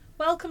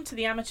Welcome to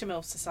the Amateur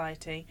MILF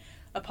Society,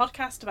 a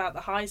podcast about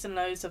the highs and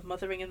lows of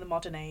mothering in the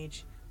modern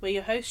age. We're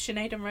your hosts,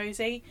 Sinead and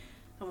Rosie,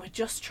 and we're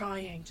just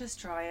trying.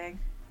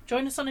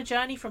 Join us on a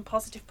journey from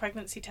positive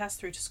pregnancy tests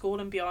through to school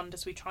and beyond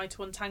as we try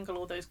to untangle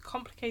all those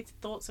complicated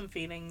thoughts and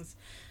feelings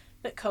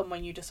that come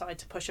when you decide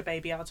to push a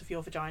baby out of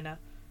your vagina.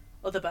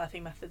 Other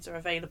birthing methods are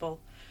available.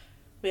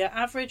 We are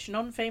average,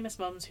 non-famous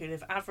mums who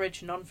live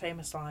average,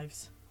 non-famous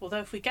lives.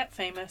 Although if we get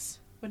famous,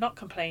 we're not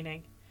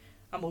complaining,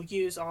 and we'll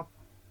use our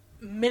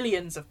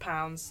millions of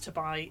pounds to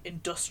buy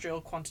industrial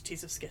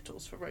quantities of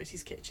Skittles for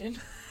Rosie's kitchen.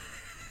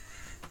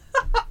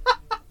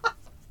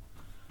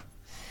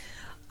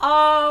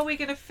 Are we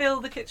going to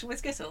fill the kitchen with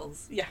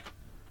Skittles? Yeah.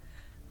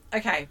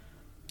 Okay.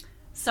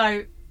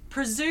 So,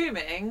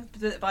 presuming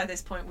that by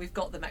this point we've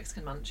got the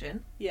Mexican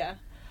Munchkin. Yeah.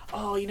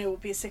 Oh, you know what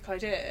would be a sick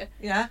idea?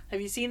 Yeah. Have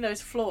you seen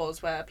those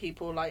floors where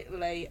people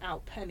lay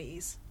out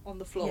pennies on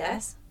the floor?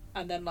 Yes.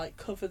 And then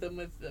cover them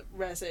with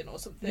resin or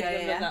something, Yeah,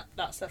 and then yeah.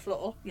 that's their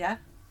floor. Yeah.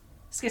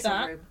 Skittle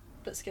That, room.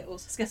 but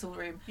Skittles. Skittle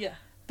room. Yeah.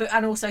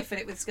 And also fill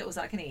it with Skittles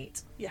that I can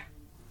eat. Yeah.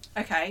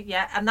 Okay,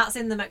 yeah, and that's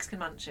in the Mexican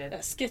Mansion.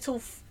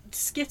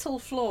 Skittle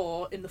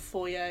floor in the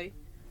foyer.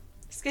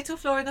 Skittle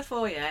floor in the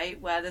foyer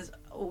where there's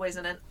always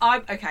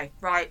okay,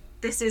 right.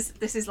 This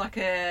is like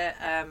a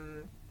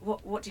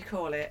what do you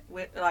call it?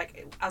 We're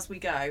like, as we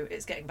go,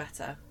 it's getting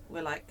better.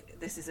 We're like,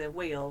 this is a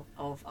wheel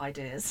of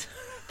ideas.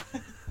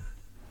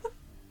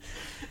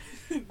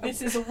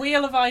 This is a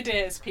wheel of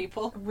ideas,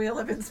 people. A wheel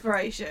of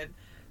inspiration.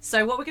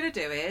 So what we're going to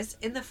do is,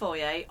 in the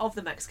foyer of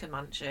the Mexican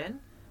Mansion,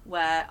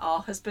 where our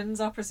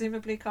husbands are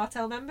presumably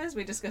cartel members,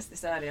 we discussed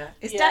this earlier.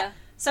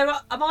 So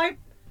am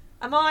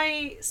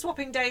I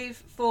swapping Dave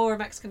for a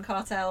Mexican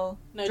cartel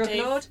drug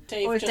lord?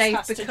 Dave or just Dave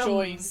has to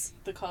join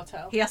the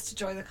cartel. He has to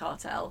join the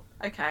cartel.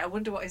 Okay, I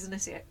wonder what his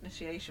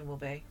initiation will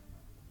be.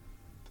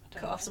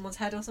 Cut off someone's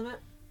head or something?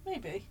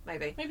 Maybe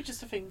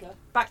just a finger.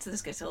 Back to the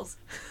Skittles.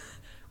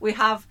 We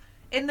have,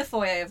 in the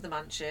foyer of the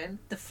mansion,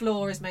 the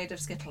floor is made of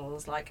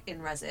Skittles, like in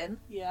resin.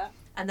 Yeah.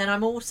 And then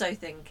I'm also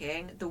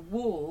thinking the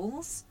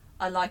walls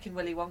are like in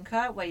Willy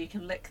Wonka, where you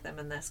can lick them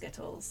and they're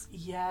Skittles.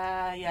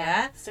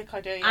 Yeah. Sick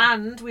idea. Yeah.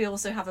 And we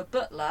also have a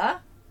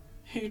butler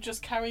who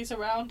just carries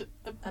around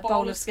a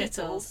bowl of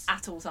Skittles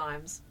at all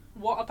times.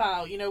 What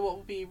about, what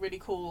would be really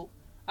cool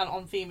and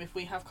on theme if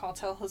we have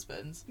cartel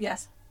husbands?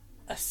 Yes.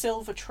 A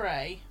silver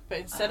tray, but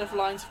instead of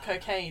lines of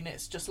cocaine,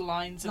 it's just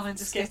lines of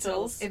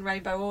Skittles in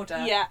rainbow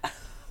order. Yeah.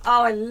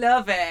 Oh, I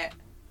love it.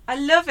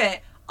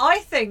 I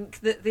think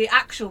that the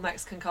actual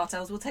Mexican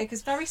cartels will take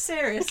us very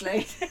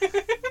seriously.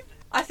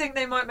 I think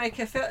they might make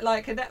a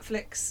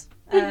Netflix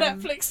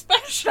Netflix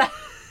special.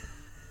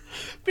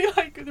 Be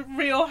like the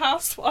Real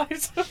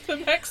Housewives of the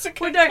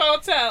Mexican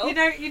cartel.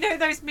 You know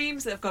those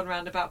memes that have gone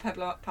around about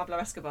Pablo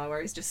Escobar,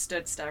 where he's just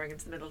stood staring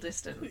into the middle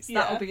distance.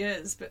 Yeah. That'll be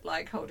us, but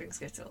holding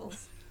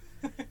Skittles.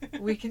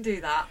 We can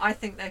do that. I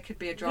think there could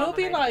be a drama. We'll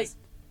be like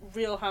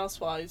Real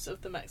Housewives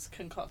of the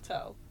Mexican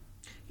cartel.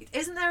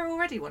 Isn't there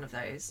already one of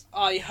those?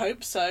 I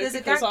hope so,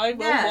 because I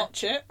will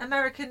watch it.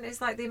 American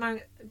is like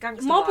the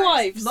gangster Mob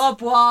wives.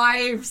 Mob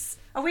wives.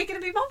 Are we going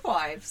to be mob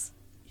wives?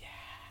 Yeah.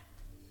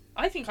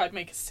 I think I'd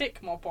make a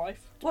sick mob wife.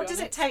 What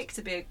does it take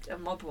to be a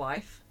mob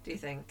wife, do you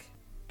think?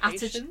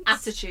 Patience.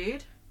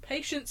 Attitude.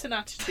 Patience and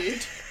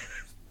attitude.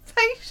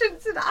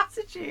 Patience and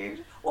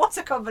attitude. What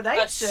a combination.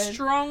 A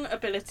strong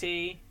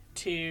ability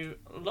to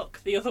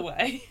look the other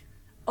way.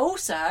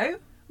 Also,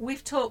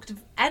 we've talked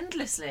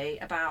endlessly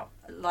about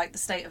the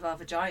state of our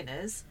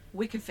vaginas.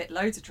 We could fit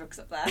loads of drugs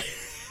up there.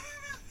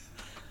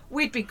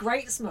 We'd be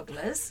great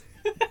smugglers.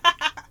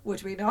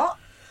 Would we not?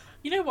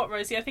 You know what,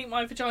 Rosie? I think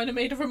my vagina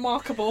made a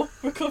remarkable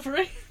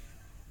recovery.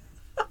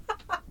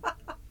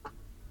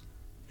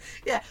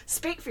 Yeah,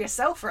 speak for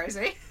yourself,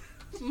 Rosie.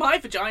 My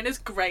vagina's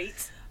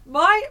great.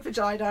 My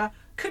vagina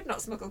could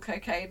not smuggle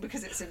cocaine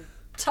because it's in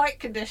tight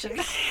condition.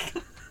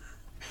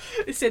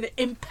 It's in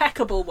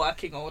impeccable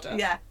working order.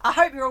 Yeah. I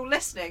hope you're all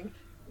listening,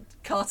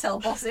 cartel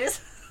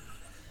bosses.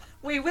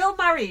 We will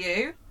marry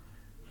you,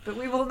 but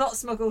we will not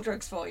smuggle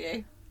drugs for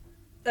you.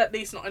 At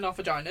least not in our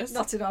vaginas.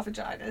 Not in our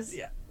vaginas.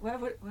 Yeah.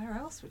 Where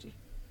else would you?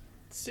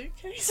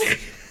 Suitcase.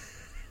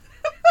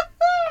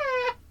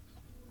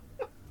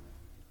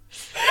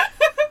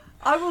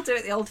 I will do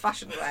it the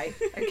old-fashioned way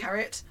and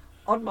carry it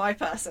on my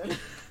person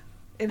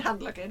in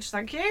hand luggage.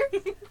 Thank you.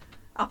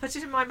 I'll put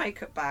it in my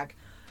makeup bag.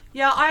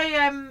 Yeah,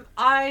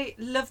 I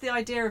love the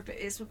idea of it.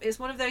 It's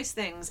one of those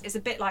things. It's a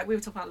bit like we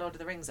were talking about Lord of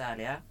the Rings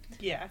earlier.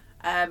 Yeah.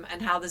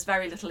 And how there's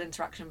very little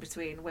interaction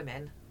between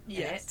women in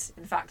Yes. it.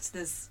 In fact,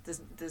 there's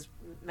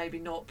maybe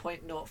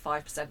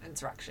 0.05%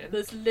 interaction.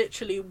 There's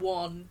literally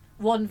one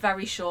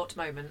very short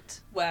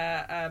moment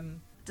where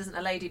doesn't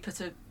a lady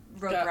put a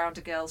rug around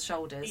a girl's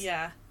shoulders?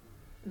 Yeah.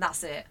 And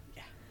that's it.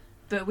 Yeah.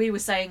 But we were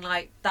saying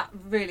that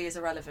really is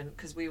irrelevant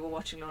because we were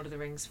watching Lord of the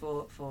Rings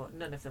for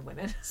none of them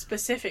women.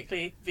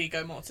 Specifically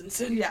Viggo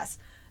Mortensen. Yes.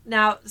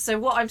 Now, so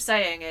what I'm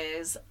saying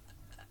is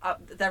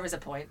there is a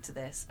point to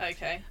this.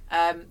 Okay.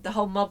 The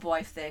whole mob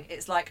wife thing,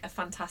 it's like a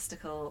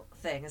fantastical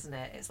thing, isn't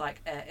it? It's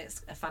like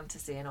it's a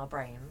fantasy in our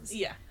brains.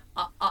 Yeah.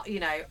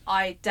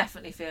 I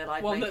definitely feel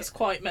I'd One make that's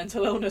quite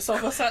mental illness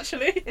of us,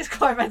 actually. It's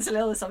quite mental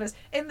illness on us.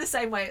 In the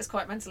same way it's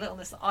quite mental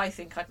illness that I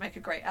think I'd make a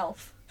great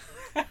elf.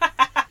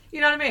 You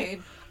know what I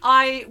mean?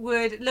 I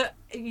would look.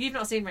 You've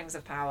not seen Rings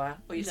of Power,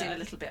 or you've seen a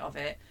little bit of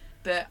it,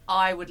 but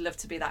I would love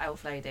to be that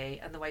elf lady,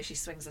 and the way she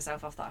swings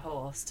herself off that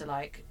horse to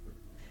like,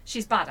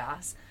 she's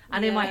badass.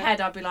 And in my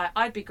head, I'd be like,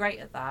 I'd be great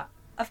at that.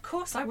 Of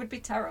course, I would be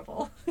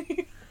terrible.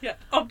 Yeah,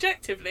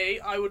 objectively,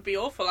 I would be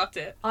awful at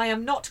it. I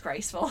am not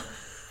graceful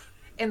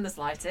in the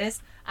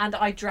slightest, and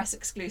I dress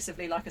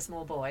exclusively like a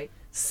small boy.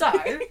 So,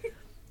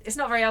 it's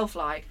not very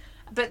elf-like.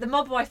 But the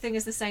mob wife thing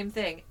is the same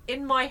thing.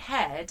 In my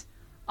head,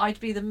 I'd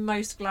be the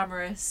most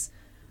glamorous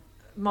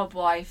mob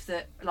wife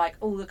that like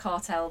all the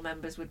cartel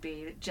members would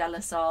be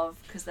jealous of,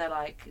 because they're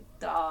like,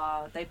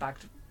 they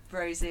bagged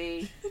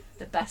Rosie,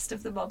 the best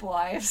of the mob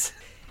wives.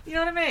 You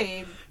know what I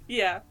mean?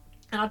 Yeah.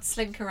 And I'd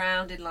slink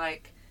around in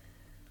like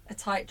a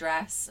tight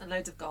dress and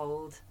loads of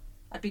gold.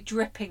 I'd be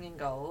dripping in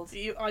gold.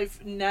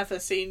 I've never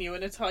seen you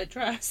in a tight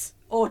dress.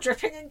 Or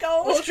dripping in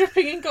gold. Or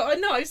dripping in gold.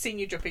 No, I've seen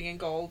you dripping in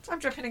gold. I'm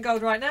dripping in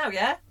gold right now,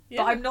 yeah?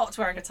 Yeah. But I'm not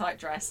wearing a tight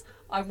dress.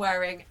 I'm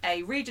wearing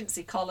a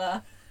Regency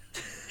collar.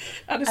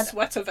 And a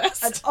sweater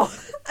vest.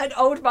 An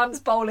old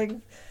man's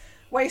bowling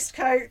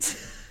waistcoat.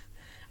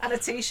 And a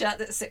t-shirt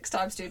that's 6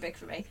 times too big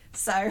for me.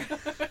 So,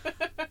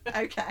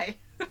 okay.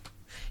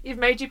 You've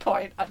made your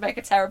point. I'd make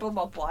a terrible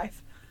mob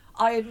wife.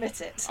 I admit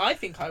it. I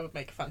think I would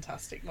make a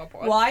fantastic mob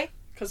wife. Why?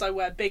 Because I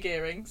wear big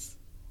earrings.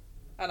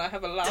 And I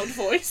have a loud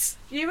voice.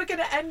 You were going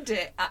to end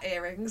it at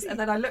earrings, and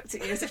then I looked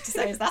at you as if to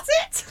say, is that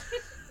it?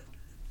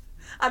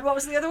 And what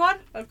was the other one?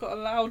 I've got a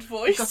loud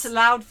voice. You've got a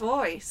loud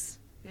voice.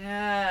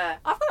 Yeah.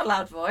 I've got a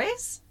loud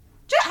voice.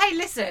 Hey,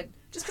 listen.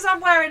 Just because I'm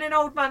wearing an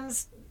old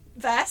man's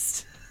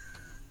vest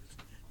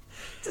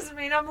doesn't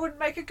mean I wouldn't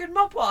make a good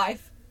mob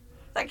wife.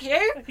 Thank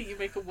you. I think you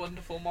make a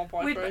wonderful mob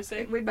wife,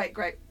 Rosie. We'd make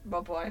great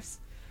mob wives.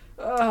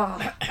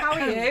 Oh, how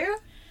are you?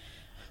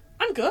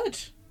 I'm good.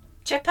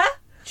 Chipper?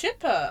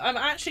 Chipper. I'm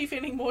actually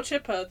feeling more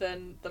chipper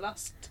than the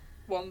last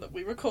one that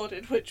we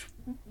recorded, which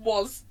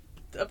was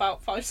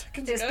about 5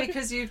 seconds ago. It's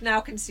because you've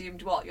now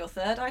consumed, what, your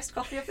 3rd iced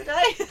coffee of the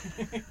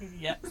day?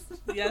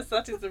 Yes,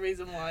 that is the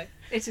reason why.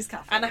 It is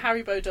caffeine. And a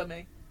Haribo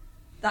dummy.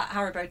 That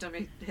Haribo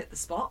dummy hit the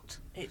spot.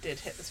 It did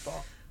hit the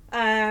spot.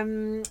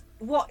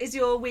 What is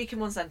your week in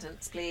one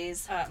sentence,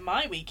 please?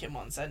 My week in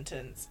one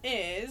sentence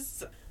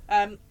is...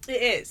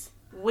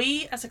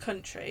 we as a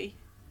country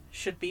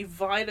should be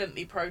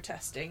violently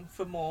protesting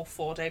for more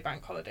 4-day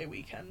bank holiday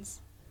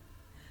weekends.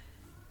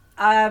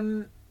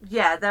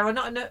 Yeah, there are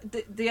not...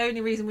 The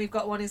only reason we've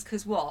got one is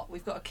because what?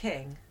 We've got a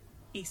king.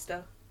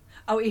 Easter.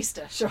 Oh,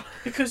 Easter, sure.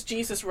 Because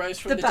Jesus rose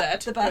from the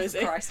dead. The birth Rosie.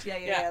 of Christ.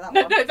 Yeah, that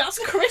no, one. No, that's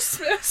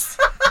Christmas.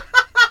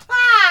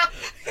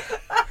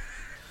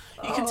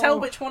 You can tell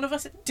which one of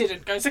us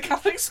didn't go to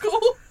Catholic school.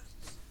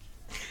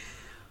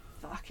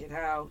 Fucking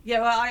hell.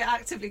 Yeah, well, I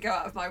actively go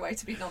out of my way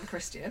to be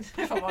non-Christian,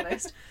 if I'm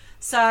honest.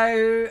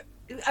 So,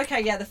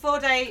 okay, yeah, the 4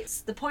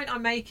 days, the point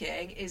I'm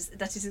making is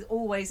that it is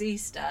always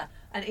Easter,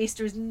 and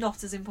Easter is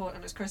not as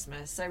important as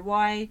Christmas. So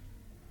why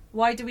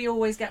do we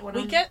always get one?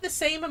 We get the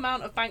same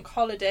amount of bank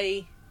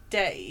holiday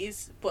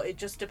days, but it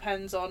just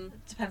depends on...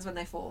 Depends when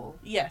they fall.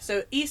 Yeah,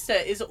 so Easter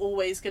is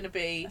always going to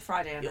be... A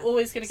Friday. You're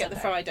always going to get the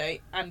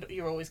Friday, and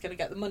you're always going to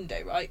get the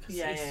Monday, right? Because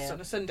Easter's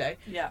on a Sunday.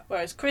 Yeah.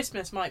 Whereas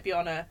Christmas might be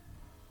on a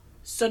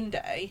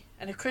Sunday,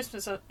 and if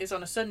Christmas is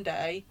on a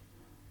Sunday,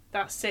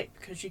 that's sick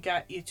because you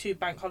get your 2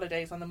 bank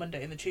holidays on the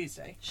Monday and the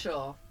Tuesday.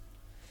 Sure.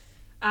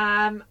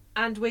 And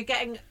we're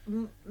getting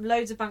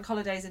loads of bank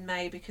holidays in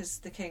May because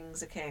the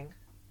king's a king.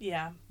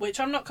 Yeah, which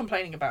I'm not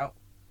complaining about.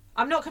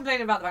 I'm not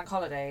complaining about the bank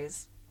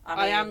holidays.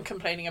 I am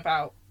complaining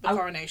about the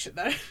coronation,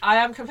 though. I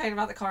am complaining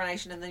about the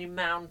coronation and the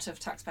amount of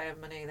taxpayer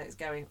money that is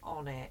going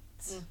on it.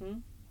 Mm-hmm.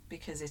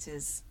 Because it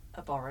is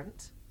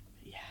abhorrent.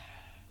 Yeah.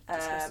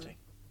 Disgusting.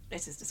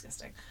 It is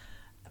disgusting.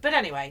 But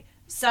anyway,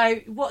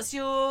 so what's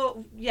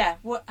your... Yeah,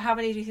 how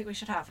many do you think we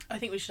should have? I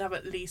think we should have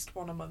at least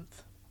one a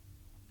month.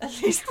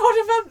 At least one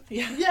a month?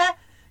 Yeah.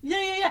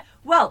 Yeah.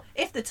 Well,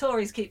 if the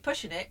Tories keep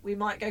pushing it, we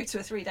might go to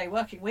a 3-day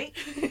working week.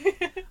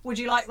 Would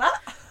you like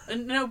that?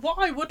 No, what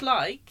I would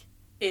like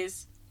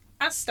is...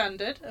 As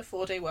standard, a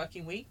 4-day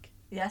working week.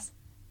 Yes.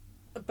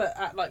 But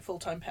at like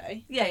full-time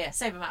pay. Yeah,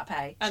 same amount of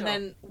pay. And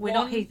then we're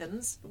not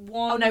heathens.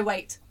 Oh no,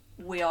 wait.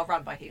 We are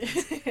run by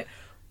heathens.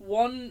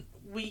 One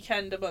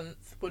weekend a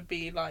month would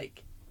be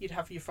like you'd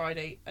have your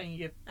Friday and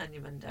your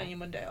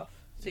Monday off.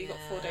 So you got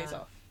 4 days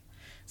off.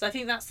 So I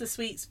think that's the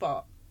sweet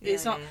spot.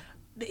 It's not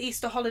the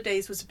Easter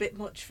holidays was a bit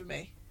much for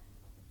me.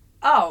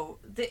 Oh,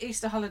 the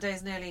Easter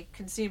holidays nearly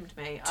consumed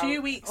me.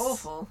 2 weeks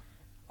awful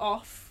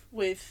off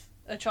with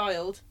a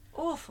child.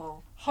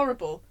 Awful.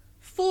 Horrible.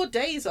 4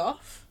 days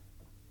off,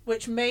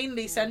 which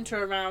mainly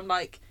centre around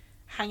like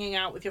hanging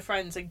out with your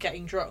friends and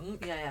getting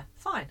drunk. Yeah.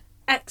 Fine.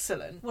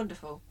 Excellent.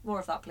 Wonderful. More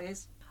of that,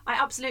 please. I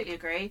absolutely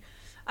agree.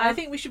 I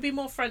think we should be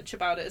more French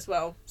about it as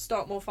well.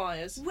 Start more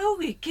fires. Will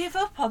we give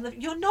up on them?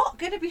 You're not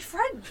going to be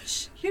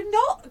French. You're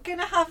not going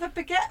to have a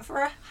baguette for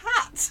a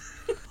hat.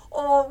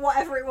 or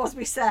whatever it was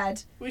we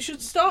said. We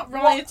should start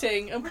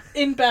rioting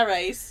in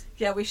berets.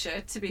 Yeah, we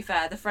should, to be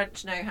fair. The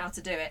French know how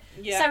to do it.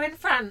 Yeah. So in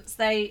France,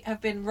 they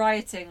have been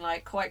rioting,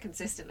 like, quite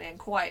consistently and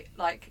quite,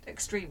 like,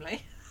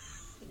 extremely.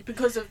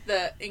 Because of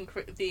the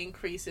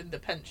increase in the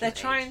pension They're age.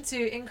 trying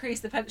to increase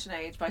the pension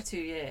age by 2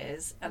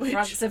 years, and Which-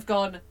 France have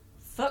gone,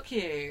 fuck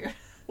you.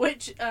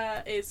 Which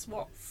is,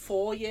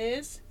 4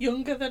 years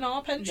younger than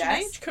our pension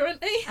Yes. age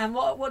currently? And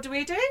what do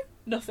we do?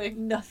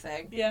 Nothing.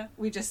 Nothing. Yeah.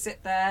 We just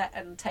sit there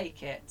and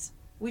take it.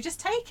 We just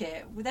take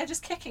it. They're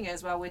just kicking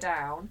us while we're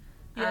down.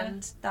 Yeah.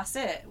 And that's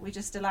it. We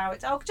just allow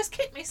it. Oh, just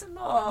kick me some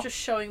more. I'm just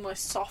showing my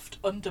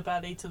soft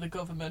underbelly to the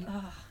government.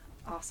 Ugh,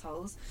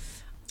 arseholes.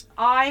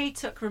 I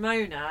took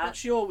Ramona.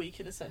 What's your week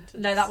in a sentence?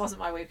 No, that wasn't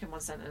my week in one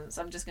sentence.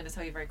 I'm just going to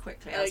tell you very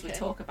quickly as we Okay.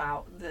 talk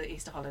about the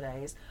Easter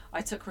holidays.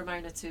 I took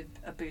Ramona to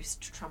a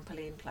Boost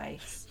trampoline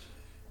place.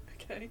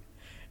 Okay.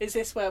 Is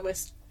this where we're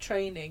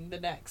training the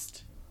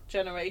next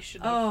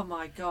generation of Oh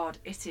my god,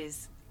 it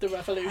is the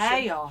revolution?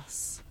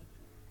 chaos.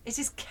 It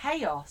is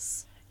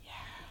chaos.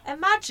 Yeah.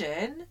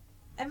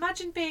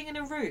 Imagine being in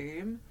a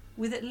room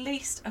with at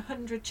least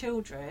 100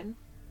 children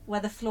where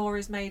the floor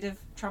is made of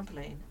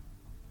trampoline.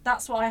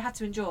 That's what I had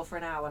to endure for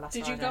an hour last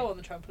Did Friday. you go on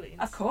the trampolines?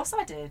 Of course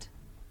I did.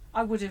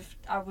 I would have.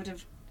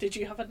 Did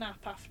you have a nap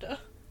after?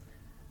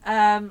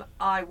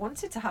 I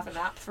wanted to have a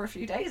nap for a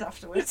few days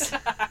afterwards,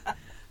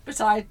 but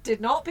I did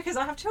not because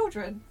I have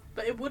children.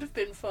 But it would have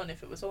been fun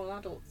if it was all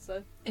adults,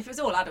 though. If it was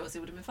all adults, it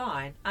would have been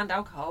fine. And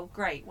alcohol,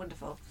 great,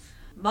 wonderful.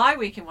 My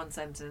week in one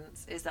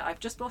sentence is that I've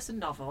just bought a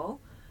novel,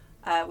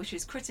 which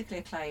is critically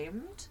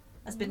acclaimed,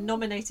 has been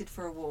nominated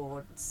for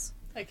awards.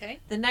 Okay.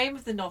 The name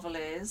of the novel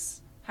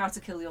is How to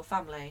Kill Your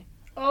Family.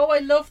 Oh, I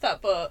love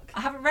that book. I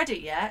haven't read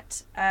it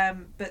yet,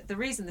 but the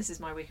reason this is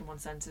my week in one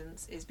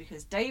sentence is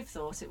because Dave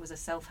thought it was a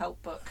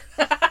self-help book.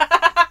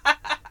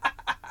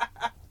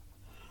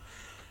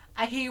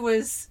 And he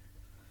was,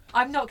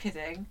 I'm not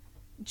kidding,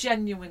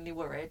 genuinely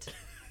worried.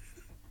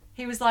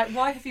 He was like,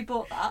 why have you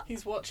bought that?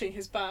 He's watching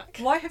his back.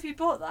 Why have you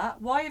bought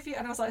that? Why have you?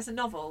 And I was like, it's a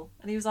novel.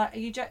 And he was like,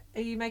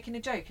 are you making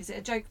a joke? Is it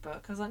a joke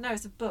book? I was like, no,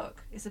 it's a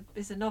book.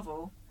 It's a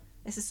novel.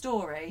 It's a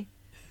story.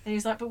 And he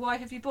was like, but why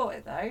have you bought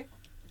it though?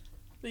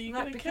 Are you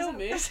Like, going to because kill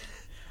me? it-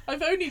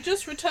 I've only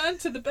just returned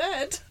to the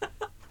bed.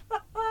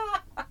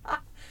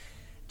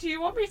 Do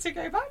you want me to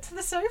go back to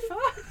the sofa?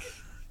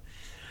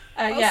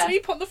 I'll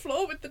sleep on the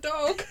floor with the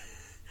dog.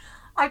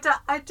 I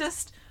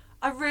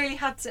really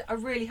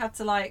had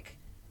to like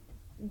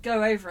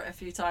go over it a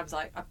few times.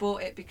 Like, I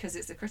bought it because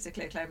it's a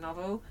critically acclaimed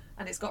novel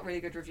and it's got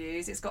really good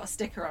reviews. It's got a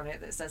sticker on it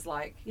that says,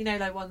 like, you know,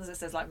 like ones that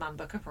says like Man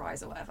Booker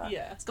Prize or whatever.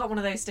 Yeah. It's got one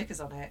of those stickers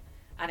on it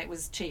and it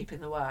was cheap in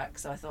the work.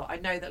 So I thought, I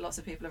know that lots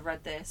of people have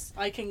read this.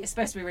 I can It's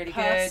supposed to be really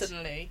good.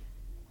 personally,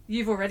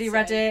 You've already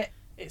read say it.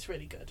 it's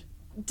really good.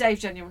 Dave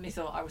genuinely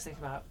thought I was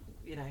thinking about,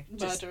 you know,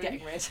 just Murdering.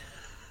 getting rid.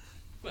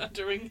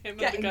 Murdering him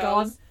Getting and the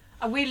gone. girls.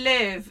 And we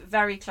live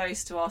very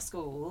close to our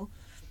school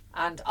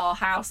and our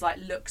house like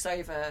looks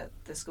over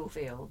the school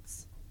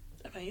fields.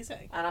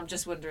 Amazing. And I'm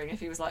just wondering if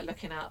he was like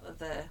looking out at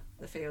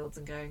the fields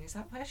and going, is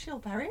that where she'll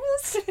bury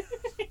us?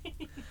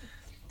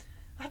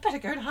 I better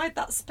go and hide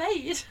that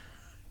spade.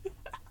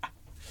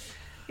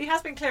 He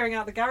has been clearing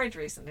out the garage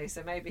recently,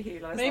 so maybe he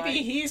was Maybe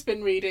like, he's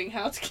been reading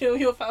How to Kill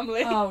Your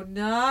Family. oh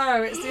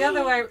no, it's the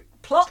other way.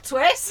 Plot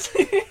twist.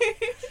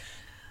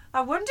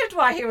 I wondered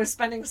why he was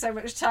spending so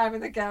much time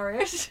in the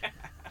garage.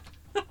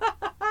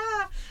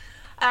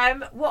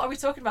 What are we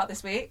talking about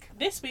this week?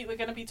 This week we're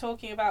going to be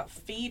talking about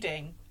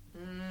feeding.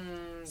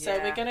 So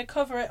Yeah. we're going to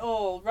cover it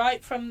all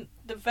right from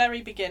the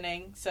very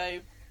beginning. So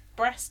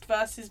breast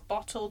versus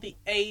bottle, the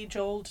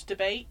age-old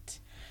debate,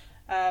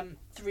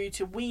 through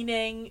to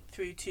weaning,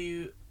 through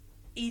to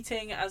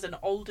eating as an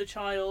older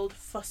child,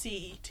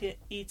 fussy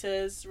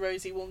eaters.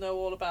 Rosie will know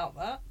all about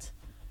that.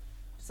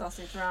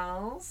 Sausage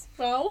rolls.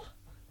 Well,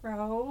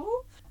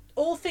 Roll.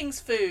 all things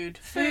food.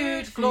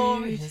 Food,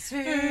 glorious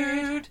food,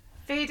 food.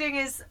 Feeding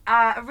is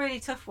a really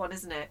tough one,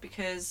 isn't it?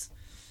 Because,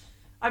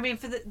 I mean,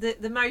 for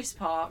the most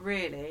part,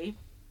 really,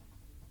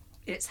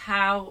 it's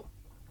how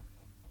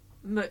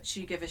much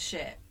you give a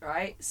shit,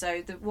 right?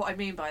 So what I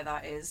mean by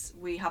that is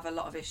we have a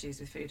lot of issues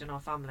with food in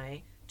our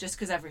family, just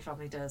because every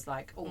family does.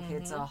 Like, all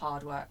kids are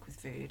hard work with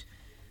food.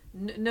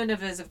 None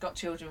of us have got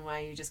children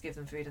where you just give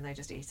them food and they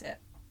just eat it.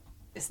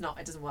 It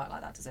doesn't work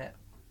like that, does it?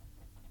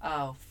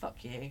 Oh,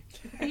 fuck you.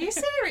 Are you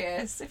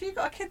serious? Have you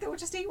got a kid that will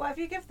just eat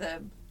whatever you give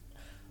them?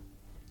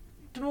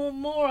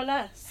 More or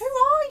less. Who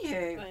are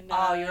you? I know.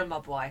 Oh, you're a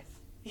mob wife.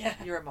 Yeah.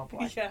 You're a mob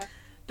wife. Yeah.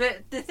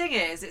 But the thing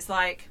is, it's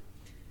like,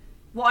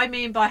 what I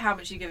mean by how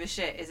much you give a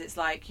shit is it's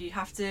like you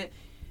have to,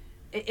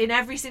 in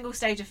every single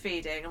stage of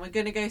feeding, and we're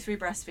going to go through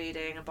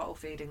breastfeeding and bottle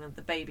feeding and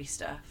the baby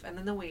stuff and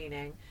then the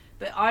weaning.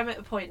 But I'm at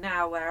a point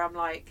now where I'm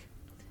like,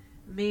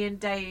 me and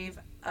Dave,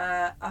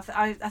 I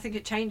think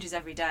it changes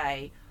every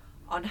day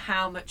on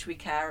how much we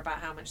care about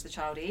how much the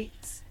child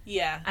eats.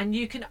 Yeah. And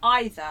you can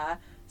either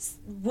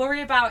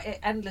worry about it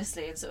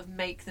endlessly and sort of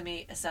make them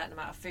eat a certain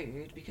amount of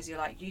food because you're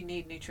like, you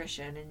need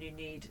nutrition and you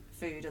need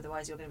food,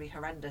 otherwise you're going to be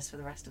horrendous for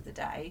the rest of the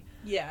day.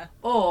 Yeah.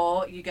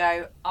 Or you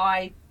go,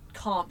 I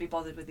can't be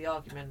bothered with the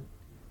argument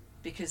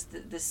because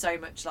there's so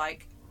much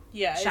like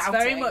it's shouting.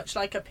 very much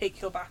like a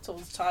pick your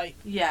battles type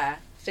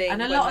thing.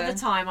 And a lot of the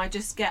time I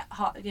just get,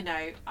 you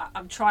know,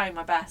 I'm trying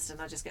my best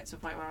and I just get to a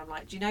point where I'm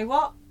like, do you know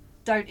what?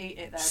 Don't eat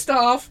it then.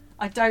 Starve.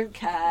 I don't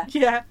care.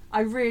 Yeah.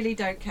 I really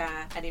don't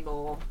care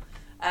anymore.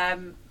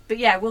 But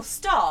yeah, we'll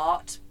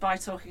start by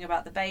talking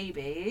about the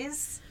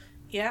babies.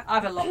 Yeah. I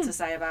have a lot to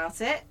say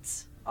about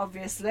it,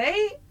 obviously.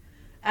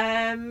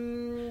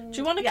 Do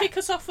you want to kick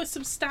us off with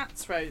some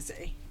stats,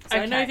 Rosie? So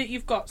I know that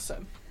you've got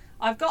some.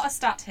 I've got a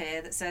stat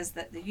here that says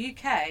that the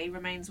UK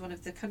remains one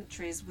of the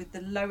countries with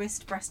the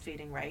lowest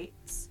breastfeeding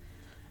rates.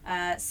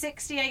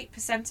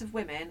 68% of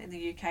women in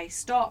the UK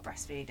start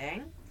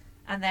breastfeeding,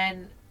 and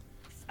then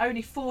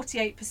only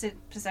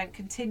 48%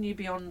 continue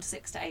beyond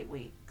 6 to 8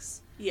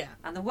 weeks. Yeah.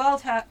 And the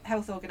World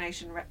Health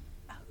Organization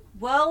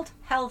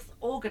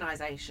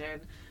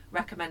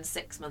recommends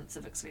 6 months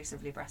of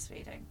exclusively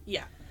breastfeeding.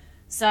 Yeah.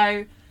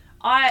 So,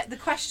 the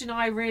question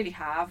I really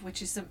have,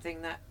 which is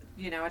something that,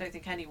 you know, I don't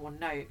think anyone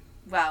knows.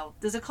 Well,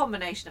 there's a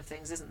combination of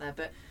things, isn't there?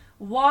 But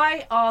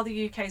why are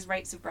the UK's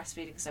rates of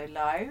breastfeeding so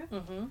low?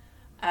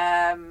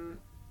 Mm-hmm.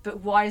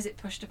 But why is it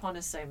pushed upon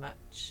us so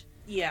much?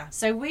 Yeah.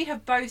 So we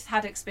have both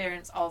had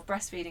experience of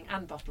breastfeeding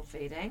and bottle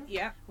feeding.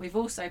 Yeah. We've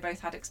also both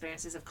had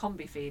experiences of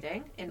combi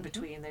feeding in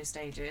between those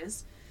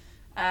stages.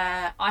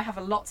 I have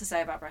a lot to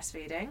say about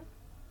breastfeeding.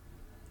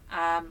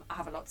 I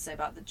have a lot to say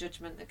about the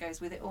judgment that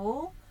goes with it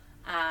all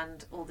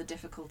and all the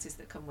difficulties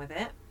that come with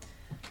it.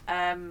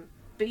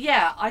 But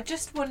yeah, I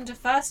just wonder,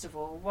 first of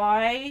all,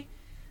 why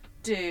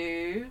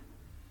do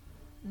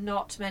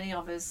not many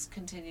of us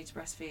continue to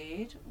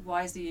breastfeed?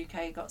 Why has the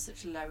UK got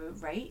such low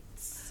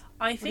rates?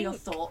 I think what are your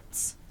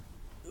thoughts?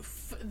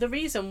 The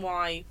reason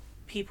why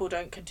people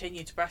don't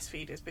continue to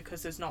breastfeed is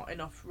because there's not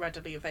enough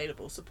readily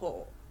available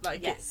support.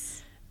 Like,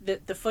 yes,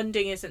 the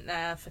funding isn't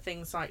there for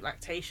things like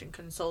lactation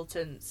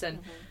consultants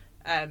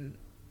and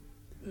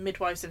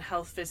midwives and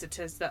health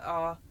visitors that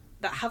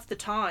have the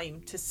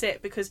time to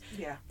sit, because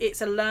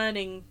it's a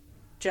learning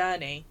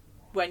journey.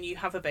 When you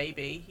have a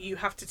baby, you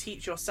have to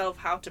teach yourself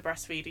how to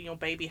breastfeed, and your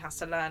baby has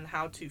to learn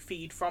how to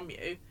feed from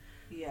you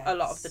a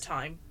lot of the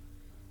time.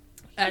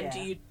 And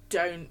you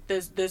don't,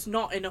 there's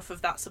not enough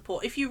of that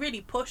support. If you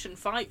really push and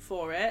fight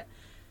for it,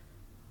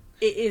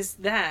 it is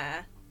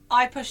there.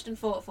 I pushed and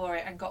fought for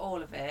it and got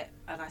all of it,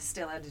 and I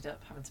still ended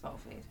up having to bottle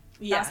feed.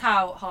 Yeah. That's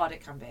how hard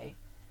it can be,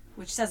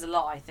 which says a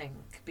lot, I think,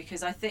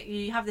 because I think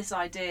you have this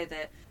idea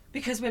that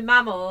because we're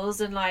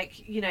mammals and,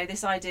 like, you know,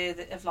 this idea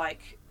that of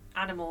like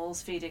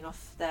animals feeding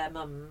off their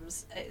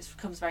mums, it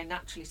comes very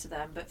naturally to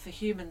them, but for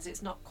humans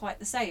it's not quite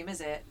the same,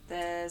 is it?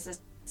 There's a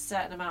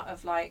certain amount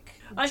of like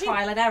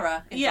trial and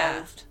error involved.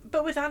 Yeah,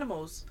 but with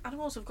animals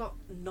have got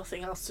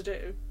nothing else to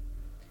do.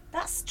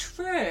 That's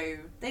true.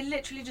 They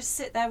literally just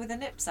sit there with their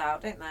nips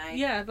out, don't they?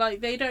 Yeah,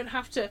 like they don't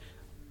have to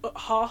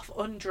half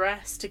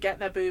undress to get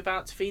their boob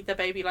out to feed their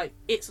baby. Like,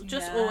 it's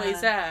just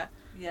always there.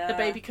 Yeah. The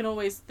baby can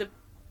always, the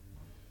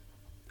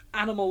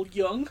animal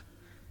young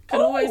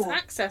can always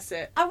access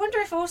it. I wonder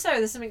if also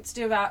there's something to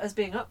do about us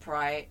being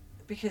upright,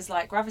 because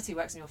like gravity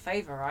works in your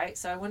favour, right?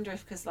 So I wonder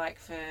if, because like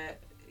for,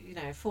 you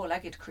know,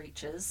 four-legged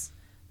creatures,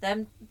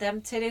 them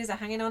titties are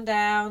hanging on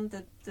down,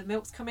 the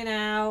milk's coming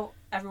out,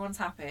 everyone's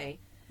happy.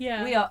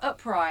 Yeah. We are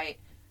upright,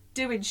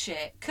 doing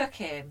shit,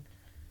 cooking,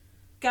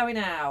 going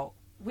out.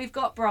 We've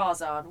got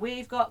bras on,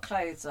 we've got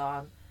clothes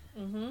on,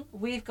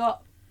 we've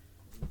got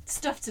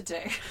stuff to do.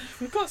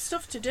 We've got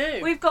stuff to do.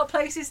 We've got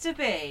places to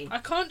be. I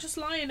can't just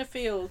lie in a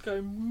field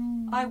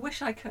going... I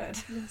wish I could.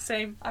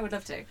 Same. I would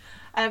love to.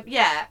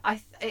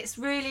 It's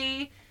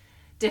really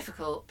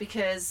difficult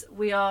because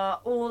we are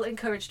all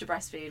encouraged to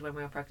breastfeed when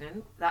we're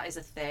pregnant. That is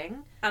a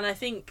thing. And I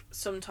think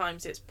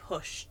sometimes it's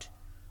pushed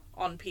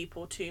on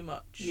people too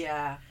much.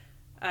 Yeah.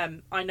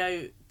 I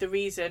know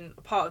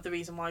part of the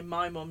reason why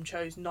my mum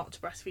chose not to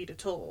breastfeed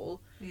at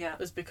all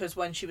was because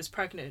when she was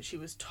pregnant, she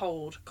was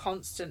told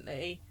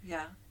constantly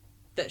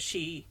that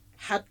she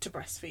had to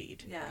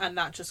breastfeed. Yeah. And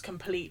that just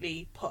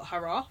completely put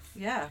her off.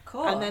 Yeah, of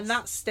course. And then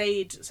that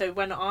stayed, so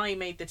when I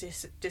made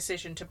the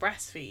decision to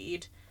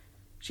breastfeed,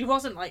 she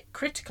wasn't like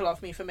critical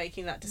of me for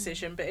making that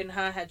decision, but in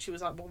her head she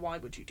was like, well, why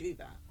would you do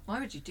that? Why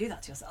would you do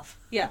that to yourself?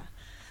 Yeah.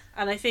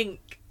 And I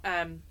think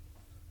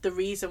the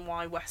reason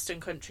why Western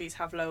countries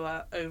have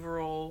lower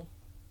overall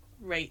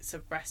rates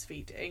of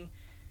breastfeeding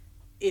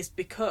is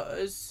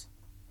because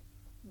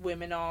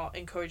women are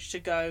encouraged to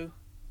go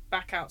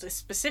back out,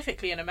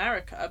 specifically in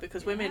America,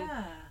 because women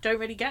don't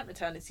really get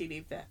maternity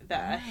leave there.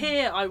 Yeah.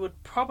 Here, I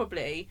would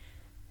probably,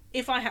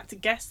 if I had to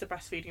guess the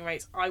breastfeeding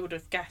rates, I would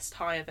have guessed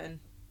higher than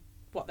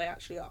what they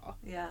actually are.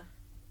 Yeah.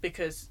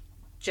 Because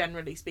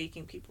generally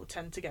speaking, people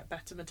tend to get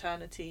better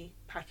maternity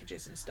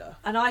packages and stuff.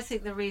 And I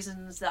think the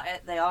reasons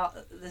that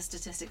the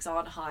statistics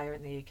aren't higher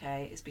in the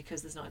UK is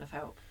because there's not enough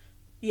help.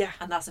 Yeah.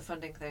 And that's a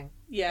funding thing.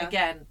 Yeah.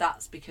 Again,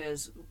 that's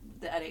because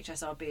the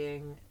NHS are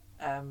being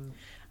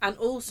and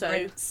also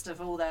rinsed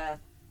of all their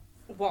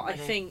what money. I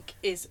think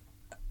is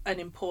an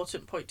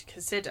important point to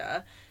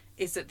consider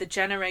is that the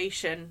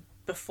generation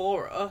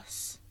before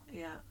us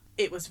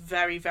it was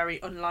very, very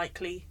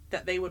unlikely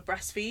that they would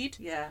breastfeed.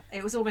 Yeah,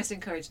 it was almost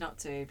encouraged not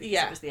to,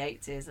 because it was the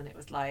 80s and it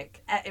was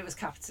like, it was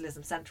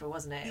capitalism central,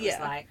 wasn't it? It was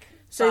like,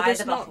 so buy there's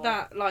the not bottle.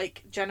 that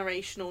like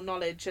generational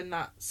knowledge and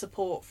that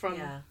support from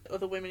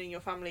other women in your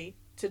family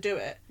to do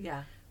it.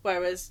 Yeah.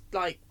 Whereas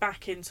like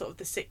back in sort of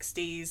the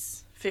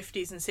 60s,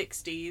 50s and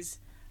 60s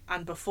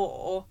and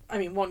before, I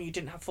mean, one, you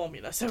didn't have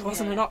formula, so it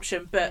wasn't an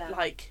option, but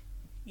like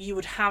you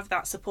would have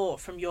that support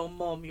from your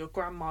mum, your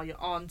grandma,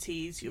 your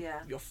aunties,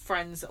 your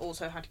friends that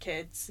also had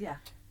kids. Yeah.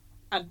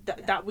 And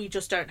that we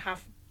just don't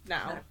have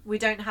now. No, we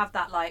don't have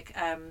that, like,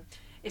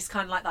 it's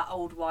kind of like that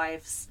old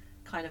wives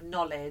kind of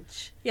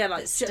knowledge. Yeah,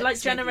 like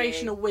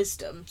generational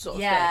wisdom sort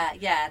of thing.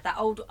 Yeah, that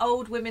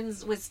old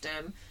women's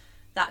wisdom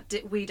that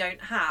we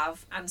don't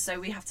have, and so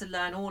we have to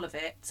learn all of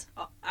it,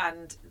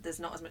 and there's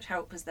not as much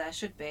help as there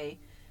should be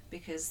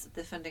because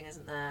the funding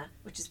isn't there,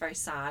 which is very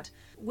sad.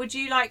 Would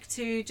you like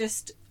to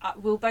just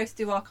we'll both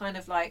do our kind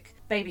of like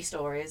baby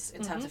stories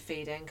in terms of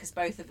feeding, because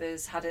both of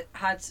us had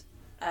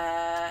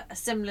a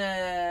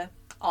similar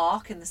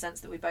arc in the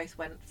sense that we both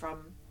went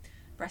from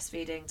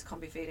breastfeeding to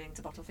combi feeding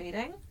to bottle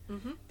feeding,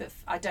 but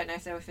I don't know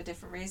if they were for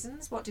different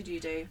reasons. What did you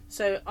do?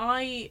 So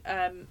I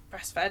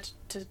breastfed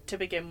to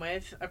begin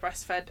with. I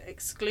breastfed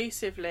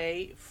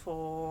exclusively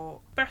for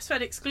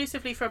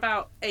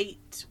about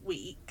 8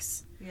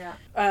 weeks. Yeah.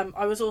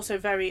 I was also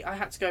I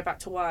had to go back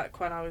to work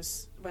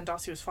when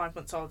Darcy was 5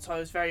 months old, so I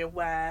was very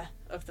aware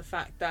of the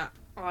fact that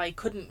I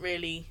couldn't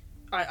really.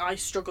 I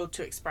struggled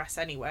to express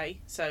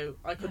anyway, so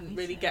I couldn't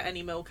really get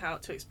any milk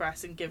out to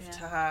express and give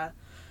to her.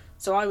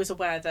 So I was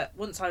aware that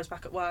once I was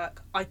back at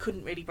work, I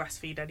couldn't really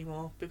breastfeed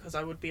anymore because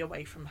I would be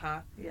away from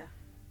her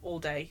all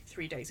day,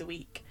 3 days a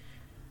week.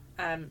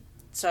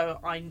 So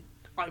I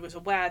was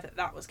aware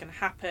that was going to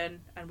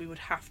happen, and we would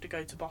have to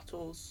go to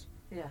bottles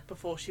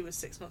before she was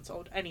 6 months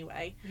old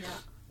anyway. Yeah.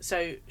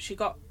 So she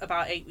got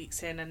about 8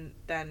 weeks in, and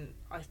then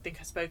I think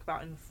I spoke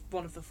about in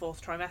one of the 4th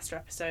trimester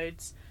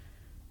episodes,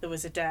 there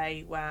was a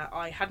day where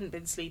I hadn't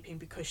been sleeping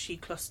because she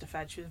cluster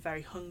fed. She was a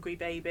very hungry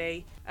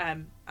baby.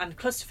 And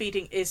cluster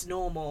feeding is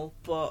normal,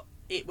 but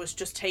it was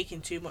just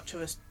taking too much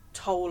of a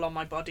toll on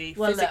my body,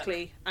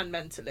 physically and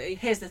mentally.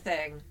 Here's the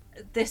thing.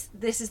 This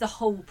is the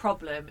whole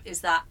problem,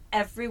 is that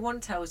everyone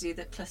tells you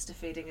that cluster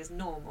feeding is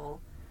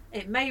normal.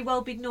 It may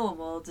well be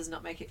normal, does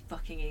not make it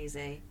fucking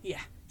easy. Yeah.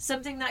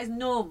 Something that is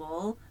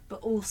normal, but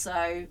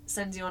also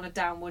sends you on a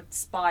downward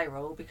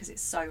spiral because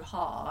it's so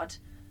hard,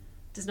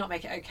 does not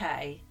make it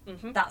okay.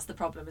 That's the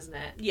problem, isn't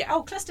it? Yeah.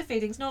 Oh, cluster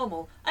feeding's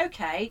normal.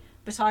 Okay,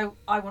 but I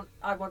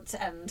want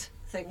to end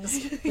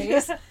things,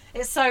 please.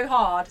 It's so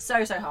hard,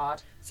 so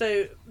hard.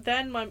 So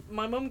then my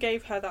mum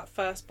gave her that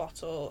first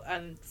bottle,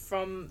 and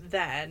from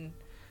then,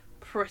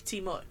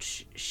 pretty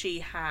much she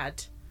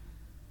had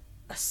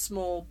a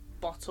small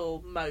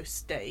bottle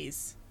most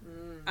days.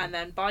 And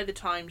then by the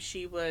time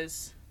she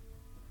was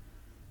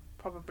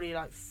probably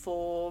like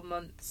 4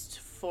 months to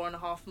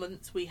 4.5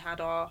 months, we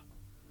had our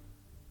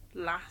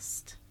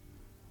last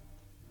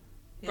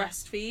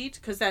breastfeed,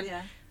 because then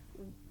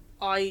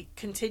I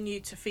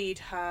continued to feed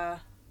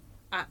her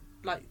at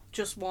like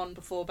just one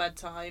before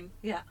bedtime,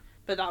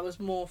 but that was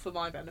more for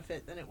my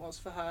benefit than it was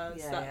for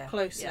hers,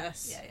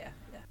 closeness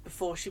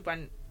before she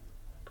went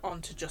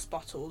on to just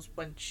bottles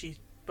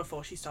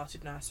before she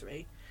started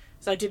nursery.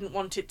 So I didn't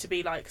want it to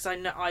be like, because I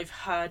know I'd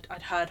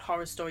heard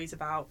horror stories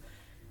about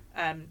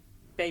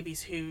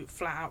babies who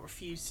flat out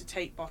refused to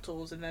take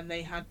bottles, and then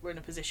were in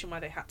a position where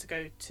they had to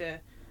go to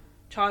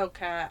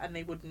childcare and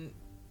they wouldn't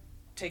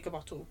take a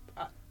bottle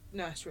at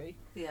nursery,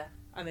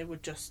 and they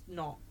would just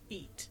not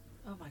eat.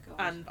 Oh my god.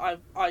 And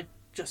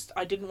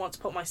I didn't want to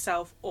put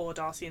myself or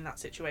Darcy in that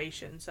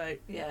situation, so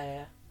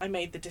I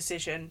made the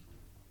decision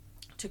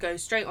to go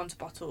straight onto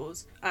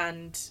bottles.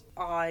 And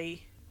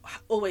I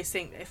always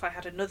think that if I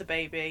had another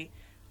baby,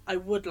 I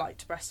would like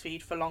to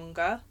breastfeed for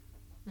longer,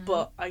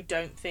 but I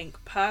don't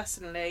think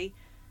personally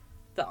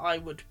that I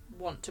would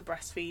want to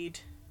breastfeed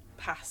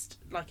past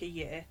like a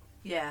year.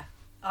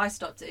 I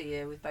stopped at a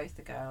year with both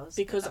the girls.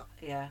 Because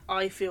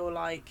I feel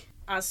like,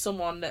 as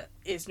someone that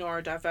is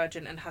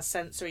neurodivergent and has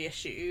sensory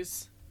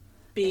issues,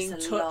 being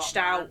touched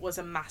out was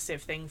a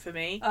massive thing for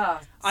me.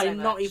 I'm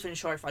not even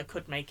sure if I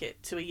could make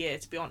it to a year,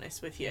 to be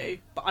honest with you.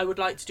 But I would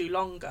like to do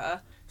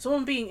longer.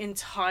 Someone being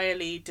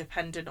entirely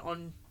dependent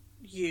on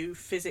you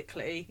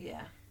physically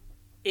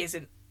is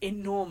an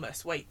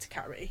enormous weight to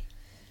carry.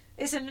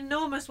 It's an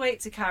enormous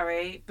weight to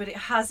carry, but it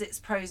has its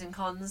pros and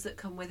cons that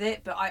come with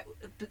it. But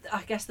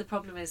I guess the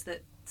problem is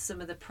that some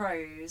of the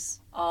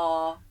pros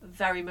are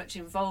very much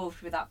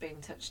involved with that being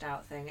touched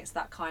out thing. It's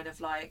that kind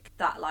of like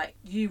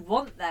you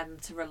want them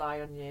to rely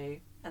on you,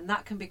 and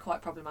that can be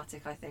quite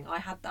problematic, I think.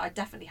 I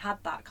definitely had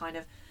that kind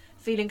of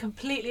feeling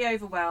completely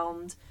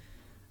overwhelmed.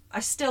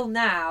 I still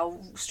now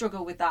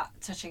struggle with that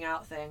touching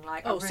out thing.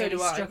 Like, I really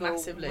struggle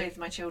with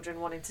my children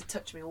wanting to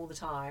touch me all the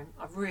time.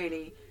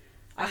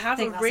 I have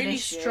a really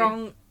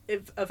strong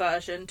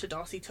aversion to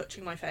Darcy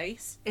touching my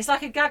face. It's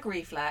like a gag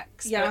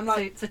reflex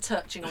for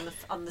touching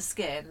on the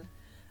skin,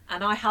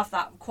 and I have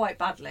that quite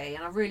badly,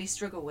 and I really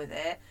struggle with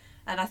it.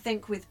 And I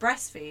think with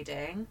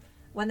breastfeeding,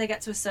 when they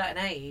get to a certain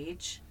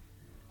age,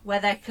 where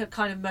they're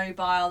kind of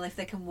mobile, if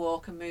they can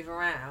walk and move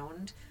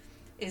around,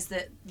 is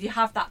that you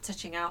have that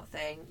touching out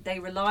thing. They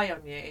rely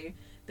on you,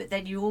 but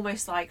then you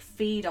almost like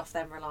feed off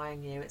them relying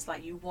on you. It's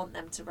like you want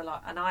them to rely.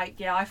 And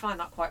I find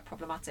that quite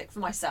problematic for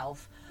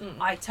myself.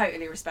 I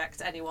totally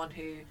respect anyone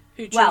who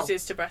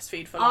chooses to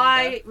breastfeed for longer.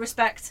 I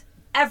respect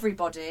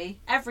everybody,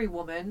 every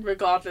woman,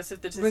 regardless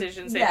of the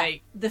decisions they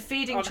make. The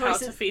feeding on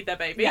choices, how to feed their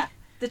baby. Yeah,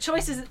 the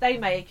choices that they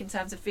make in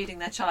terms of feeding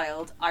their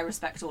child. I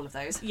respect all of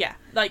those. Yeah,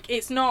 like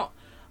it's not.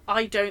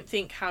 I don't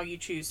think how you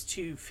choose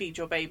to feed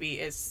your baby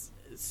is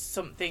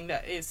something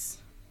that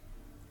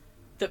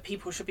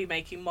people should be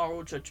making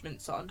moral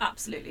judgments on.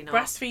 Absolutely not.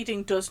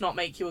 Breastfeeding does not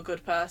make you a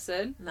good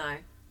person. No.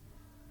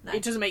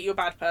 It doesn't make you a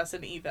bad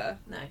person either.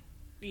 No.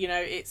 You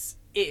know, it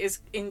is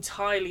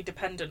entirely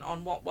dependent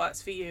on what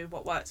works for you,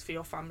 what works for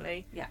your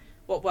family. Yeah.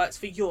 What works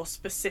for your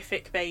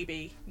specific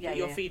baby that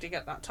you're feeding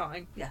at that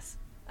time. Yes.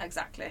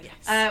 Exactly.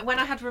 Yes. When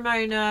I had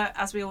Ramona,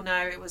 as we all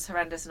know, it was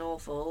horrendous and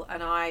awful,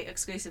 and I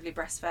exclusively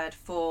breastfed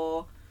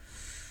for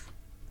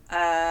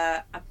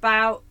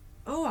about...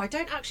 Oh, I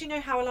don't actually know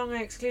how long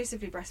I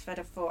exclusively breastfed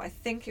her for. I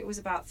think it was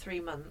about 3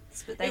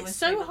 months, but it's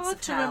so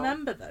hard to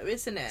remember, though,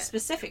 isn't it?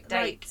 Specific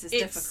dates is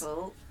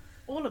difficult.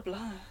 All a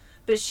blur.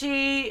 But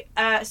she...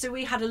 so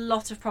we had a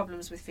lot of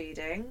problems with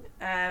feeding,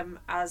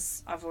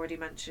 as I've already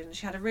mentioned.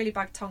 She had a really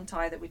bad tongue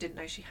tie that we didn't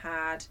know she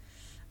had.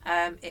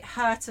 It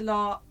hurt a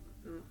lot.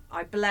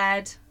 I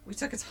bled. We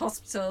took her to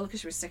hospital because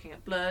she was sticking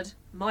up blood.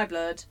 My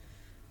blood.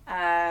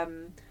 I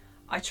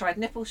tried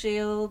nipple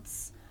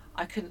shields.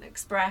 I couldn't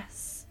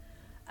express.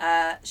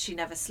 She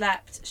never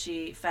slept.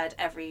 She fed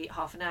every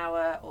half an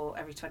hour or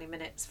every 20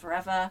 minutes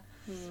forever.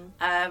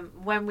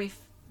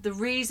 The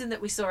reason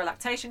that we saw a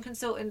lactation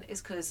consultant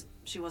is because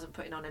she wasn't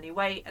putting on any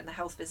weight, and the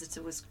health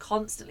visitor was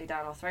constantly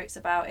down our throats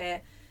about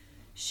it.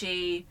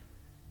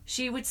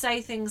 She would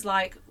say things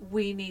like,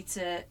 we need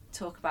to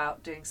talk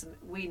about doing some,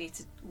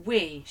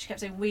 she kept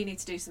saying, we need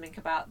to do something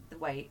about the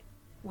weight.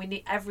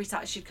 Every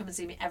time she'd come and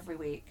see me every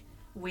week,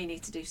 we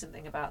need to do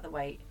something about the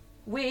weight.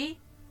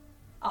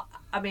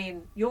 I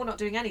mean, you're not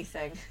doing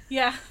anything.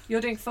 Yeah.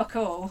 You're doing fuck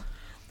all.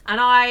 And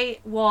I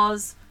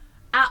was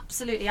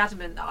absolutely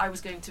adamant that I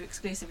was going to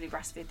exclusively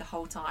breastfeed the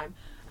whole time.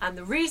 And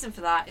the reason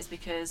for that is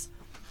because,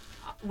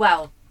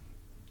 well,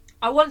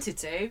 I wanted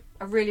to.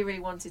 I really, really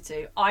wanted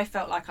to. I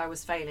felt like I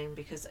was failing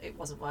because it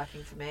wasn't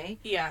working for me.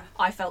 Yeah.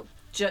 I felt,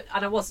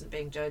 and I wasn't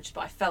being judged,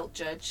 but I felt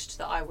judged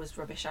that I was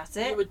rubbish at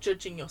it. You were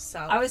judging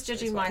yourself. I was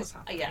judging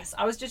myself. Yes,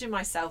 I was judging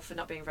myself for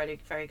not being very,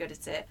 very good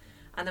at it.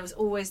 And there was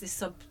always this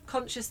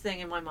subconscious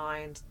thing in my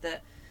mind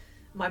that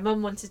my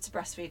mum wanted to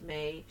breastfeed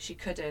me. She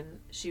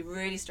couldn't. She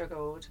really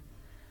struggled.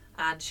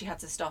 And she had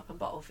to stop and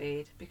bottle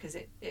feed because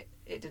it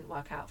didn't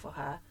work out for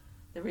her.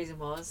 The reason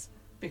was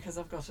because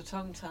I've got a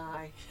tongue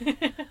tie.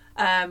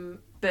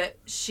 But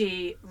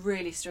she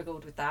really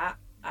struggled with that.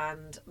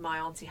 And my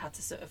auntie had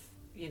to sort of,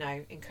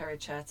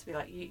 encourage her to be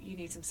like, you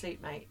need some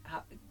sleep, mate.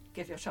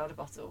 Give your child a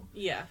bottle.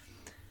 Yeah.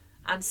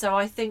 And so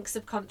I think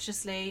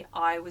subconsciously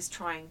I was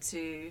trying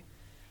to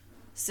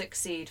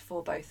succeed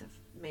for both of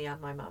me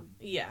and my mum.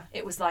 Yeah.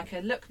 It was like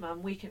look,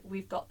 mum,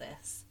 we've got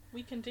this.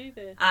 We can do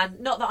this.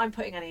 And not that I'm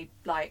putting any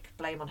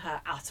blame on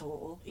her at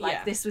all.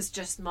 This was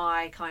just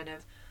my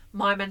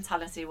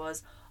mentality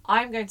was,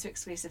 I'm going to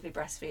exclusively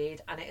breastfeed,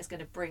 and it is going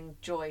to bring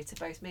joy to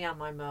both me and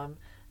my mum,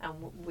 and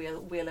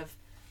we'll have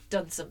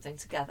done something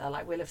together.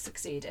 We'll have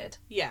succeeded.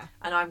 Yeah.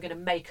 And I'm going to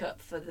make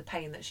up for the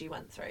pain that she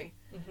went through.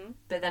 Mm-hmm.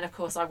 But then, of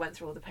course, I went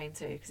through all the pain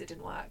too because it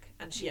didn't work,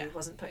 and she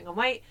wasn't putting on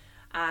weight.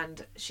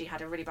 And she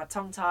had a really bad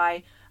tongue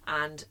tie,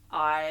 and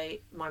my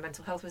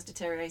mental health was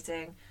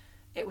deteriorating.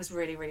 It was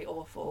really, really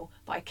awful,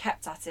 but I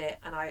kept at it,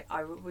 and I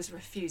was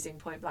refusing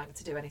point blank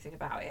to do anything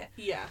about it.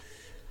 Yeah.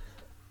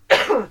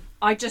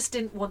 I just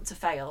didn't want to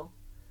fail.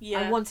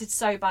 Yeah. I wanted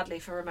so badly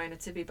for Ramona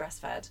to be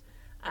breastfed,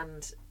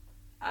 and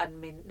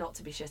not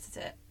to be shit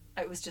at it.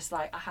 It was just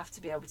like, I have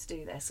to be able to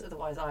do this,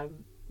 otherwise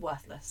I'm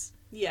worthless.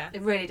 Yeah.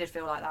 It really did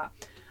feel like that.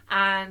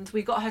 And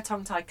we got her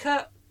tongue tie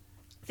cut.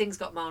 Things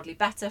got mildly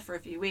better for a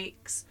few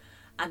weeks,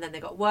 and then they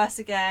got worse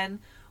again.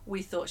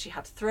 We thought she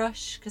had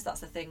thrush, because that's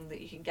the thing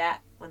that you can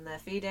get when they're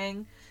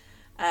feeding.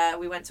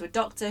 We went to a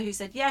doctor who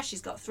said, yeah,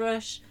 she's got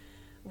thrush.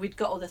 We'd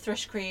got all the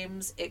thrush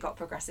creams. It got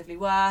progressively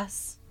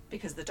worse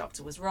because the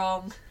doctor was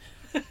wrong.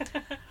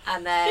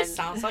 And then... This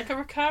sounds like a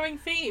recurring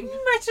theme.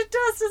 It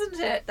does,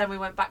 doesn't it? Then we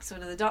went back to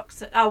another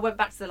doctor. I went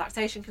back to the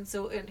lactation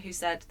consultant who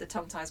said the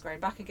tongue tie's growing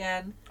back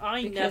again.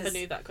 I never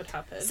knew that could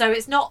happen. So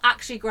it's not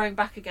actually growing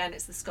back again,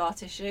 it's the scar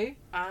tissue,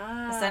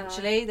 Ah.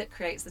 essentially, that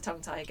creates the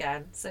tongue tie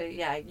again. So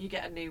yeah, you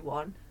get a new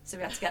one. So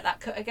we had to get that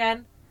cut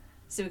again.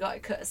 So we got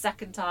it cut a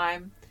second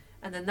time,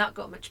 and then that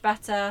got much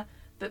better.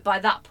 But by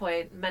that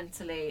point,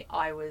 mentally,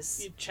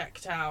 You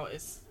checked out.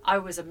 I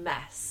was a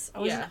mess. I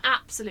was in an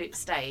absolute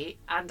state,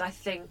 and I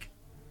think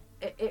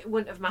it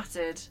wouldn't have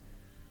mattered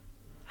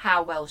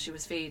how well she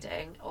was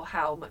feeding or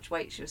how much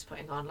weight she was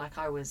putting on.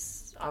 I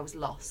was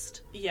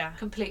lost. Yeah.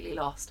 Completely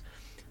lost.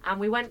 And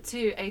we went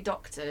to a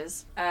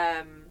doctor's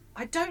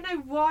I don't know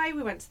why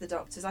we went to the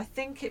doctors. I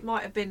think it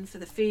might have been for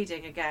the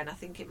feeding again. I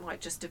think it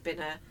might just have been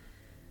a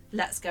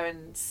let's go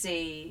and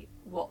see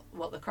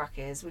what the crack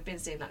is. We've been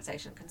seeing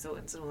lactation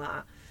consultants and all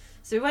that.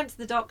 So we went to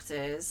the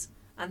doctors,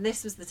 and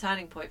this was the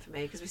turning point for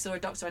me because we saw a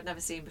doctor I'd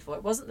never seen before.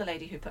 It wasn't the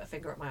lady who put a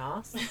finger up my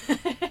arse.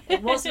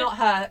 It was not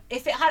her.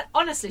 If it had,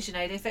 honestly,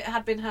 Sinead, if it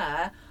had been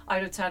her, I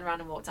would have turned around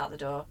and walked out the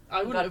door.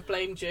 I wouldn't have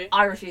blamed you.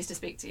 I refuse to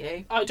speak to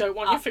you. I don't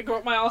want your finger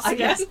up my arse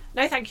again. Yes.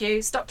 No, thank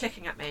you. Stop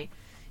clicking at me.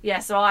 Yeah,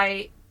 so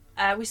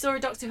we saw a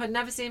doctor who I'd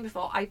never seen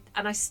before.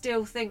 I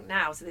still think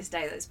now to this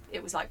day that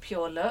it was like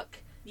pure luck.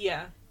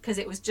 Yeah. Because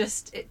it was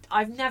just,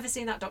 I've never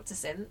seen that doctor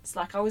since.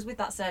 Like, I was with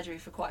that surgery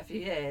for quite a few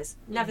years.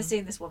 Never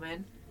seen this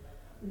woman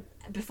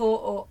before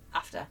or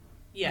after.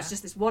 Yeah. It was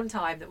just this one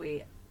time that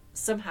we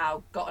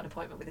somehow got an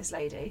appointment with this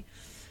lady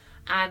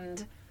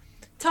and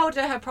told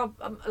her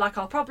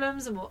our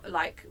problems and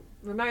like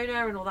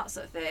Ramona and all that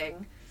sort of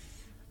thing.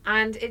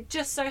 And it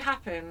just so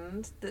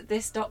happened that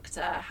this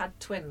doctor had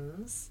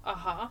twins.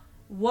 Uh-huh.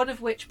 One of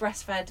which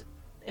breastfed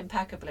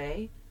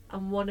impeccably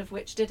and one of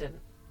which didn't.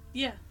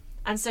 Yeah.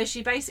 And so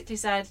she basically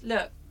said,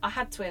 look, I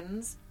had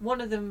twins.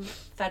 One of them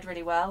fed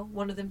really well.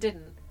 One of them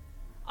didn't.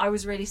 I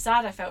was really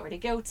sad. I felt really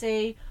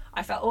guilty.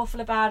 I felt awful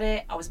about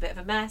it. I was a bit of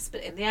a mess.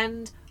 But in the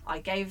end,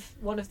 I gave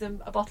one of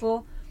them a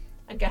bottle.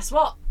 And guess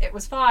what? It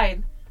was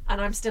fine. And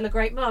I'm still a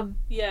great mum.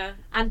 Yeah.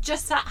 And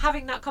just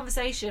having that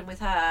conversation with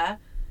her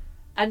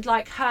and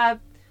like her,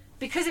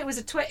 because it was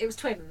it was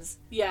twins.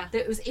 Yeah.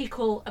 It was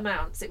equal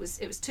amounts. It was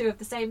two of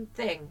the same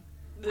thing.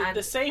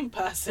 The same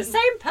person. The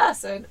same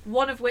person,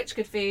 one of which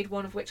could feed,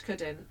 one of which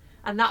couldn't.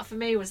 And that for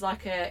me was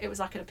like an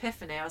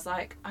epiphany. I was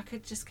like, I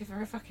could just give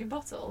her a fucking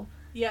bottle.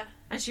 Yeah.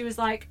 And she was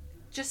like,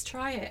 just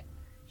try it.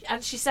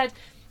 And she said,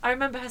 I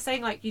remember her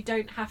saying like, you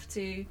don't have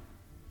to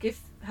give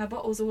her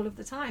bottles all of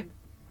the time.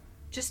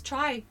 Just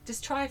try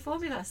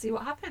formula, see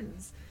what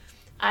happens.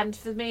 And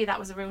for me, that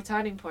was a real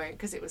turning point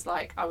because it was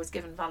like I was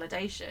given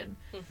validation.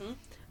 Mm-hmm.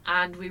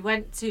 And we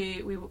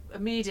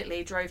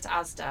immediately drove to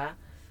Asda.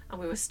 And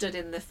we were stood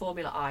in the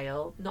formula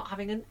aisle, not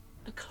having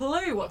a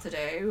clue what to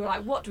do. We were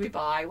like, what do we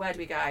buy? Where do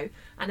we go?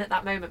 And at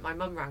that moment, my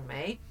mum rang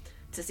me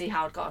to see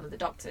how I'd got on at the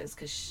doctor's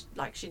because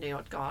she knew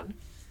I'd gone.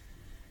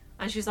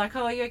 And she was like,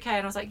 oh, are you okay?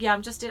 And I was like, yeah,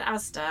 I'm just in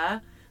Asda.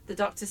 The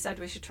doctor said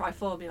we should try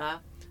formula,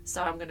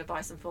 so I'm going to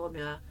buy some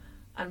formula.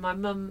 And my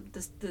mum,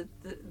 the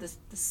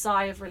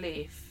sigh of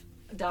relief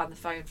down the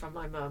phone from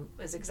my mum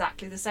was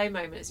exactly the same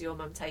moment as your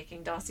mum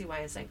taking Darcy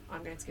away and saying,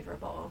 I'm going to give her a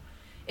bottle.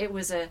 It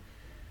was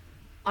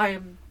I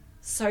am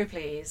so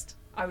pleased.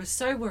 I was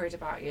so worried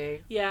about you.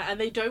 Yeah, and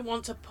they don't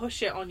want to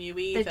push it on you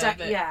either.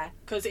 Yeah.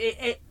 Because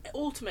it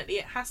ultimately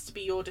it has to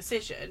be your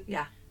decision.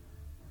 Yeah.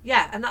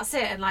 Yeah, and that's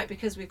it. And like,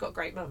 because we've got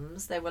great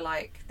mums, they were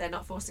like, they're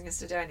not forcing us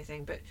to do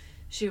anything. But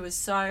she was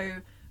so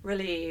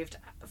relieved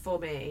for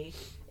me.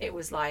 It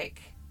was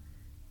like,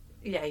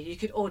 yeah, you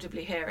could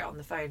audibly hear it on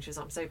the phone. She was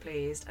like, I'm so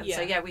pleased. And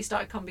so, yeah, we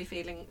started combi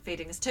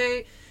feeding us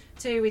too.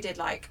 We did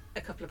like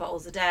a couple of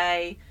bottles a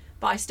day.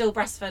 But I still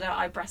breastfed her.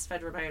 I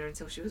breastfed Ramona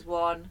until she was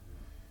 1.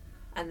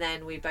 And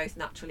then we both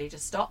naturally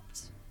just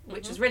stopped,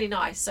 which was really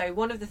nice. So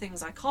one of the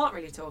things I can't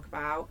really talk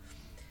about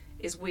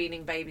is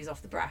weaning babies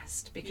off the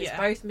breast. Because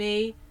both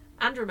me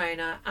and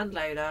Ramona and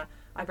Lola,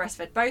 I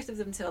breastfed both of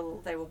them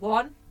till they were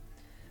 1.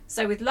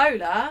 So with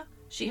Lola,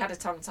 she had a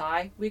tongue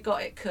tie. We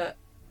got it cut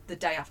the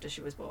day after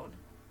she was born.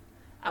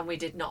 And we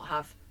did not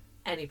have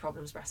any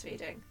problems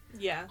breastfeeding.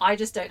 Yeah. I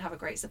just don't have a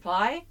great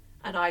supply.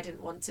 And I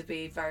didn't want to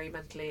be very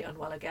mentally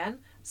unwell again.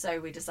 So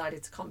we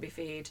decided to combi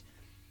feed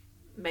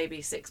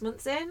maybe 6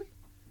 months in.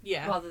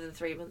 Yeah. Rather than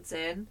 3 months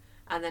in.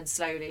 And then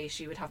slowly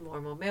she would have more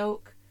and more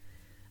milk.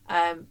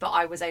 But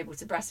I was able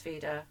to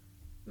breastfeed her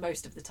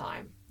most of the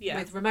time. Yeah.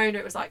 With Ramona,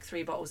 it was like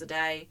 3 bottles a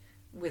day.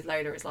 With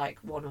Lola, it was like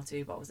 1 or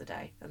 2 bottles a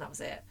day. And that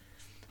was it.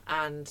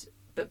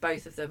 But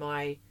both of them,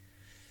 I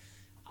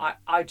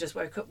just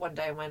woke up one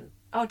day and went,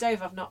 oh,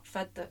 Dave, I've not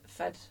fed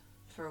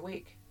for a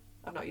week.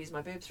 I've not used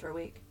my boobs for a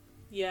week.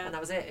 Yeah. And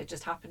that was it. It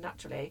just happened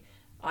naturally.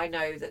 I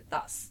know that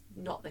that's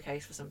not the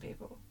case for some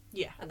people.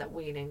 Yeah. And that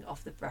weaning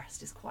off the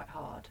breast is quite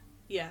hard.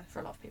 Yeah.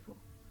 For a lot of people.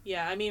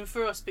 Yeah, I mean,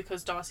 for us,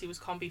 because Darcy was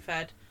combi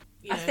fed.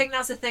 I think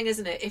that's the thing,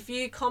 isn't it? If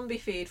you combi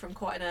feed from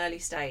quite an early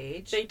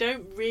stage, they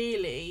don't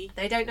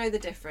know the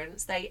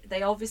difference.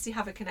 They obviously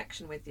have a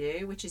connection with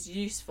you, which is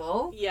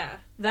useful. Yeah.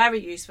 Very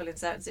useful in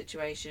certain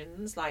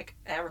situations, like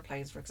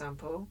aeroplanes, for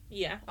example.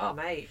 Yeah. Oh,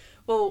 mate.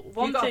 Well,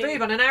 you got a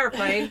boob on an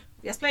aeroplane?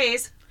 Yes,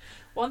 please.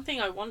 One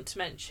thing I want to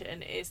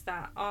mention is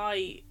that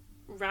I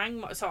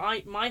rang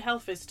my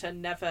health visitor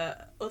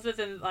never, other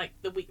than like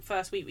the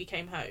first week we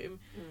came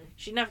home,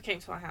 she never came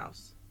to our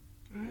house.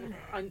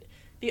 And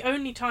the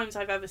only times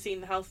I've ever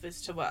seen the health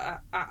visitor were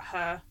at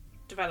her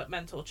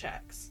developmental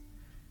checks.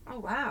 Oh,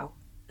 wow.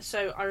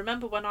 So I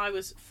remember when I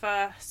was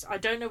first, I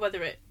don't know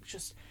whether it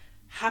just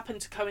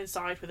happened to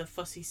coincide with a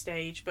fussy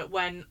stage, but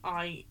when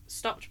I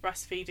stopped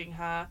breastfeeding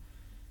her,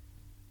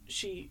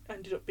 she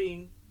ended up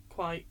being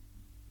quite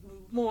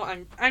more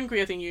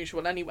angrier than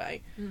usual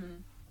anyway. Mm.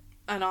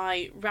 And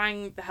I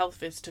rang the health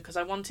visitor because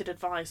I wanted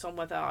advice on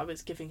whether I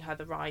was giving her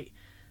the right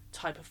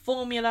type of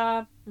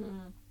formula,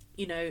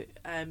 you know,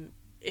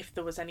 if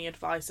there was any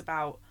advice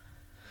about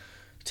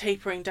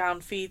tapering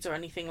down feeds or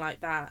anything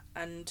like that.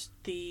 And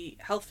the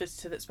health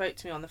visitor that spoke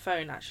to me on the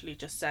phone actually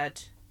just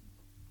said,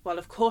 well,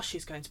 of course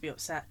she's going to be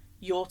upset.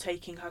 You're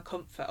taking her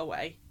comfort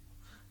away.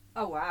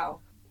 Oh, wow.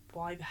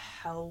 Why the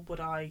hell would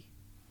I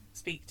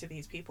speak to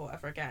these people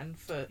ever again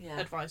for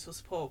advice or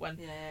support when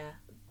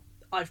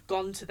I've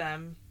gone to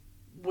them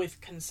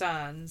with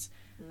concerns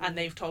and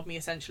they've told me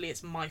essentially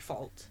it's my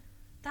fault?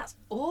 That's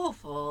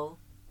awful.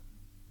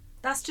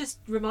 That's just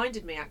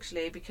reminded me,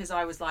 actually, because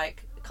I was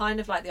like, kind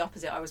of like the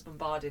opposite. I was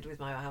bombarded with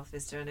my health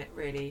visitor, and it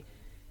really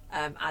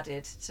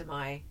added to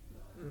my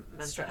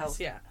mental Stress,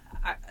 health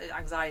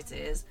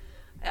anxieties.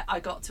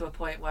 I got to a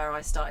point where I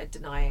started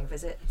denying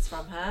visits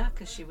from her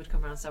because she would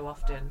come around so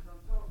often.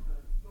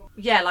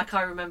 Yeah, like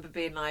I remember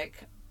being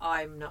like,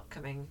 I'm not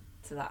coming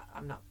to that.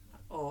 I'm not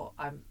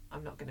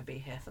going to be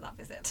here for that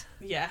visit.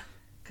 Yeah.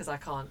 Because I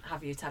can't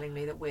have you telling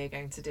me that we're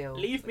going to deal.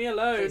 Leave me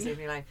alone. Please leave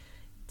me alone.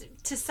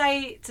 To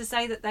say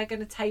that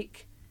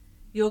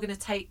you're going to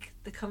take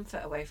the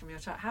comfort away from your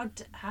child.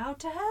 How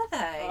dare they?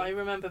 I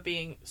remember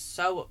being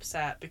so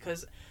upset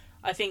because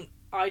I think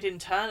I'd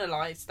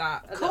internalised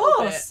that a Of little bit.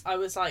 course. I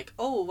was like,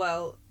 oh,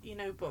 well, you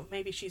know, but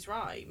maybe she's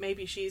right.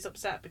 Maybe she's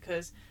upset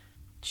because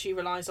she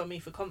relies on me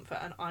for comfort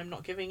and I'm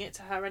not giving it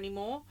to her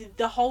anymore.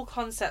 The whole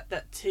concept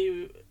that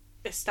to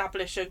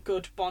establish a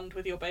good bond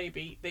with your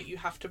baby that you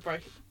have to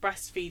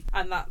breastfeed,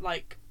 and that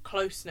like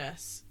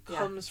closeness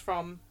comes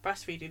from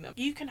breastfeeding them.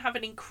 You can have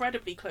an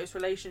incredibly close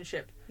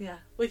relationship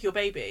with your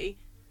baby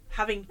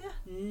having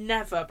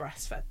never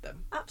breastfed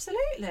them.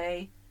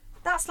 Absolutely.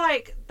 That's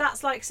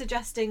like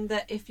suggesting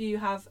that if you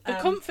have the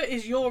comfort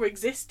is your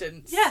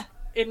existence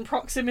in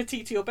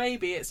proximity to your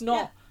baby. It's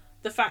not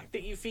the fact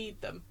that you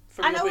feed them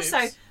from and your boobs.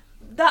 also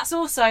that's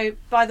also,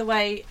 by the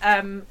way,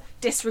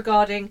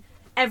 disregarding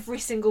every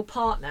single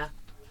partner.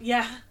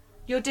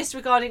 You're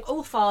disregarding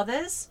all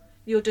fathers,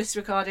 you're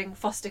disregarding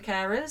foster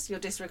carers, you're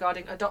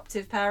disregarding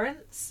adoptive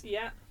parents,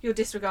 you're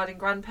disregarding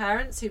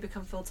grandparents who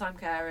become full-time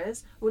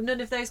carers. Well,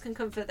 none of those can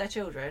comfort their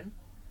children.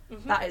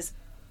 That is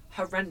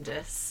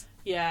horrendous.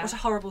 What a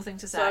horrible thing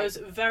to say. So I was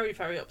very,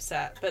 very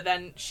upset. But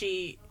then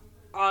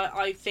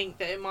I think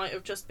that it might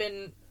have just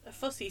been a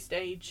fussy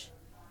stage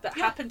that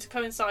happened to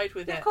coincide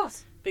with it. Of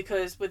course.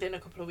 Because within a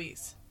couple of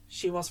weeks,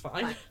 she was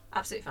fine.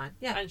 Absolutely fine.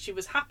 Yeah. And she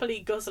was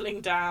happily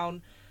guzzling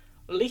down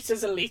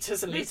litres and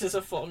litres and litres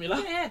of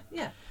formula.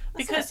 Yeah.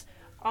 Because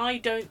I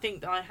don't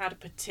think that I had a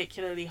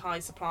particularly high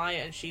supply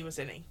and she was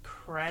an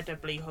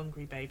incredibly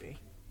hungry baby.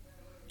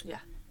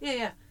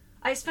 Yeah.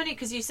 It's funny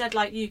because you said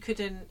like you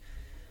couldn't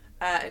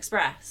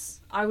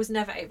express. I was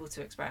never able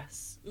to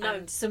express. No.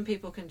 And some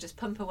people can just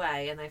pump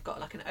away and they've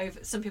got like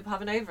some people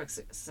have an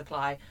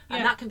oversupply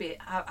and that can be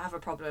have a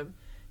problem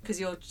because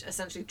you're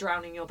essentially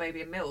drowning your baby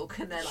in milk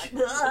and they're like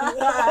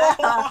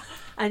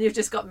and you've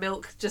just got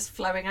milk just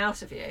flowing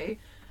out of you.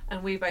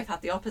 And we both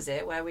had the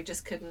opposite where we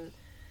just couldn't.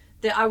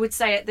 I would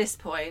say at this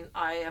point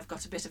I have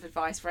got a bit of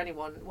advice for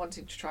anyone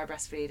wanting to try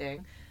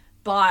breastfeeding.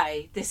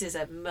 This is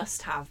a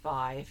must-have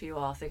buy if you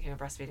are thinking of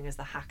breastfeeding, as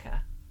the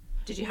Hacker.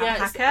 Did you have a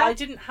Hacker? I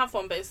didn't have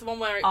one, but it's the one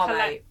where it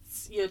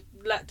collects your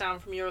let down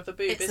from your other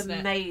boob, isn't it? It's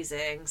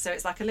amazing. So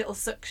it's like a little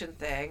suction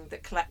thing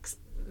that collects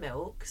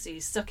milk. So you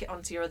suck it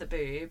onto your other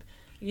boob.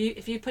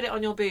 If you put it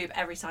on your boob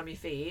every time you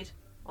feed,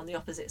 on the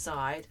opposite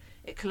side,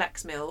 it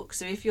collects milk.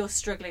 So if you're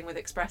struggling with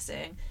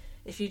expressing,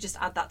 if you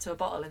just add that to a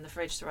bottle in the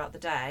fridge throughout the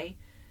day,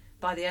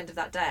 by the end of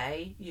that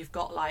day, you've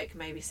got like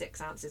maybe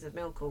 6 ounces of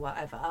milk or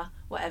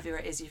whatever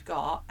it is you've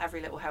got.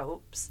 Every little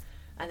helps.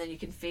 And then you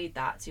can feed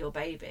that to your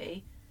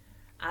baby.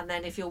 And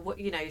then if you're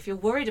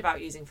worried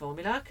about using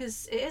formula,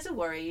 because it is a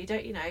worry,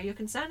 you're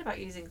concerned about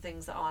using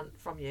things that aren't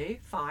from you,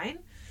 fine.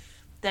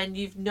 Then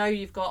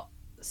you've got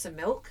some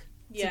milk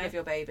to give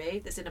your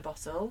baby that's in a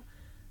bottle.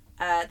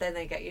 Then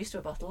they get used to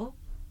a bottle.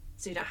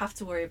 So you don't have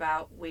to worry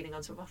about weaning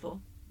onto a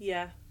bottle.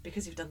 Yeah.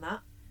 Because you've done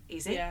that.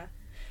 Easy. Yeah.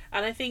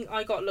 And I think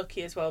I got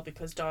lucky as well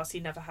because Darcy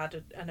never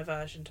had an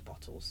aversion to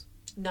bottles.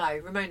 No,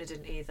 Ramona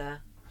didn't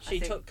either. She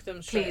took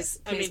them straight.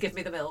 Please give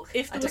me the milk.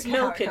 If there was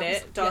milk in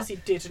it,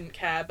 Darcy didn't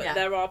care. But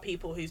there are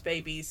people whose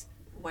babies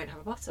won't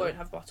have a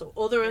bottle.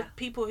 Or there are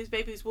people whose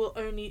babies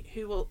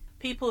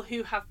people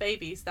who have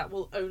babies that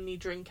will only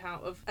drink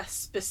out of a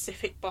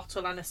specific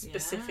bottle and a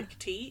specific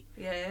tea.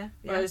 Yeah.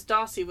 Whereas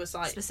Darcy was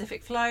like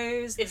specific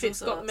flows. If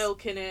it's got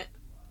milk in it,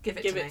 give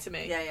it to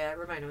me. Yeah.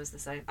 Ramona was the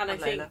same. And I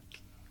think,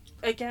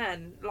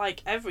 again,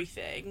 like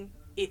everything,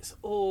 it's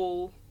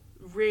all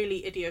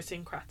really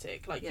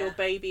idiosyncratic. Like your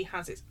baby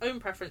has its own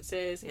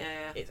preferences,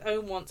 its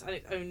own wants and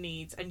its own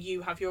needs, and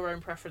you have your own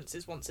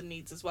preferences, wants and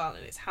needs as well,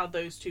 and it's how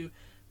those two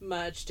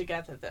merge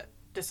together that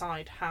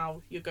decide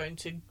how you're going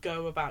to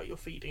go about your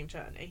feeding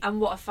journey.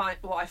 And what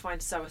I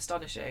find so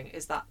astonishing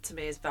is that to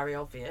me is very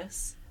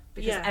obvious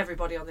because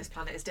everybody on this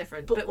planet is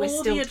different, but we're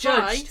still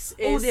judged.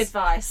 All the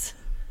advice.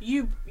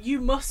 You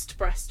must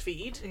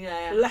breastfeed,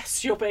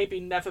 lest your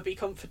baby never be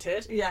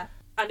comforted. Yeah.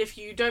 And if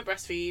you don't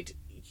breastfeed,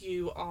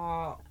 you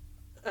are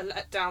a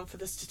letdown for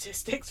the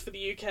statistics for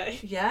the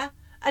UK. Yeah.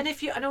 And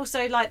and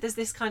also like there's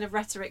this kind of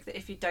rhetoric that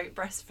if you don't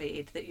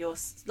breastfeed that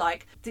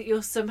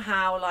you're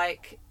somehow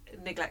like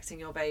neglecting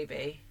your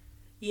baby.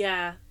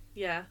 Yeah.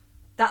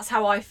 That's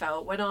how I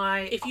felt when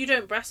If you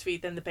don't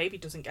breastfeed, then the baby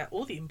doesn't get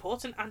all the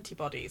important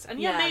antibodies. And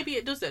maybe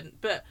it doesn't,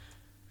 but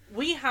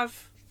we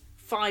have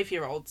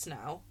 5-year-olds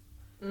now,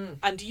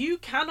 and you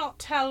cannot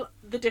tell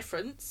the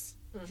difference.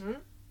 Mm-hmm.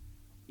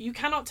 You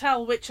cannot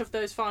tell which of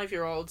those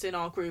 5-year-olds in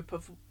our group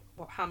of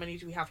how many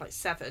do we have? Like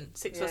 6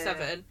 or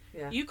 7.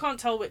 Yeah. You can't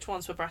tell which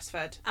ones were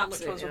breastfed and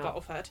which ones were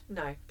bottle fed.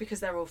 No, because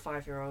they're all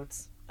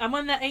 5-year-olds. And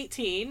when they're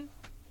 18,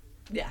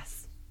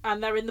 yes,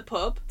 and they're in the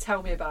pub,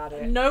 tell me about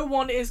it. No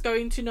one is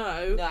going to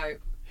know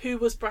who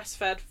was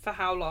breastfed for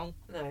how long.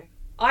 No,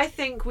 I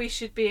think we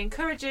should be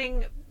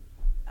encouraging.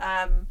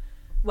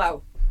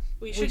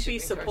 We should be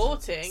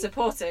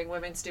supporting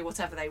women to do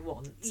whatever they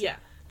want. Yeah,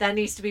 there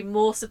needs to be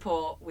more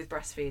support with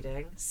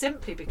breastfeeding,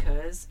 simply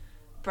because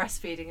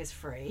breastfeeding is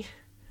free.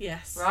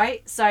 Yes.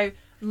 Right? So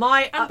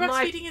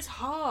breastfeeding is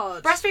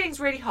hard. Breastfeeding's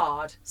really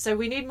hard. So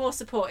we need more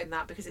support in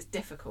that because it's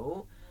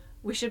difficult.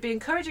 We should be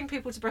encouraging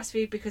people to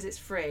breastfeed because it's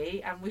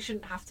free and we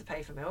shouldn't have to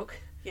pay for milk.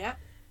 Yeah.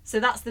 So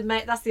that's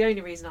the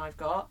only reason I've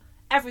got.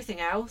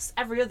 Everything else,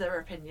 every other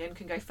opinion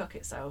can go fuck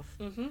itself.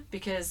 Mm-hmm.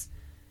 Because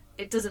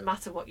it doesn't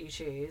matter what you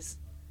choose.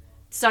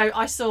 So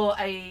I saw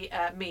a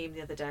meme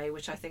the other day,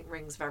 which I think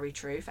rings very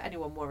true for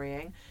anyone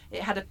worrying.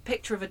 It had a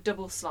picture of a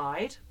double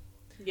slide.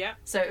 Yeah.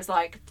 So it was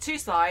like 2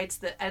 slides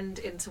that end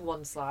into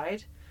 1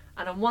 slide,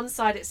 and on one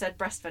side it said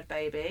breastfed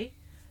baby,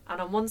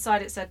 and on one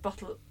side it said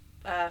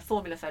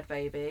formula fed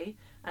baby,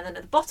 and then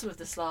at the bottom of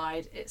the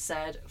slide it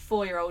said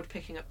 4-year-old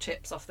picking up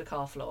chips off the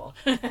car floor.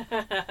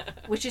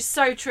 Which is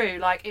so true.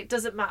 Like, it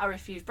doesn't matter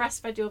if you've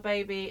breastfed your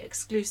baby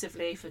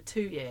exclusively for 2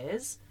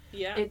 years.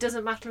 Yeah. It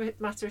doesn't matter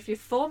if you've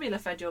formula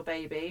fed your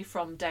baby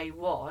from day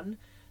 1.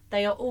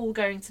 They are all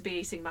going to be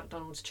eating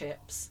McDonald's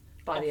chips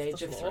by the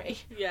age of 3.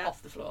 Yeah.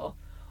 Off the floor.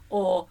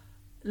 Or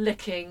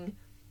licking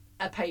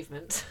a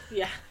pavement.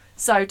 Yeah.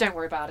 So don't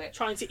worry about it.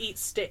 Trying to eat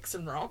sticks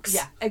and rocks.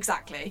 Yeah,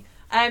 exactly.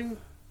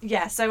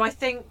 So I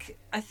think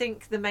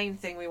the main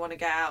thing we want to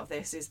get out of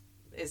this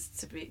is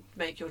to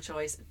make your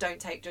choice. Don't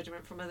take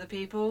judgment from other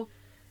people.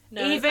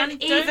 No,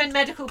 even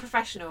medical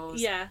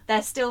professionals. Yeah.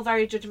 They're still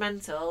very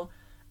judgmental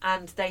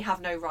and they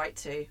have no right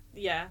to.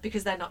 Yeah.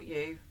 Because they're not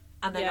you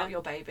and they're not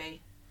your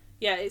baby.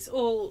 Yeah, it's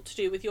all to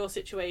do with your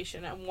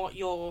situation and what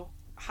you're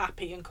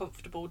happy and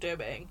comfortable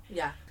doing.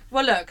 Yeah.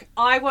 Well, look,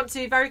 I want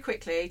to very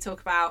quickly talk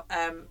about...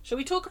 Shall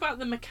we talk about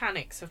the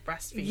mechanics of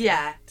breastfeeding?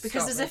 Yeah,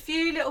 because there's a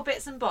few little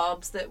bits and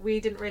bobs that we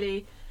didn't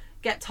really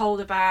get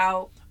told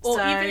about. Or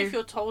even if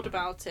you're told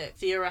about it,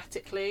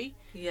 theoretically,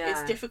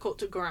 it's difficult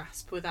to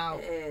grasp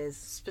without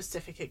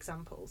specific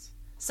examples.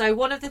 So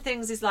one of the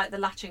things is like the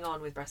latching on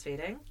with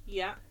breastfeeding.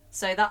 Yeah.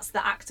 So that's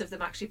the act of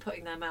them actually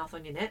putting their mouth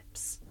on your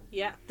nips.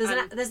 Yeah. There's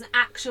an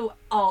actual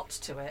art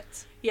to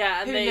it.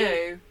 Yeah, and Who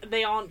knew?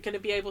 They aren't going to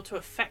be able to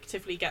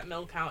effectively get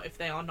milk out if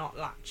they are not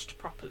latched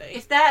properly.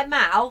 If their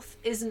mouth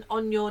isn't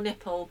on your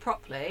nipple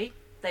properly,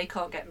 they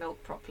can't get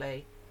milk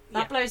properly.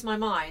 That blows my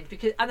mind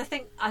and I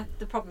think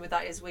the problem with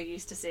that is we're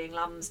used to seeing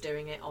lambs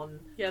doing it on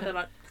they're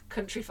like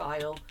Country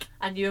File,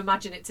 and you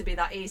imagine it to be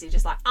that easy,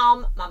 just like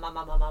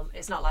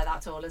it's not like that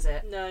at all, is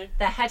it? No.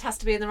 Their head has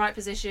to be in the right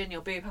position,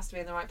 your boob has to be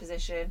in the right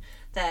position,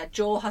 their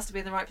jaw has to be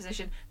in the right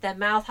position, their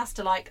mouth has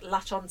to like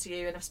latch onto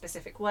you in a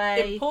specific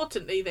way.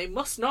 Importantly, they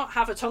must not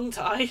have a tongue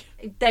tie.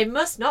 They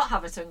must not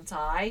have a tongue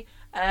tie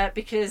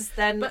because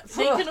then but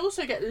they can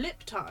also get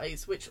lip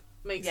ties, which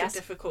makes it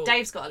difficult.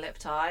 Dave's got a lip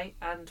tie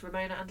and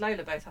Ramona and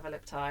Lola both have a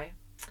lip tie.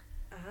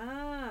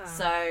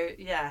 So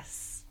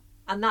yes.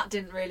 And that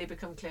didn't really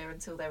become clear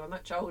until they were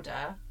much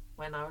older,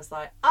 when I was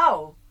like,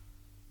 oh,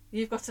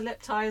 you've got a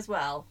lip tie as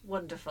well.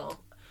 Wonderful.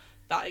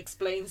 That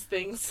explains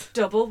things.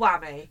 Double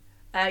whammy.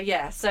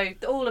 So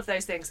all of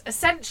those things.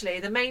 Essentially,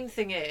 the main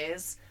thing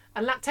is,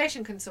 and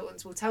lactation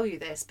consultants will tell you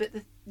this, but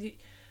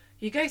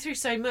you go through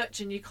so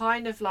much and you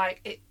kind of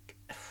like,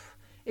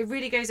 it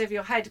really goes over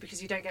your head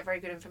because you don't get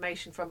very good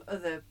information from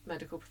other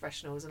medical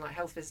professionals and like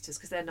health visitors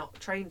because they're not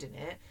trained in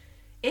it.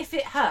 If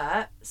it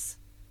hurts,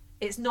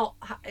 it's not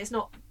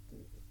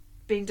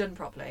being done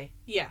properly.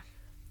 Yeah.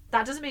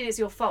 That doesn't mean it's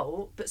your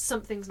fault, but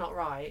something's not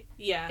right.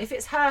 Yeah. If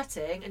it's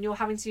hurting and you're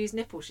having to use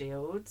nipple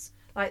shields,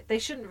 like they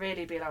shouldn't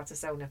really be allowed to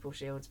sell nipple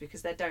shields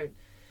because they're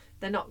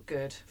not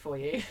good for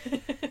you.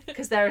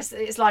 Because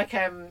it's like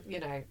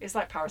it's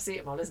like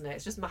paracetamol, isn't it?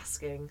 It's just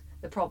masking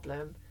the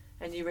problem,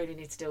 and you really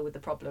need to deal with the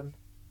problem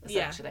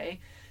essentially.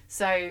 Yeah.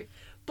 So,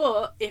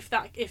 but if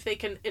they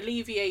can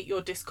alleviate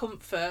your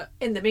discomfort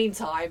in the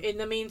meantime,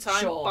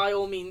 sure. By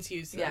all means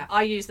use them. Yeah,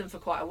 I use them for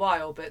quite a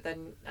while, but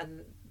then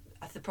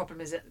the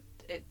problem is it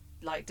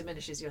like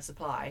diminishes your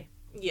supply.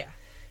 Yeah.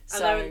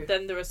 And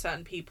then there are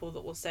certain people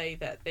that will say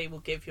that they will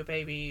give your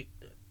baby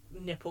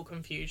nipple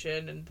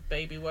confusion and the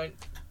baby won't.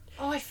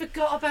 Oh, I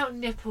forgot about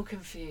nipple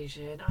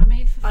confusion.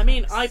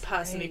 I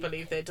personally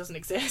believe that it doesn't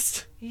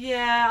exist.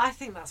 Yeah, I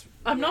think that's...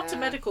 I'm not a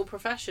medical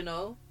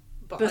professional,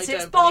 but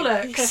it's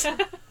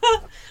bollocks.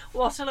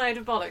 What a load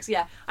of bollocks.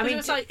 Yeah.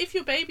 It's like, if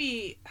your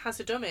baby has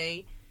a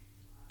dummy,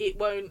 it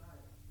won't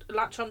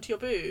latch onto your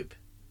boob.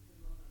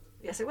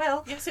 Yes, it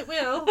will. Yes, it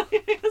will.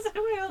 Yes, it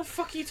will. What the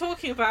fuck are you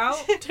talking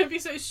about? Don't be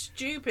so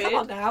stupid. Come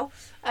on now.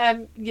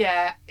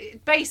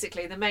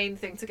 Basically, the main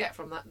thing to get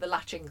from that, the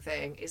latching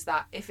thing, is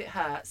that if it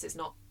hurts, it's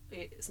not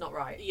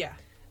right. Yeah.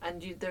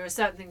 And there are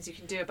certain things you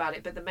can do about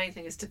it, but the main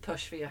thing is to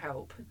push for your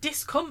help.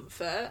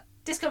 Discomfort's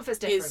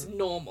different. Is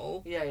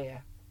normal. Yeah.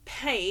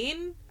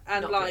 Pain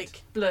and Not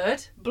like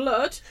good.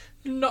 blood,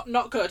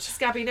 not good.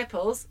 Scabby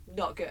nipples,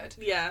 not good.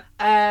 Yeah.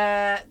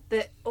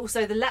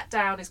 Also the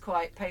letdown is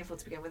quite painful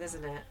to begin with,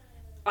 isn't it?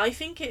 I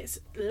think it's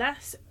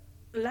less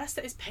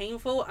that it's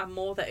painful and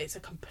more that it's a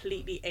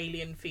completely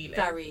alien feeling.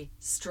 Very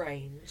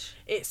strange.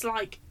 It's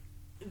like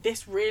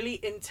this really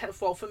intense.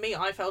 Well, for me,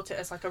 I felt it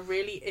as like a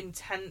really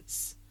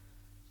intense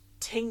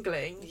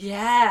tingling.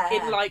 Yeah.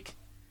 In like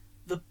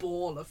the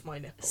ball of my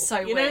nipple. So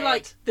you weird. know,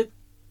 like the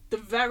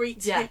very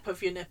tip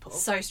of your nipple.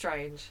 So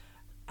strange.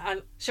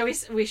 And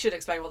we should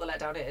explain what the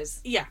letdown is.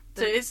 Yeah.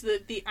 So it's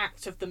the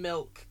act of the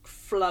milk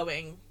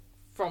flowing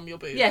from your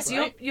boob. Yes,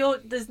 right?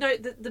 there's no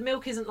the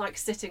milk isn't like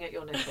sitting at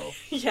your nipple.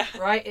 Yeah.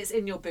 Right? It's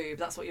in your boob.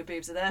 That's what your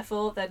boobs are there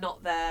for. They're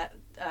not there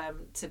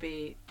to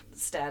be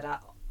stared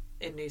at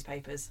in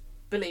newspapers.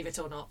 Believe it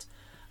or not.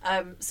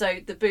 So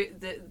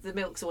the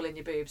milk's all in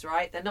your boobs,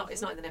 right?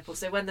 It's not in the nipple.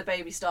 So when the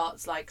baby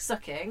starts like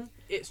sucking,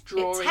 it's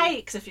drawing. It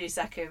takes a few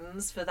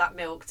seconds for that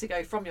milk to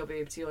go from your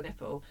boob to your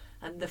nipple,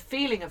 and the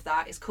feeling of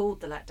that is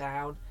called the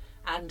letdown.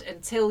 And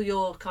until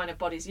your kind of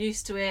body's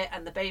used to it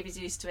and the baby's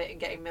used to it and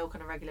getting milk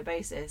on a regular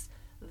basis,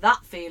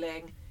 that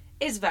feeling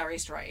is very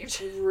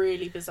strange.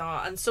 Really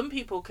bizarre. And some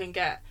people can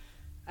get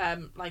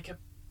like a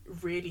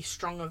really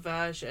strong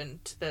aversion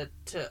to the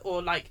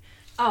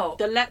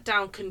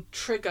letdown can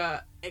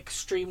trigger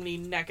extremely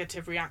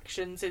negative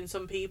reactions in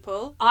some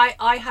people.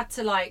 I had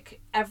to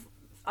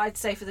I'd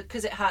say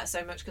because it hurt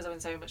so much, because I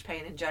was in so much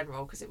pain in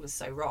general because it was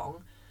so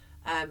wrong.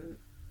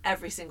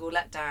 Every single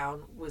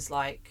letdown was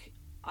like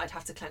I'd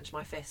have to clench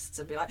my fists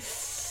and be like,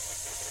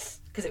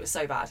 because it was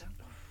so bad.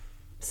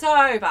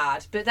 So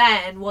bad. But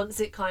then once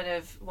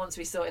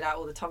we sorted out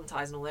all the tongue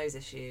ties and all those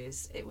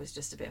issues, it was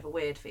just a bit of a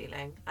weird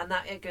feeling. And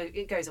that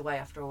it goes away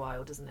after a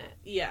while, doesn't it?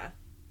 Yeah.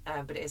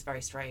 But it is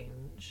very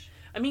strange.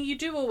 I mean, you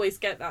do always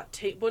get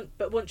that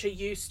but once you're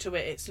used to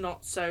it, it's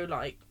not so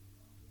like...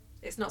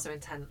 It's not so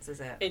intense, is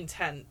it?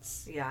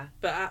 Intense. Yeah.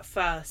 But at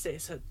first,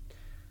 it's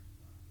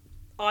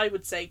I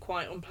would say,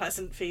 quite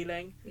unpleasant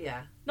feeling.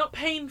 Yeah. Not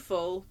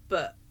painful,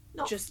 but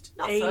not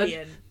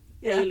alien. Fun.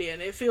 Yeah.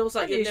 Alien. It feels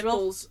like Unusual. your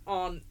nipples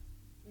aren't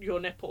your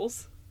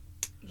nipples.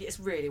 It's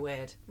really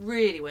weird.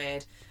 Really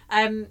weird.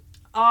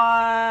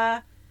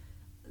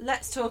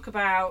 Let's talk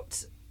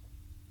about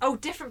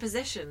different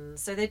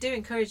positions. So they do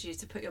encourage you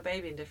to put your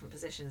baby in different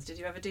positions. Did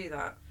you ever do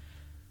that?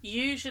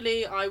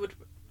 Usually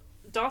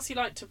Darcy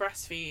liked to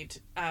breastfeed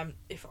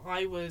if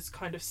I was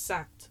kind of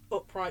sat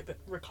upright but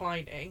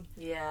reclining.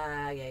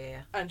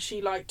 Yeah. And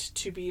she liked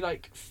to be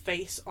like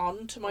face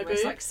on to my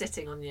Almost boob. like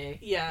sitting on you.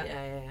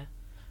 Yeah.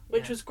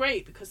 Which was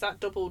great because that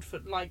doubled for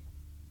like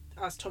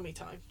as tummy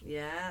time.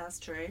 Yeah, that's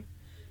true.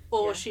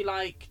 Or she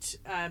liked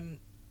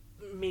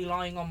me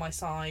lying on my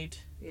side.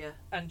 Yeah.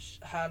 And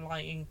her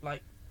lying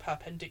like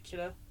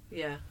perpendicular.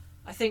 Yeah.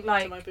 I think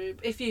like to my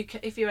boob. if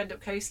you end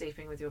up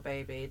co-sleeping with your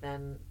baby,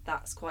 then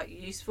that's quite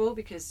useful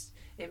because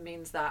it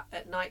means that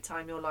at night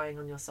time you're lying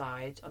on your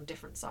side, on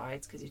different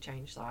sides because you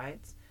change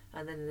sides,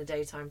 and then in the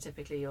daytime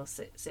typically you're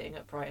sitting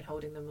upright and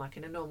holding them like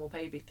in a normal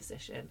baby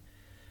position.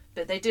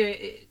 But they do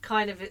it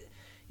kind of.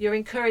 You're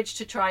encouraged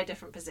to try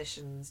different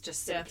positions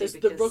just simply there's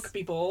because the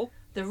rugby ball.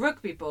 The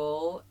rugby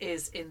ball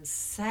is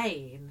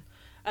insane.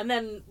 And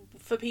then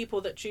for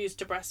people that choose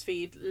to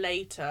breastfeed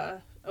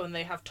later, when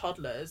they have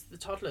toddlers, the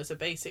toddlers are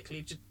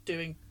basically just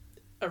doing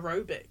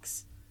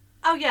aerobics.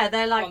 Oh yeah,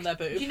 they're like on their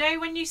boob. You know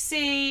when you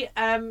see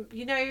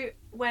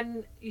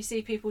when you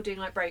see people doing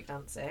like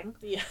breakdancing,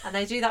 and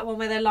they do that one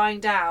where they're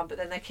lying down but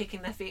then they're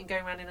kicking their feet and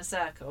going around in a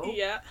circle.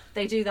 Yeah,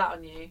 they do that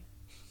on you,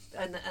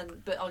 and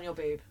but on your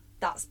boob.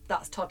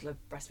 That's toddler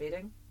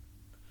breastfeeding,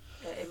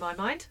 in my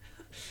mind.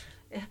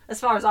 As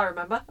far as I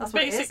remember, that's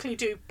what basically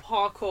it is. Do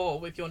parkour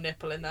with your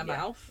nipple in their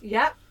mouth.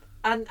 Yeah,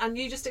 and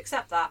you just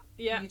accept that.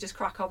 Yeah, you just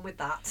crack on with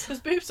that. Because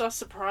boobs are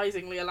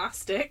surprisingly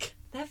elastic.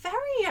 They're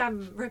very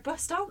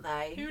robust, aren't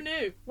they? Who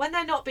knew? When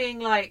they're not being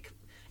like,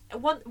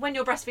 when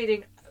you're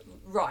breastfeeding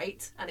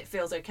right and it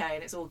feels okay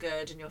and it's all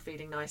good and you're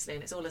feeding nicely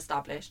and it's all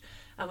established,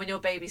 and when your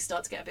babies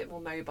start to get a bit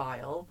more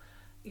mobile,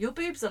 your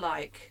boobs are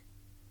like.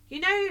 You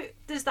know,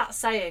 there's that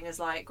saying as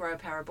like grow a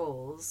pair of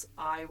balls.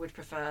 I would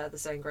prefer the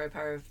saying grow a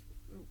pair of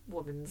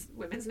women's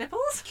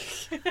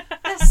nipples.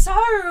 They're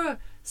so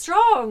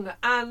strong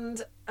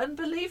and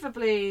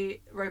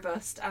unbelievably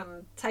robust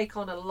and take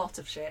on a lot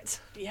of shit.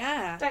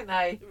 Yeah. Don't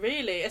they?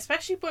 Really,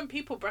 especially when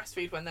people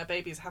breastfeed when their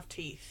babies have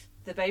teeth.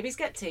 The babies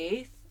get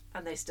teeth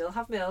and they still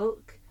have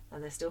milk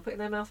and they're still putting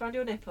their mouth around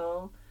your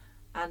nipple,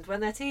 and when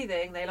they're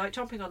teething they like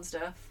chomping on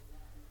stuff.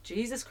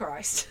 Jesus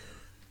Christ.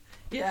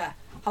 Yeah,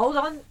 hold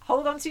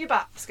on to your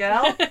baps,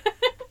 girl.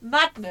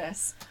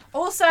 Madness.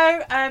 Also,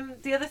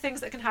 the other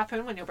things that can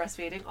happen when you're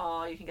breastfeeding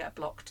are you can get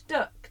blocked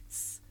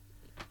ducts.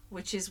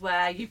 which is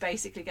where you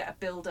basically get a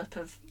build-up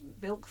of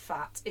milk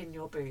fat in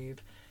your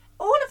boob.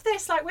 All of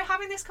this, like, we're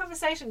having this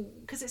conversation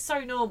because it's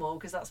so normal,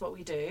 because that's what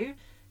we do,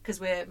 because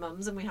we're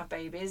mums and we have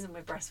babies and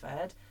we're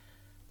breastfed.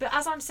 But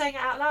as I'm saying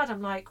it out loud,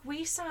 I'm like,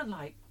 we sound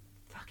like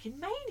fucking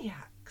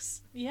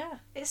maniacs. Yeah.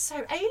 It's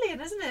so alien,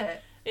 isn't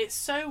it? It's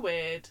so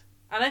weird.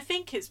 And I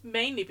think it's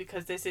mainly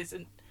because this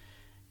isn't,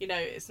 you know,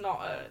 it's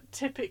not a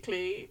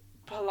typically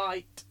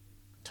polite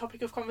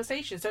topic of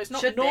conversation. So it's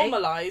not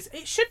normalised.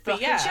 It should be,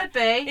 yeah. It should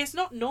be. It's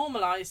not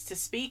normalised to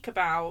speak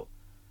about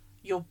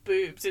your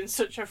boobs in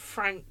such a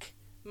frank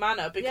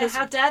manner, because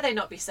how dare they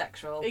not be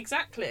sexual?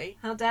 Exactly.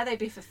 How dare they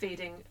be for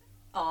feeding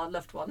our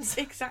loved ones?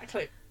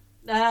 Exactly.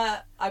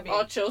 I mean,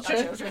 our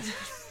children.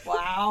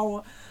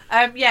 Wow.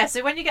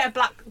 So when you get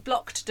a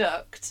blocked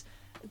duct,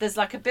 there's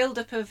like a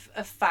build-up of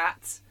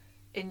fat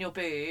in your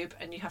boob,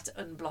 and you have to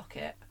unblock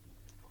it.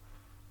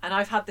 And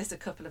I've had this a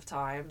couple of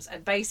times,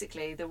 and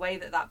basically the way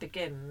that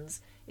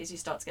begins is you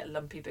start to get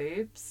lumpy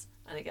boobs,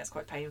 and it gets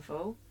quite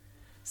painful.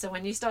 So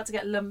when you start to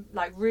get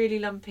really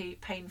lumpy,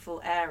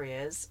 painful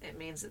areas, it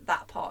means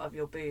that part of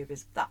your boob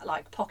is that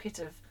like pocket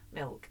of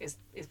milk is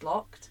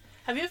blocked.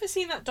 Have you ever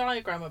seen that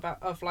diagram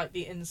of like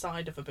the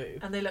inside of a boob?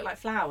 And they look like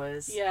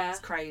flowers. Yeah. It's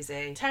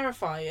crazy.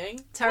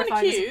 Terrifying.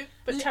 Terrifying. Kind of cute,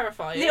 but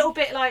terrifying. Little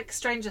bit like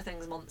Stranger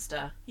Things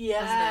monster.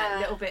 Yeah. Isn't it?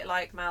 Little bit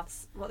like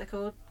mouths, what are they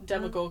called?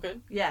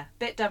 Demogorgon. Yeah,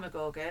 bit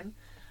Demogorgon.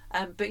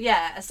 But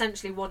yeah,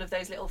 essentially one of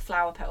those little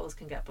flower petals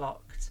can get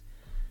blocked.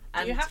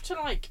 And do you have to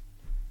like...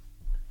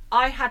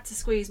 I had to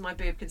squeeze my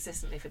boob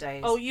consistently for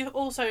days. Oh, you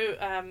also,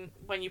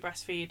 when you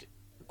breastfeed,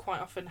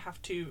 quite often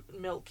have to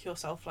milk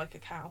yourself like a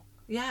cow.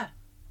 Yeah.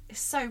 It's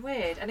so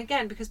weird. And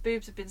again, because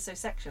boobs have been so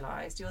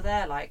sexualised, you're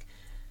there like,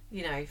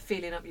 you know,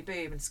 feeling up your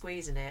boob and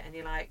squeezing it, and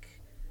you're like,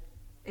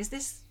 is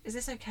this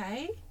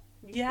okay?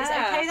 Yeah. Is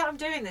it okay that I'm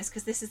doing this?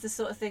 Because this is the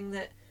sort of thing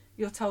that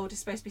you're told is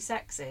supposed to be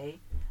sexy.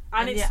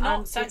 And it's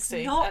not sexy,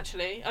 it's not.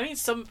 Actually. I mean,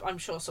 I'm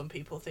sure some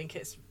people think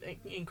it's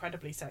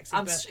incredibly sexy.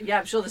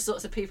 I'm sure the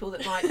sorts of people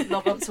that might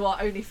log on to our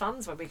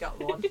OnlyFans when we got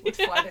one would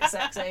find it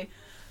sexy.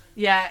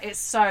 Yeah, it's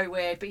so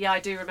weird. But yeah, I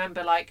do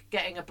remember like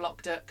getting a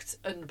block duct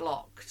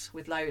unblocked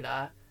with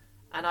Lola,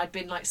 and I'd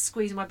been like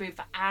squeezing my boob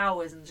for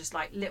hours and just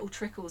like little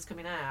trickles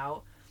coming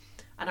out.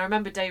 And I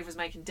remember Dave was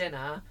making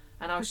dinner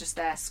and I was just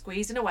there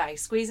squeezing away,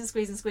 squeezing.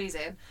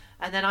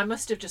 And then I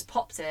must have just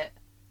popped that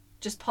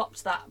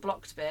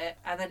blocked bit,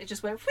 and then it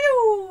just went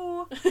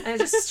whew, and it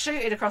just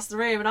shooted across the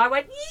room, and I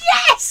went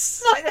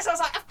yes, like this. I was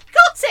like, I've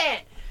got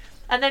it.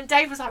 And then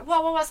Dave was like,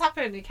 whoa, what's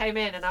happened? He came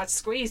in and I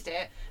squeezed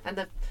it, and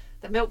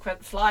the milk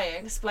went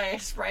flying,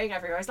 spraying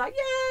everywhere. I was like,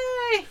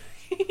 yay,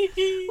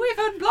 we've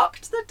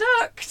unblocked the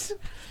duct.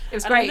 It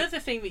was great. Another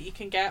thing that you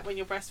can get when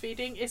you're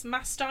breastfeeding is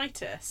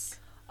mastitis.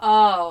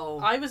 Oh,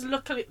 I was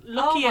lucky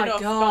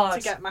enough not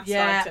to get mastitis.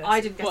 Yeah,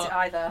 I didn't get it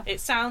either. It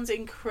sounds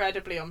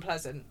incredibly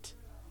unpleasant.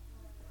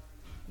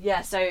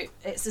 Yeah, so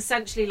it's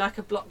essentially like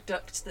a blocked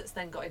duct that's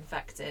then got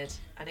infected,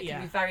 and it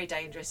can be very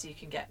dangerous. You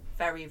can get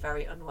very,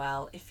 very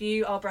unwell. If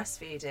you are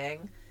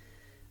breastfeeding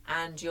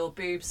and your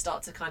boobs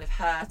start to kind of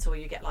hurt, or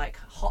you get like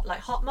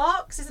hot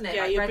marks, isn't it?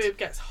 Yeah, like your boob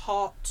gets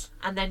hot.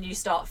 And then you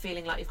start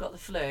feeling like you've got the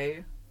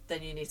flu,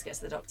 then you need to get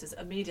to the doctors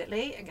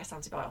immediately and get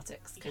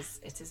antibiotics, because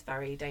it is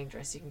very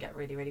dangerous. You can get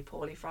really, really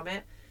poorly from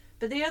it.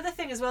 But the other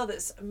thing as well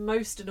that's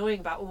most annoying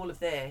about all of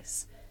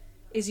this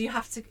is you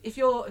have to, if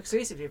you're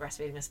exclusively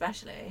breastfeeding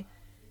especially,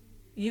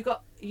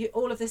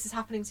 all of this is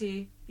happening to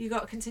you. You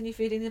got to continue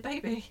feeding the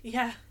baby.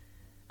 Yeah.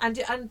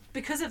 And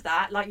because of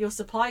that, like your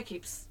supply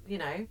keeps, you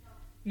know,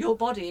 your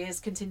body is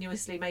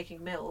continuously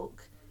making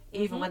milk,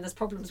 even when there's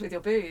problems with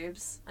your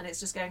boobs, and it's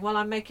just going, well,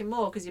 I'm making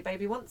more because your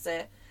baby wants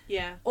it.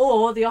 Yeah.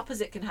 Or the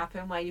opposite can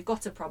happen, where you've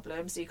got a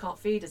problem, so you can't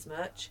feed as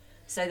much.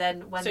 So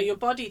then so your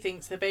body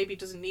thinks the baby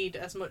doesn't need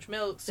as much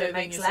milk, so it then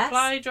makes your less.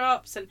 supply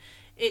drops, and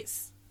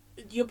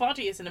your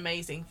body is an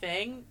amazing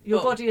thing.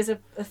 Your body is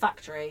a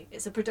factory.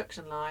 It's a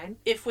production line.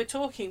 If we're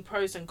talking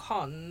pros and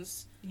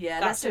cons,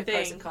 let's do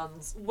pros and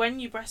cons. When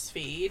you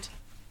breastfeed,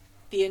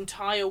 the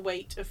entire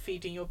weight of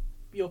feeding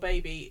your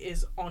baby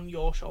is on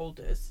your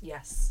shoulders.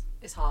 Yes,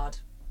 it's hard,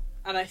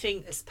 and I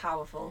think it's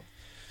powerful.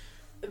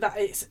 That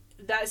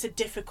is a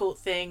difficult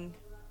thing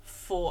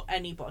for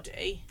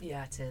anybody.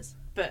 Yeah, it is.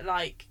 But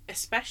like,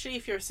 especially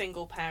if you're a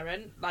single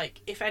parent,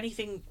 like if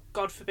anything,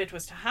 God forbid,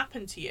 was to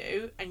happen to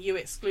you and you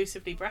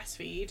exclusively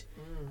breastfeed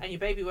and your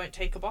baby won't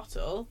take a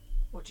bottle,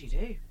 what do you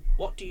do?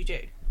 What do you do?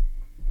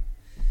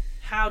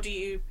 How do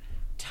you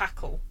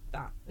tackle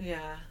that?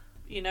 Yeah.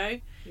 You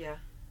know? Yeah.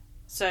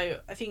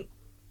 So I think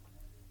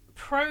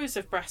pros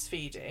of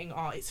breastfeeding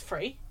are it's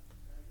free.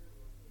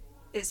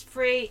 It's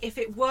free. If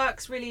it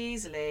works really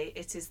easily,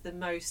 it is the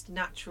most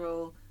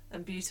natural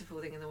and beautiful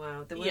thing in the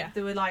world.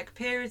 There were like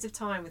periods of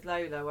time with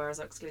Lola where I was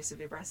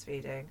exclusively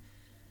breastfeeding,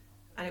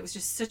 and it was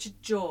just such a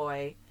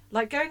joy.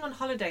 Like going on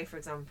holiday, for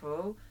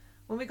example,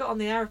 when we got on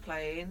the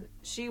aeroplane,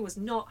 she was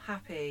not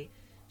happy.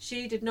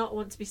 She did not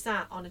want to be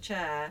sat on a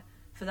chair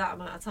for that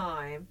amount of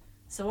time,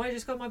 so I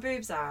just got my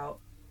boobs out.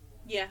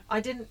 Yeah.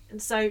 I didn't,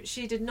 so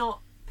she did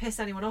not piss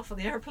anyone off on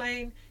the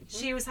aeroplane.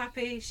 She was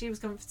happy, she was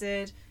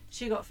comforted,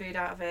 she got food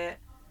out of it,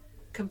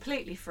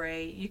 completely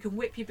free. You can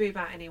whip your boob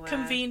out anywhere.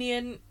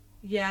 Convenient.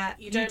 Yeah,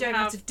 You don't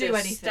have to do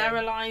anything.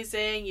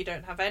 Sterilising, you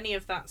don't have any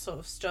of that sort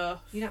of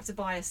stuff. You don't have to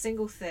buy a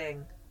single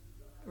thing,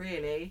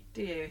 really,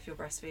 do you, if you're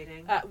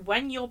breastfeeding?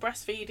 When you're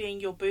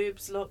breastfeeding, your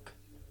boobs look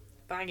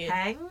banging.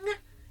 Hang.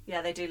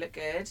 Yeah, they do look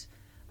good.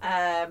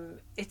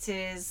 It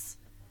is...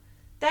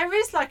 There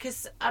is like a...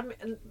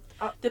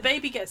 the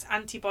baby gets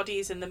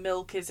antibodies and the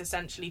milk is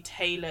essentially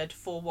tailored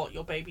for what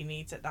your baby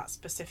needs at that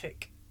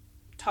specific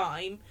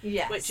time.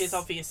 Yes. Which is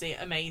obviously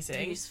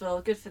amazing.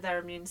 Useful, good for their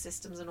immune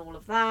systems and all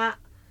of that.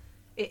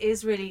 It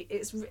is a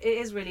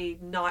really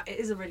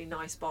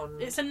nice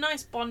bond. It's a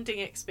nice bonding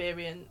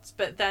experience,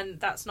 but then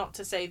that's not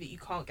to say that you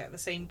can't get the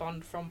same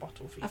bond from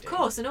bottle feeding. Of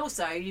course, and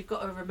also you've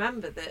got to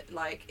remember that,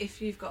 like,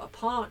 if you've got a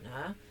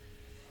partner,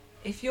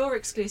 if you're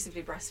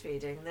exclusively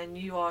breastfeeding, then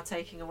you are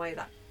taking away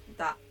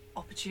that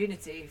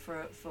opportunity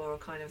for a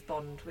kind of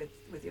bond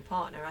with your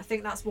partner. I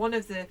think that's one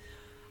of the...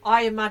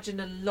 I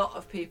imagine a lot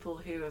of people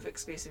who have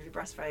exclusively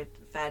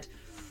breastfed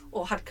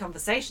or had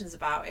conversations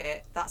about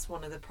it, that's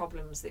one of the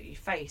problems that you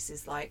face,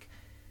 is like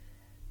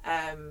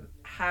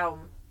how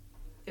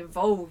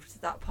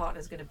involved that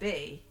partner's going to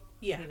be.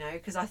 Yeah. You know,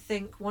 because I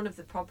think one of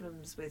the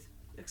problems with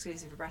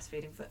exclusively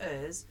breastfeeding for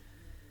us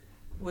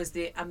was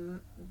the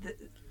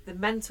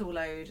mental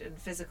load and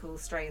physical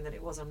strain that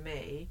it was on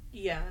me.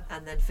 Yeah.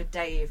 And then for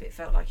Dave, it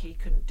felt like he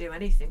couldn't do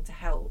anything to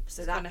help.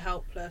 So that kind of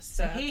helpless.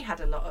 So he had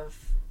a lot of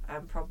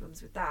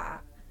problems with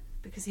that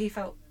because he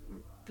felt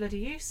bloody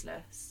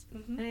useless.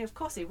 Mm-hmm. And of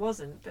course he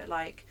wasn't, but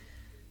like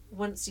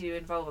once you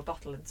involve a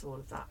bottle into all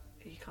of that,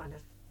 you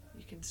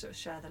can sort of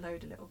share the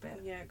load a little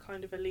bit. Yeah, it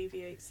kind of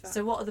alleviates that.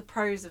 So what are the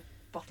pros of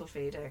bottle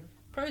feeding?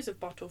 Pros of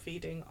bottle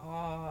feeding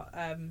are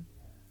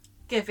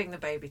giving the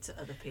baby to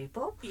other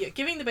people. Yeah,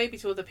 giving the baby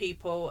to other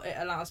people. It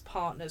allows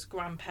partners,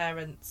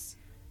 grandparents,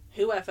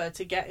 whoever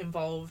to get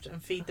involved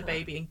and feed the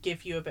baby and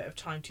give you a bit of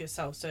time to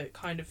yourself. So it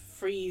kind of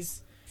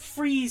frees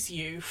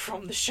you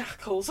from the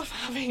shackles of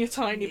having a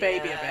tiny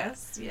baby a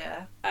bit.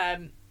 Yeah.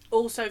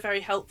 Also very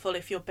helpful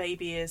if your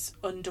baby is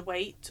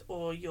underweight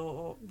or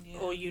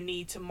you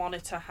need to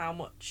monitor how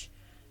much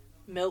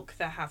milk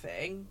they're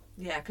having.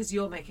 Yeah, because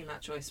you're making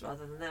that choice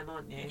rather than them,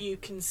 aren't you? You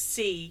can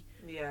see.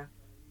 Yeah.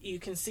 You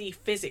can see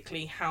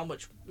physically how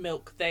much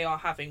milk they are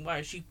having,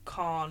 whereas you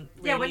can't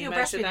really when you're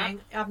measure breastfeeding,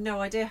 that. I have no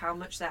idea how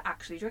much they're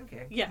actually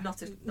drinking. Yeah,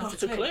 not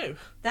a clue.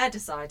 They're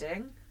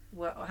deciding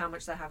how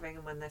much they're having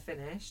and when they're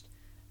finished,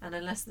 and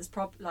unless there's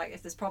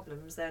if there's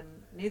problems, then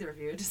neither of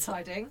you are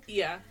deciding.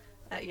 Yeah.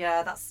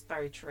 Yeah, that's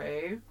very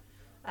true.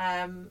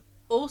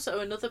 Also,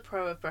 another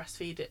pro of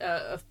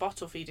of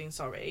bottle feeding,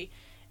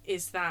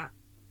 is that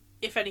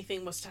if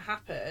anything was to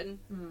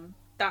happen,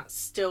 that's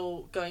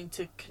still going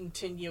to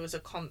continue as a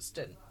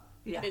constant.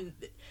 Yeah.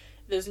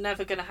 There's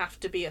never going to have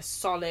to be a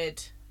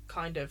solid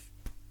kind of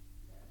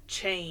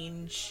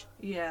change.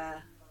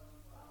 Yeah.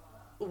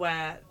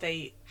 Where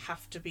they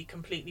have to be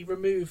completely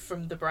removed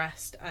from the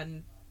breast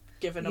and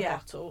given a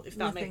bottle, if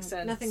that makes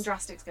sense. Nothing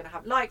drastic's going to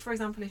happen. Like, for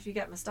example, if you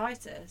get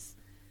mastitis,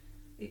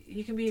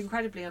 you can be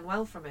incredibly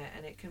unwell from it,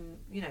 and it can,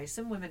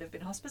 some women have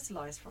been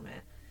hospitalised from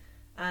it.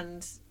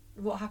 And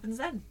what happens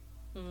then?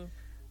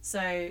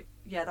 So,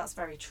 yeah, that's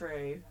very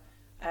true.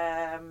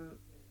 I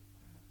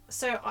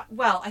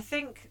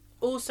think...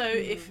 Also,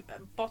 if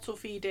bottle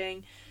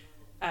feeding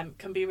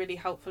can be really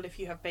helpful if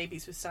you have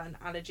babies with certain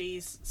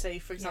allergies. Say,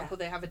 for example,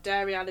 they have a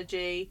dairy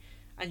allergy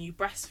and you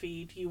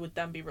breastfeed, you would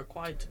then be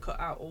required to cut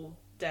out all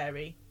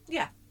dairy.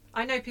 Yeah.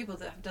 I know people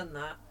that have done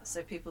that.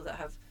 So people that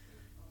have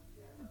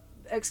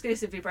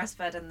exclusively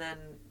breastfed and then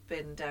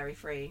been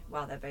dairy-free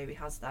while their baby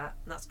has that.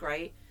 And that's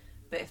great.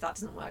 But if that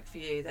doesn't work for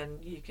you, then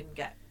you can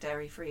get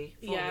dairy-free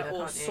formula,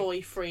 or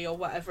soy-free or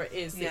whatever it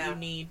is that you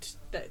need,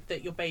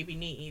 that your baby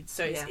needs.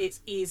 So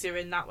it's easier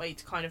in that way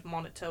to kind of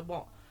monitor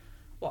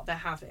what they're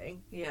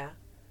having. Yeah.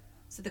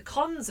 So the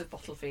cons of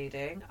bottle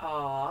feeding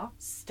are...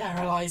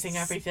 Sterilising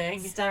everything.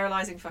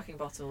 Sterilising fucking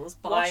bottles.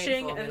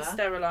 Washing and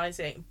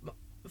sterilising.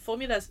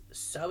 Formula's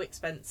so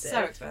expensive.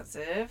 So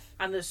expensive.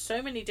 And there's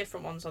so many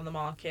different ones on the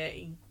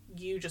market.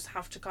 You just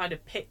have to kind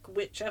of pick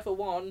whichever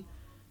one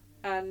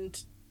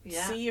and...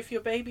 see if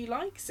your baby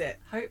likes it.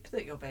 Hope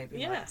that your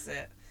baby likes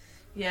it.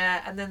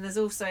 Yeah, and then there's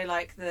also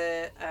like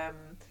the...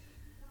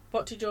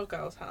 what did your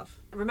girls have?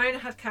 Ramona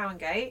had Cow and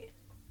Gate.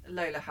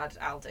 Lola had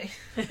Aldi.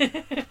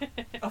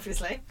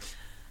 Obviously.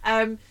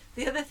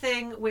 The other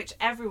thing which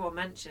everyone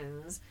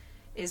mentions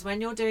is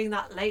when you're doing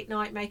that late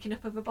night making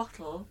up of a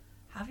bottle,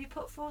 have you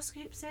put 4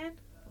 scoops in?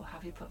 Or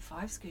have you put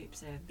 5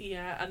 scoops in?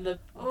 Yeah, and the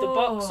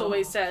box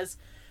always says...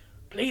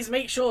 please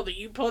make sure that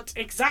you put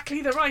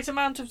exactly the right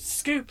amount of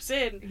scoops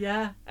in.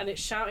 Yeah. And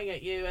it's shouting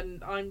at you,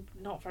 and I'm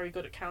not very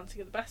good at counting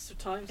at the best of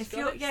times.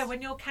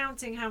 When you're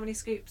counting how many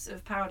scoops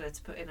of powder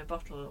to put in a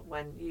bottle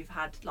when you've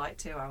had like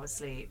 2 hours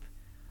sleep,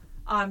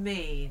 I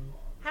mean,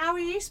 how are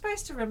you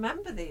supposed to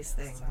remember these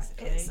things?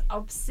 Exactly. It's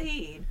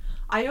obscene.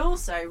 I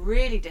also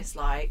really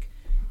dislike,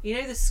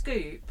 the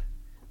scoop,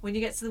 when you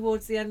get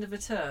towards the end of a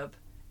tub,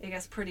 it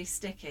gets pretty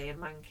sticky and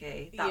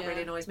manky. That Yeah.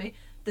 really annoys me.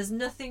 There's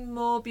nothing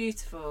more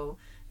beautiful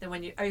than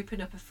when you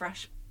open up a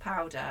fresh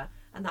powder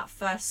and that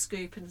first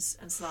scoop and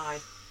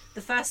slide.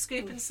 The first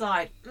scoop and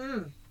slide,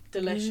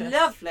 Delicious.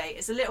 lovely.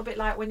 It's a little bit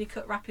like when you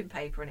cut wrapping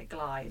paper and it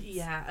glides.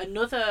 Yeah,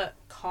 another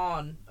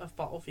con of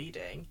bottle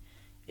feeding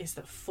is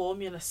that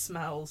formula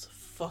smells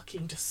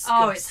fucking disgusting.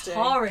 Oh, it's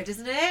horrid,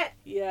 isn't it?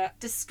 Yeah.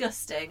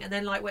 Disgusting. And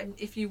then like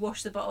if you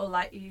wash the bottle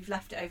like you've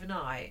left it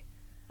overnight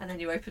and then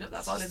you open up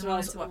that bottle It in the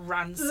morning smells to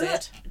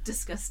rancid.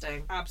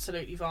 disgusting.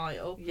 Absolutely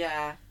vile.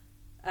 Yeah.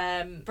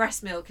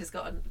 Breast milk has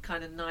got a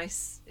kind of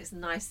nice, it's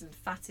nice and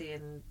fatty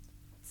and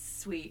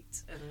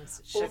sweet and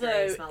sugary.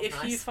 Although, It smells if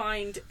nice. you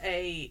find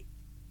a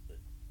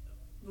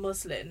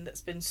muslin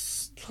that's been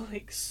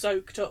like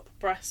soaked up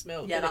breast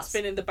milk and it's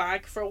been in the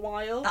bag for a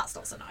while, that's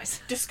not so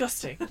nice.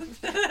 Disgusting.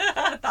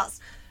 That's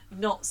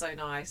not so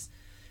nice.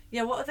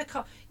 Yeah, what other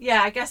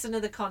I guess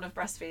another con of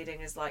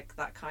breastfeeding is like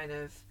that kind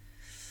of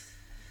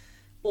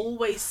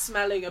Always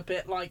smelling a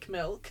bit like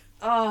milk.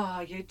 oh,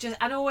 you just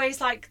and always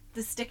like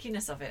the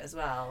stickiness of it as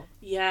well.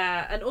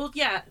 Yeah,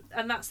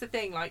 and that's the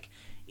thing. Like,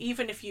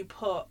 even if you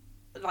put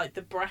like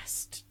the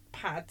breast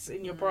pads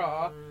in your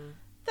bra,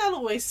 they'll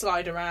always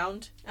slide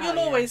around. You'll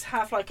always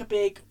have like a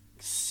big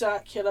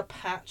circular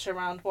patch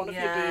around one of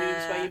your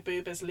boobs where your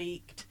boob has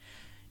leaked.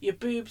 Your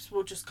boobs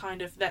will just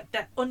kind of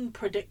they're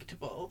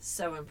unpredictable.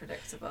 So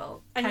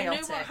unpredictable. And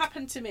chaotic. you know what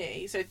happened to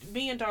me? So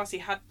me and Darcy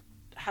had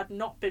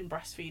not been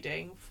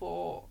breastfeeding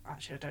for...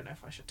 Actually, I don't know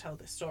if I should tell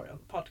this story on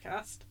the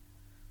podcast.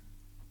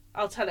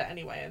 I'll tell it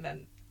anyway, and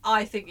then...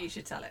 I think you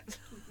should tell it.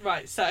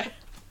 Right, so...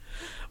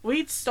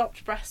 We'd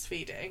stopped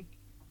breastfeeding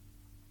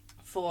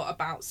for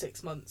about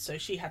 6 months. So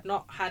she had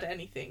not had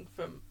anything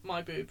from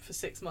my boob for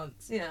 6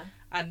 months. Yeah.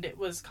 And it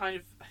was kind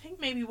of... I think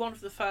maybe one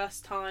of the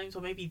first times,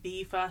 or maybe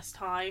the first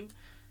time,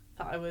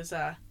 that I was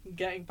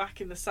getting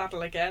back in the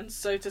saddle again,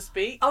 so to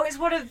speak. Oh, it's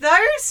one of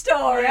those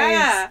stories.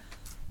 Yeah.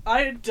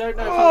 I don't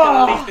know if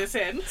I'm going to leave this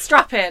in.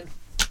 Strap in,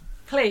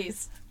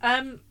 please.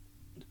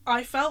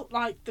 I felt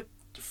like the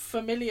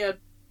familiar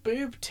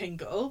boob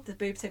tingle. The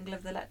boob tingle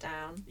of the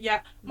letdown.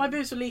 Yeah, my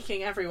boobs were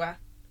leaking everywhere.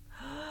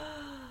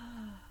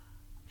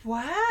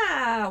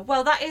 Wow.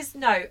 Well, that is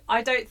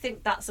I don't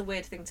think that's a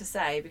weird thing to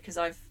say because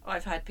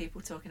I've heard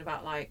people talking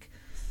about like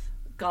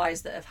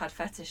guys that have had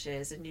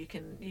fetishes and you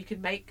can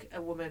make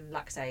a woman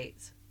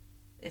lactate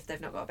if they've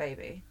not got a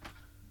baby.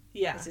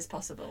 Yeah, this is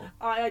possible.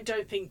 I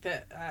don't think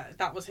that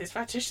that was his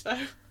fetish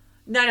though.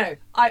 No.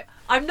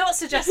 I'm not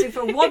suggesting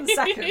for 1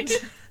 second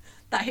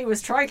that he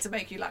was trying to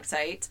make you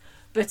lactate,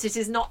 but it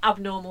is not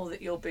abnormal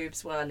that your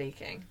boobs were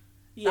leaking.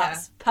 Yeah,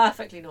 that's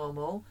perfectly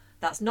normal.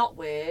 That's not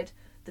weird.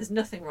 There's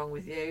nothing wrong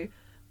with you.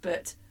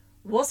 But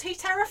was he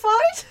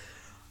terrified?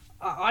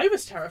 I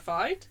was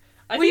terrified.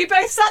 Were you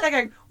both sat there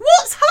going,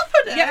 "What's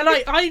happening?" Yeah,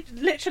 like I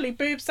literally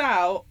boobs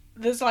out.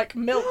 There's like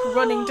milk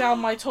running down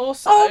my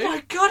torso. Oh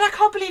my god, I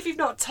can't believe you've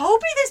not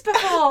told me this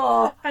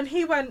before. And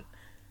he went,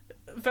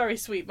 very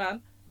sweet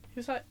man. He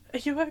was like, "Are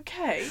you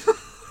okay?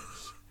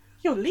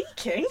 You're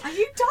leaking? Are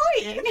you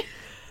dying?"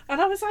 And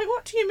I was like,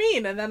 "What do you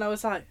mean?" And then I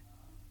was like,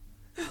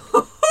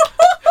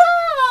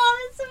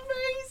 it's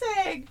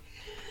amazing.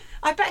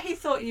 I bet he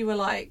thought you were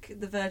like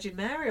the Virgin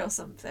Mary or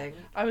something.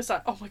 I was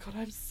like, "Oh my god,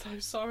 I'm so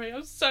sorry.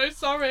 I'm so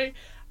sorry."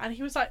 And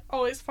he was like,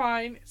 "Oh, it's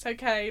fine. It's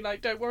okay.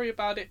 Like, don't worry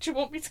about it. Do you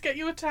want me to get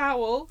you a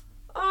towel?"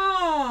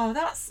 Oh,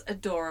 that's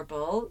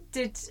adorable.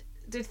 Did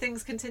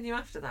things continue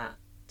after that?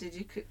 Did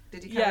you carry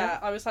Yeah,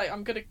 on? I was like,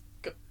 "I'm gonna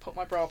put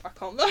my bra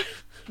back on though."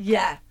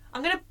 Yeah.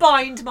 I'm going to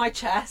bind my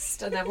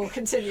chest and then we'll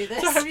continue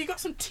this. So have you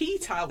got some tea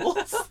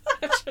towels?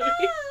 Actually,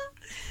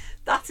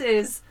 that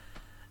is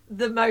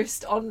the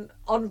most on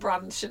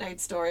brand Sinead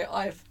story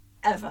I've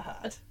ever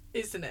heard.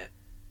 isn't it?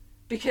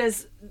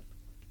 Because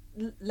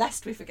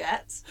lest we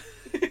forget,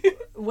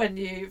 when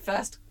you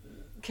first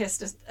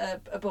kissed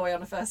a boy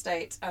on a first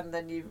date and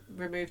then you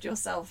removed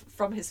yourself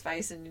from his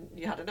face and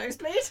you had a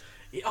nosebleed.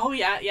 Oh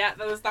yeah.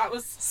 That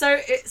was. So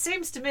it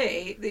seems to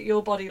me that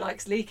your body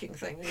likes leaking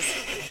things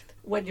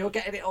when you're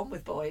getting it on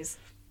with boys.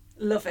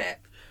 Love it.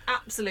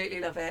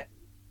 Absolutely love it.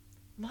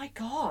 My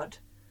God.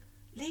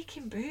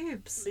 Leaking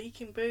boobs.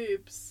 Leaking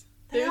boobs.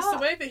 They It was are.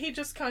 the way that he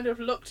just kind of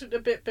looked a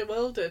bit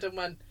bewildered and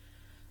went,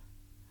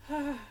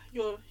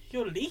 "You're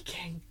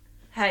leaking."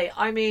 Hey,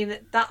 I mean,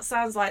 that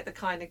sounds like the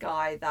kind of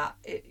guy that,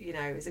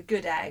 is a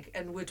good egg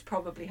and would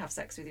probably have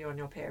sex with you on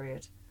your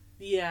period.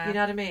 Yeah. You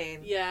know what I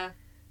mean? Yeah.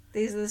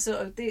 These are the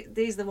sort of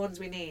these are the ones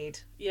we need.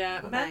 Yeah.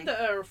 Aren't Men they?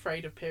 that are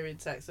afraid of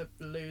period sex are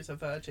loser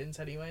virgins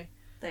anyway.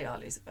 They are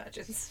loser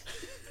virgins.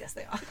 Yes,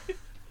 they are.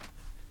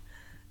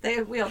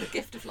 We are the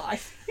gift of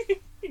life.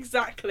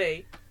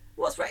 Exactly.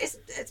 What's right?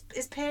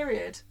 It's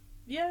period.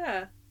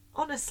 Yeah.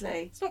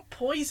 Honestly, It's not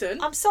poison.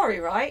 I'm sorry,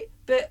 right?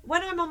 But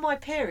when I'm on my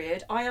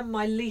period, I am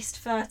my least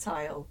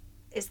fertile.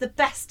 It's the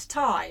best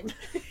time,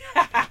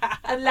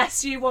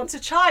 unless you want a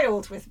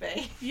child with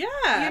me.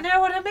 Yeah. You know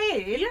what I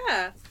mean?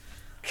 Yeah.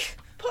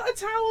 Put a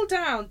towel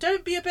down.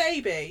 Don't be a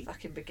baby.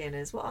 Fucking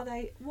beginners. What are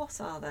they?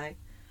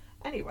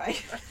 Anyway,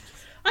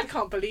 I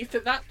can't believe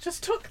that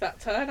just took that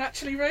turn,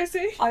 actually,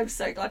 Rosie. I'm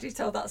so glad you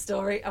told that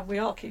story, and we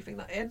are keeping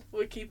that in.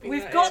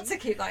 We've got to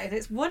keep that in.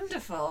 It's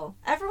wonderful.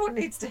 Everyone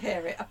needs to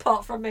hear it,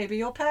 apart from maybe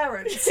your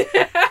parents.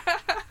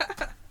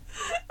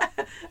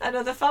 And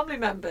other family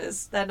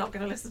members. They're not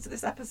going to listen to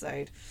this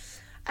episode.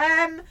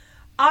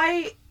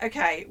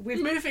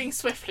 Moving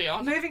swiftly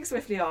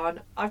on.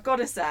 I've got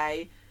to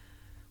say,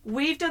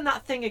 we've done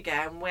that thing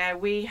again where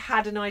we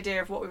had an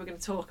idea of what we were going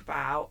to talk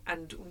about,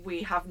 and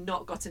we have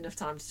not got enough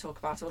time to talk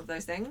about all of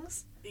those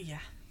things. Yeah.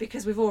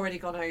 Because we've already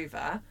gone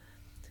over,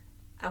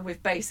 and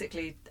we've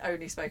basically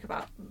only spoke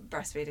about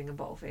breastfeeding and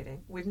bottle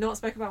feeding. We've not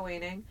spoke about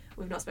weaning.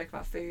 We've not spoke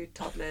about food,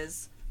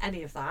 toddlers,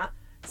 any of that.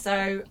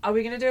 So, are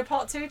we going to do a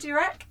part 2, do you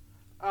reckon?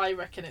 I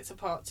reckon it's a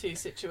part 2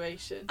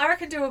 situation. I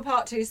reckon do a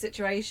part 2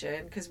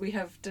 situation, because we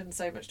have done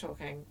so much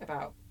talking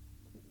about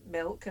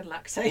milk and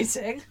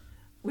lactating.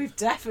 We've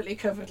definitely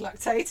covered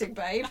lactating,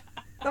 babe,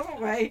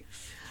 haven't we?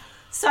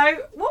 So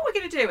what we're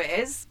going to do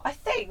is, I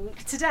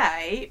think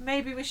today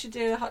maybe we should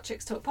do a Hot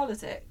Chicks Talk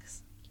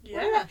Politics. Yeah.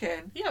 What do you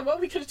reckon? Yeah, what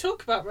are we going to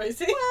talk about,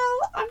 Rosie?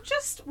 Well, I'm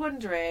just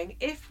wondering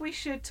if we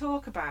should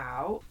talk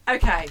about...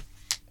 Okay.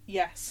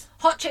 Yes.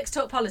 Hot Chicks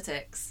Talk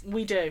Politics.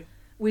 We do.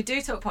 We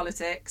do talk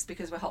politics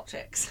because we're hot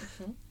chicks.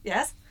 Mm-hmm.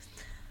 Yes.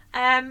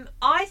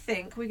 I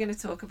think we're going to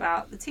talk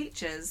about the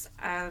teachers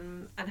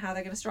and how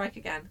they're going to strike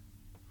again.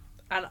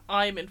 And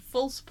I'm in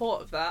full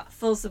support of that.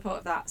 Full support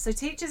of that. So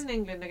teachers in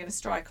England are going to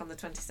strike on the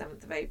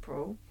 27th of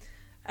April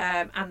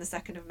and the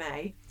 2nd of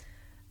May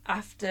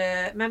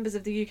after members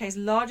of the UK's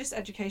largest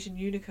education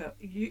unicorn?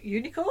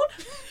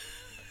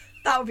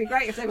 That would be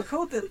great if they were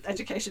called the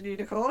education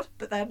unicorn,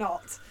 but they're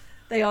not.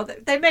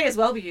 They may as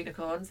well be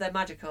unicorns. They're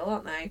magical,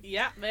 aren't they?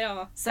 Yeah, they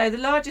are. So the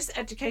largest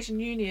education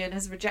union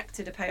has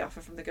rejected a pay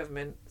offer from the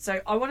government. So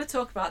I want to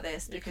talk about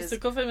this because the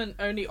government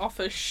only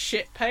offers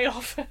shit pay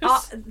offers.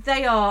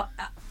 They are...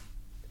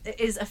 It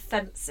is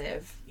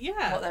offensive.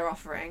 Yeah. What they're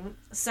offering.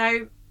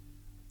 So,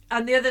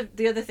 and the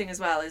other thing as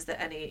well is that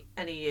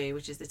NEU,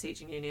 which is the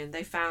teaching union,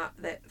 they found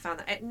that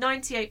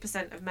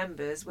 98% of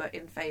members were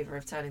in favour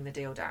of turning the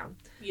deal down.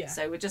 Yeah.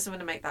 So we just want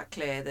to make that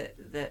clear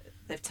that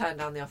they've turned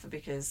down the offer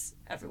because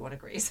everyone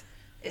agrees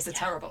it's a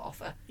terrible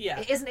offer.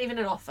 Yeah. It isn't even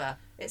an offer.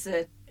 It's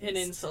an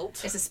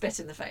insult. It's a spit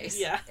in the face.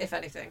 Yeah. If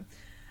anything.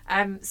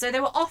 So they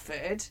were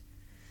offered.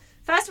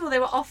 First of all, they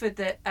were offered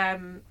that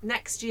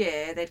next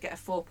year they'd get a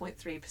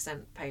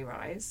 4.3% pay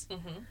rise.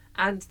 Mm-hmm.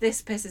 And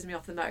this pisses me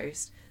off the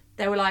most.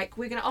 They were like,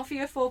 we're going to offer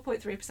you a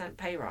 4.3%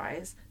 pay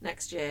rise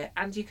next year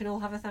and you can all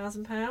have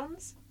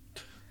 £1,000.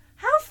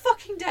 How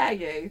fucking dare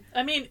you?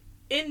 I mean,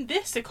 in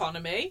this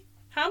economy,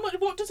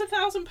 what does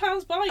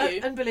 £1,000 buy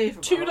you?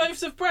 Unbelievable. 2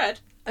 loaves of bread?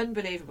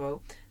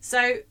 Unbelievable.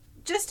 So,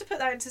 just to put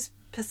that into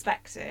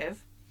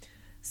perspective,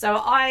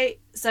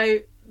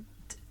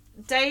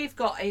 Dave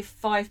got a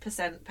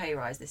 5% pay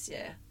rise this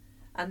year,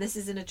 and this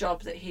is in a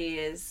job that he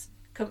is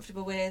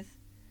comfortable with.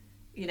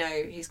 You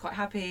know, he's quite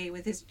happy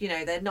with his. You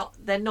know,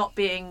 they're not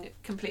being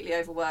completely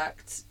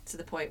overworked to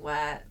the point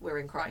where we're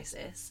in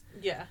crisis.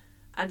 Yeah.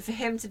 And for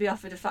him to be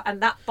offered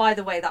and that, by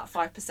the way, that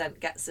 5%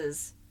 gets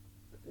us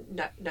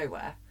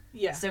nowhere.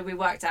 Yeah. So we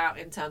worked out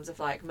in terms of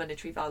like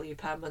monetary value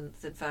per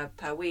month and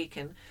per week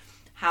and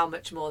how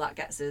much more that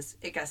gets us.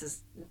 It gets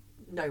us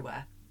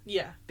nowhere.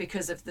 Yeah.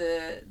 Because of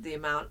the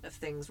amount of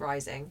things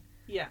rising.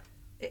 Yeah.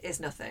 It is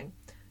nothing.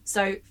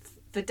 So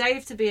for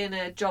Dave to be in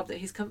a job that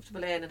he's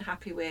comfortable in and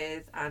happy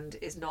with and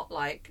is not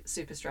like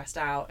super stressed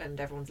out and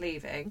everyone's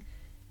leaving,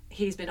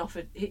 he's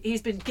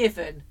been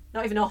given,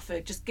 not even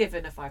offered, just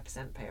given a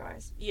 5% pay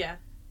rise. Yeah.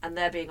 And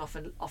they're being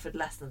offered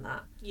less than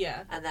that.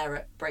 Yeah. And they're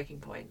at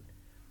breaking point.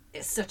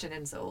 It's such an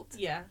insult.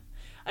 Yeah.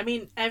 I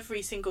mean,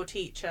 every single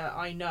teacher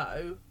I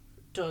know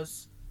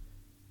does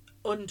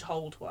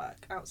untold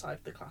work outside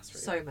the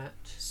classroom.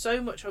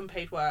 So much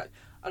unpaid work.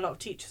 A lot of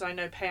teachers I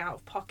know pay out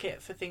of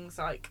pocket for things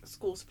like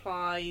school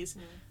supplies.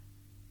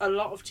 A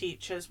lot of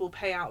teachers will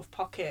pay out of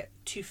pocket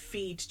to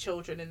feed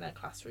children in their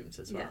classrooms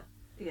as well.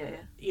 Yeah.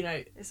 You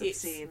know, it's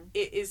obscene.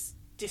 It is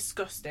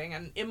disgusting,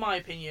 and in my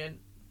opinion,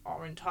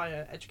 our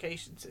entire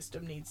education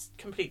system needs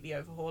completely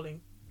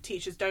overhauling.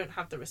 Teachers don't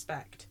have the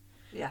respect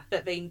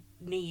that they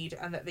need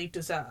and that they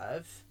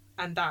deserve,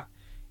 and that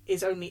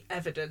is only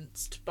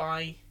evidenced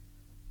by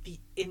the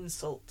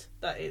insult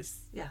that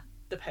is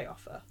the pay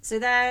offer. So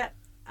their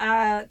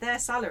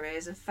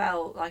salaries have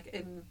fell like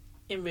in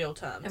real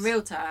terms. In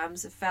real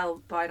terms, have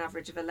fell by an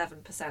average of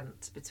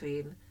 11%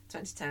 between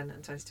 2010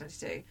 and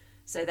 2022.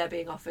 So they're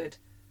being offered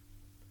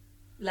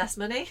less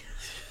money.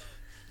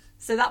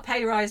 So that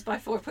pay rise by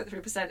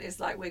 4.3% is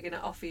like, we're going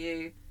to offer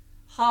you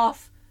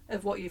half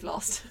of what you've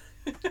lost.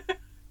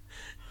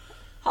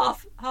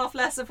 half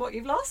less of what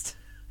you've lost.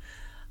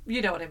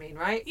 You know what I mean,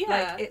 right?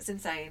 Yeah. Like, it's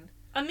insane.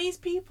 And these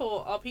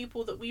people are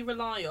people that we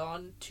rely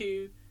on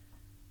to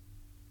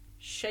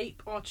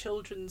shape our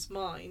children's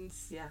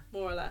minds. Yeah.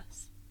 More or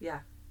less. Yeah.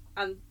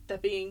 And they're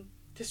being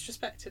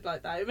disrespected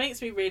like that. It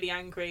makes me really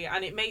angry,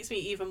 and it makes me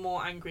even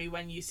more angry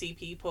when you see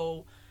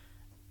people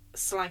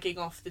slagging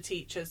off the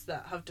teachers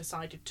that have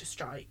decided to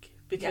strike,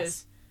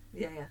 because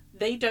yeah.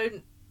 they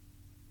don't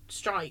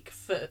strike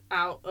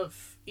out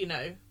of,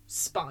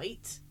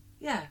 spite.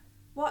 Yeah.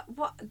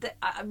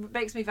 It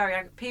makes me very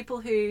angry.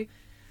 People who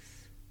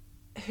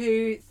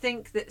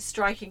think that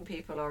striking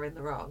people are in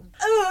the wrong.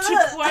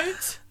 To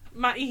quote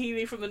Matty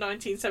Healy from the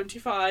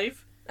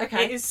 1975,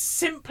 Okay. it is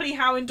simply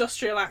how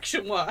industrial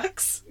action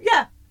works.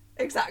 Yeah,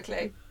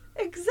 exactly.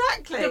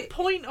 Exactly. The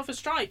point of a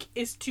strike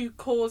is to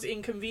cause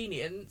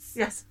inconvenience.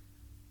 Yes.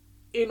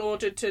 In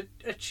order to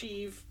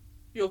achieve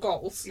your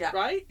goals,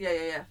 right?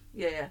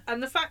 Yeah.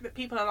 And the fact that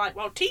people are like,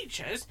 well,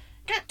 teachers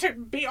get to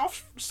be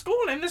off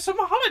school in the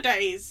summer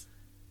holidays.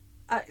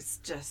 It's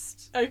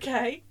just...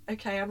 Okay.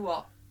 Okay, and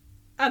what?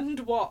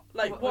 And what?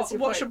 Like, what's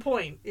your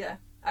point? Yeah.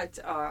 It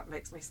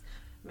makes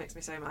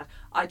me so mad.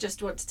 I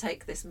just want to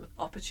take this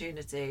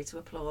opportunity to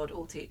applaud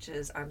all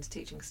teachers and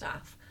teaching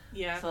staff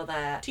for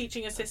their...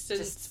 Teaching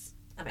assistants,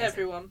 amazing.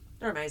 Everyone.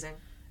 They're amazing.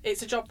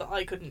 It's a job that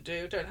I couldn't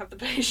do, don't have the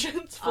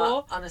patience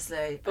for.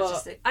 Honestly.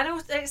 But... I know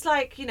it's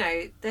like,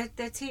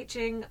 they're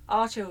teaching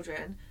our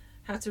children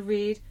how to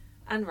read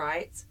and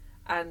write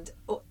and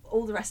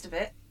all the rest of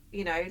it.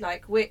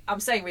 I'm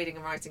saying reading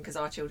and writing because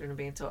our children are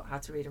being taught how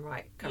to read and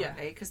write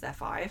currently because they're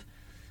 5.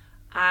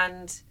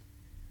 And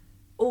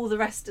all the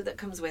rest that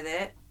comes with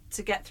it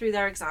to get through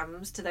their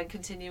exams, to then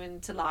continue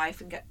into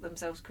life and get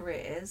themselves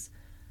careers.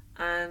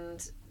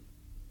 And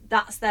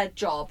that's their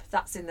job.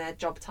 That's in their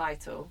job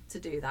title to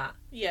do that.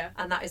 Yeah.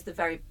 And that is the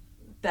very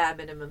bare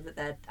minimum that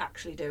they're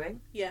actually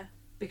doing. Yeah.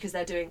 Because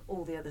they're doing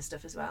all the other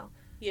stuff as well.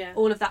 Yeah.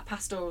 All of that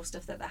pastoral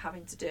stuff that they're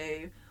having to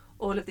do,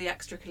 all of the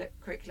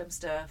extracurriculum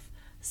stuff,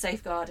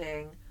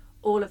 safeguarding,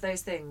 all of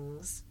those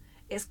things.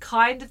 It's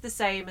kind of the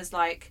same as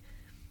like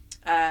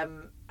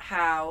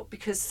how,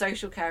 because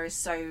social care is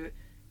so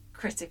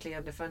critically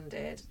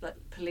underfunded, that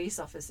police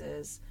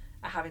officers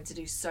are having to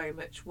do so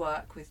much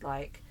work with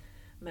like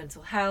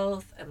mental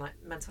health and like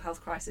mental health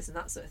crisis and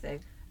that sort of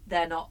thing.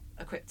 They're not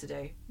equipped to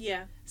do.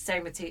 Yeah.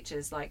 Same with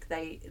teachers, like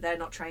they're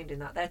not trained in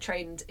that. They're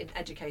trained in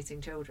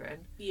educating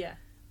children. Yeah.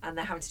 And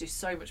they're having to do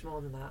so much more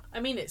than that. I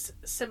mean, it's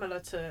similar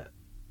to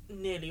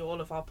nearly all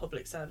of our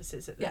public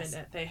services at the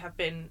minute. They have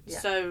been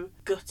so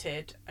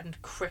gutted and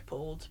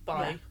crippled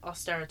by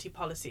austerity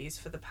policies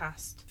for the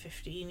past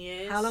 15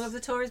 years. How long have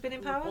the Tories been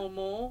in power? Or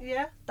more.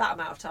 Yeah, that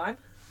amount of time.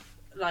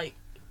 Like,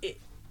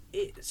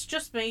 it's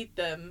just made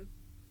them...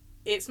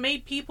 It's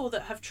made people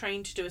that have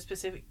trained to do a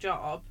specific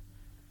job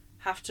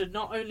have to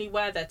not only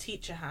wear their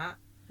teacher hat,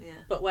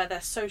 but wear their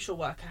social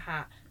worker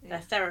hat, their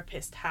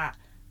therapist hat,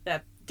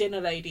 their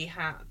dinner lady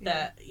hat,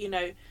 their,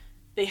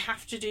 they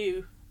have to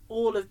do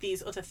all of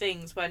these other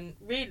things when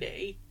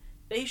really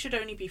they should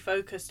only be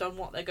focused on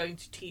what they're going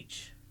to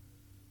teach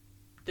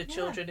the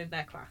children in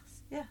their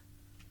class. Yeah.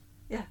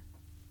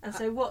 And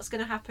so what's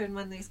going to happen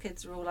when these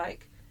kids are all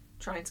like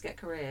trying to get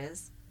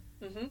careers?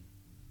 Mm-hmm.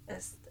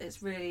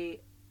 It's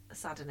really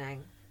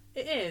saddening.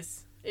 It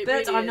is. It but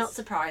really I'm is. not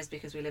surprised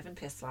because we live in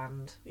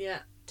Pissland. Yeah.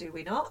 Do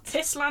we not?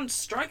 Pissland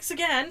strikes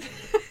again.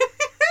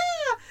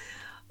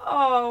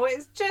 Oh,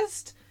 it's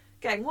just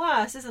getting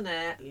worse, isn't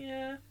it?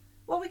 Yeah.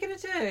 What are we going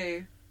to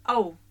do?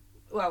 Oh,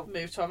 well...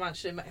 Move to our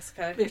mansion in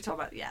Mexico. That's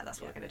what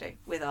we're going to do.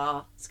 With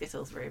our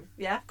Skittles room.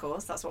 Yeah, of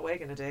course, that's what we're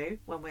going to do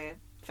when we're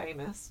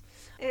famous.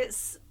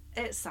 It's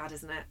sad,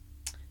 isn't it?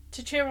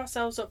 To cheer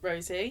ourselves up,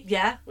 Rosie.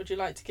 Yeah. Would you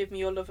like to give me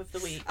your love of the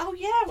week? Oh,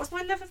 yeah. What's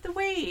my love of the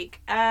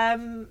week?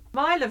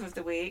 My love of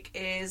the week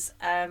is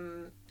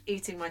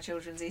eating my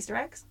children's Easter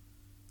eggs.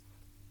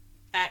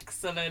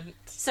 Excellent.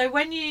 So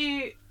when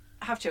you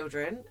have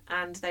children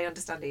and they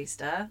understand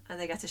Easter and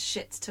they get a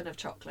shit ton of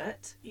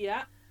chocolate...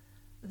 Yeah.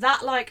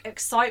 That, like,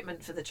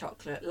 excitement for the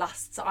chocolate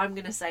lasts, I'm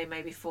going to say,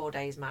 maybe 4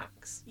 days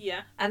max.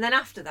 Yeah. And then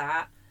after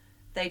that,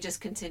 they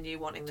just continue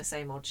wanting the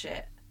same old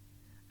shit.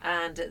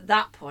 And at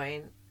that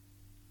point,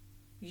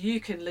 you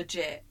can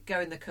legit go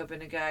in the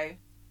cupboard and go, I'm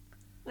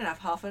going to have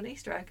half an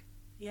Easter egg.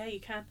 Yeah,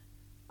 you can.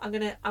 I'm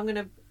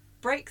gonna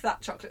break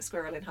that chocolate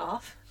squirrel in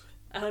half.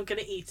 And I'm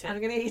going to eat it. And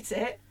I'm going to eat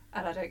it,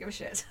 and I don't give a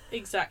shit.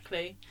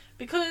 Exactly.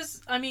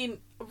 Because, I mean,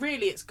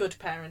 really it's good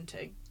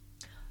parenting.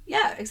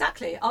 Yeah,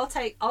 exactly. I'll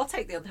take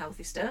the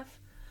unhealthy stuff.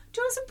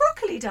 Do you want some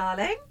broccoli,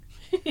 darling?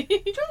 Do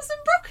you want some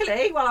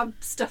broccoli? While I'm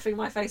stuffing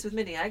my face with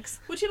mini eggs.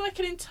 Would you like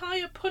an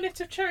entire punnet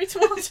of cherry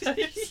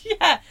tomatoes?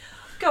 Yeah.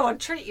 Go on,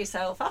 treat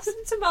yourself. Have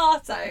some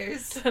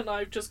tomatoes. And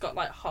I've just got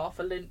like half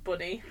a lint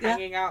bunny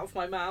hanging out of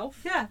my mouth.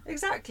 Yeah,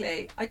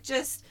 exactly.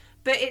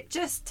 But it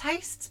just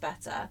tastes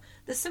better.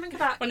 There's something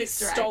about when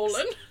Easter it's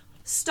stolen. Eggs.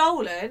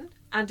 Stolen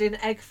and in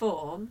egg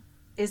form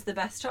is the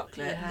best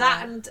chocolate. Yeah.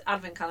 That and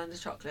advent calendar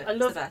chocolate is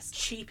the best.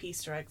 Cheap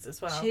Easter eggs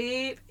as well.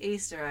 Cheap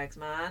Easter eggs,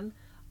 man.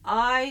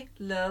 I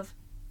love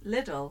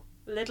Lidl.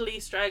 Little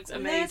Easter eggs,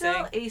 amazing.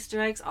 Little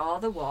Easter eggs are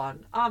the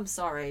one. I'm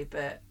sorry,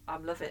 but I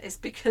love it. It's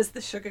because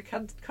the sugar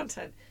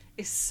content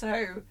is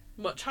so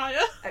much higher,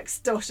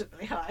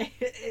 extortionately high.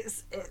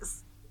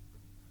 It's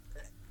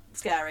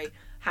scary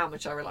how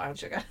much I rely on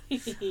sugar.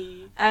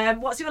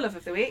 What's your love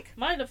of the week?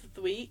 My love of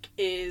the week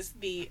is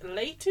the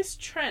latest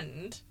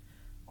trend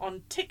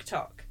on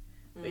TikTok,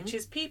 which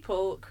is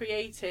people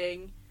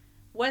creating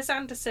Wes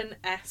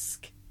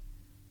Anderson-esque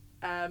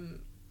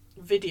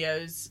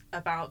videos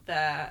about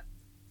their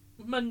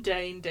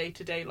mundane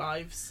day-to-day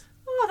lives.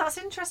 Oh, that's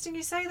interesting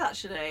you say that,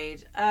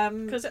 Sinead.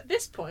 Because at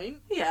this point,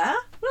 yeah,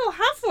 we'll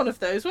have one of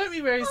those, won't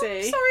we, Rosie?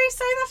 Oh, sorry,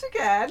 say that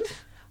again.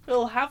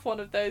 We'll have one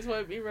of those,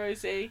 won't we,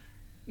 Rosie?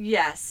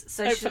 Yes.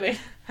 So hopefully.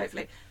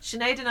 Hopefully.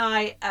 Sinead and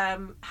I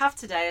have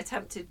today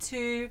attempted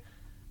to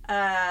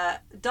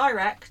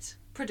direct,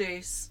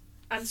 produce,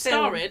 and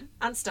star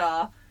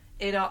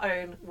in our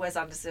own Wes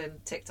Anderson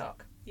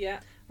TikTok. Yeah.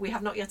 We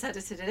have not yet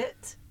edited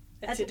it.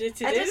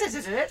 Edited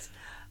it.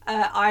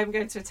 I'm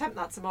going to attempt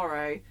that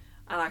tomorrow,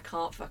 and I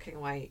can't fucking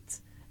wait.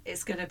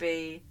 It's going to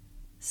be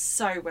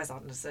so Wes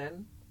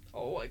Anderson.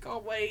 Oh, I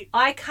can't wait.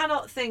 I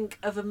cannot think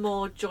of a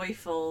more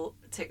joyful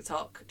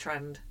TikTok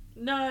trend.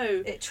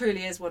 No. It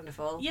truly is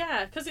wonderful.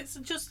 Yeah, because it's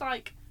just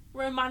like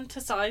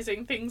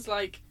romanticising things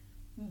like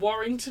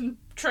Warrington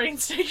train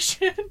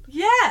station.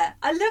 Yeah,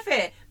 I love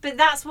it. But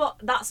that's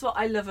what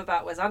I love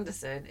about Wes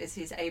Anderson, is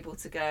he's able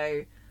to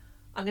go,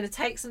 I'm going to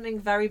take something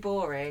very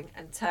boring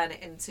and turn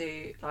it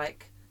into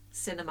like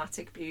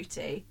cinematic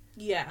beauty.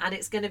 Yeah. And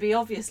it's going to be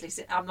obviously,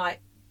 I'm like,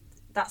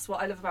 that's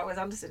what I love about Wes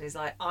Anderson, is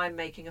like, I'm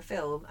making a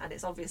film and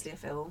it's obviously a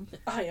film.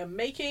 I am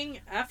making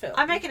a film.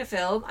 I'm making a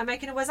film. I'm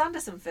making a Wes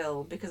Anderson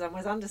film because I'm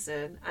Wes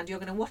Anderson, and you're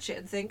going to watch it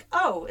and think,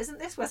 oh, isn't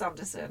this Wes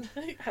Anderson?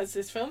 Has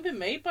this film been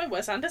made by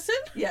Wes Anderson?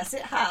 Yes,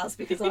 it has,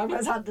 because I'm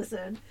Wes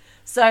Anderson.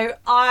 So,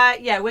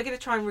 we're going to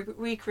try and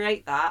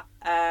recreate that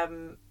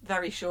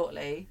very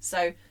shortly.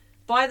 So,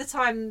 by the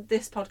time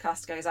this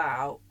podcast goes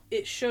out,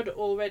 it should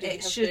already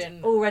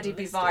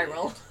be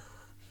viral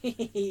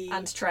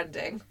and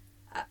trending.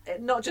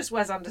 Not just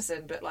Wes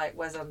Anderson, but like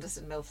Wes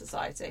Anderson MILF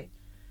Society.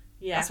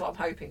 Yeah. That's what I'm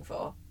hoping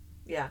for.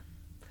 Yeah.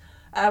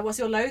 What's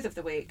your loathe of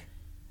the week?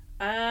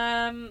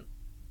 Why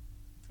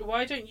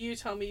don't you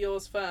tell me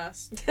yours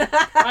first?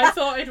 I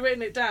thought I'd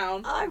written it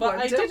down, but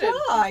I didn't.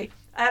 Why.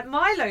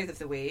 My loathe of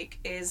the week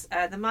is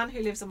the man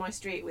who lives on my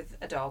street with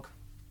a dog.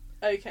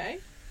 Okay.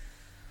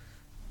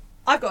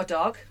 I've got a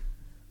dog.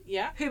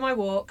 Yeah. Whom I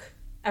walk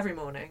every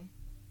morning.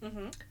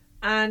 Mm-hmm.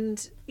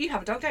 And you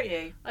have a dog, don't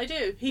you? I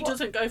do. He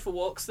doesn't go for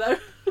walks, though.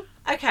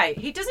 Okay,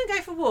 he doesn't go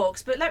for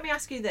walks, but let me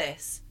ask you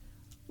this.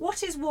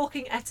 What is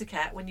walking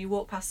etiquette when you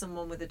walk past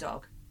someone with a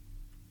dog?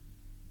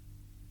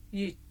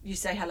 You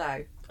say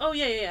hello. Oh,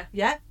 yeah.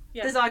 Yeah?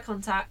 There's eye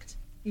contact.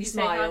 You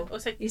smile.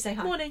 You say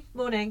hi.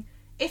 Morning.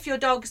 If your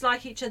dogs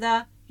like each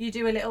other, you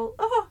do a little,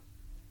 how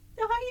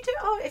you do?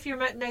 Oh, if you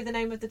know the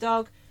name of the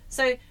dog.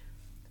 So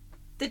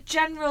the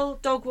general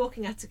dog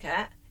walking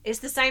etiquette, it's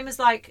the same as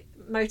like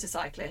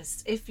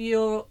motorcyclists. If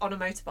you're on a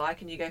motorbike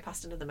and you go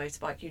past another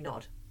motorbike, you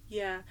nod.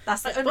 Yeah.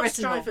 That's the unwritten bus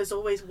drivers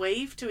always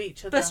wave to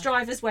each other. Bus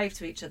drivers wave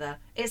to each other.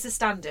 It's a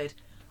standard.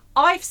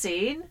 I've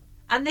seen,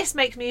 and this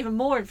makes me even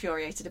more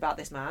infuriated about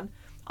this man.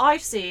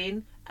 I've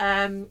seen,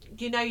 your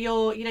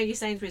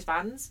Sainsbury's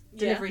vans,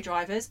 delivery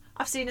drivers.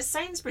 I've seen a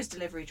Sainsbury's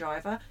delivery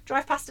driver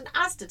drive past an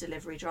Asda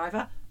delivery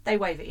driver. They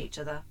wave at each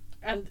other.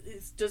 And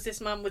does this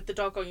man with the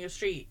dog on your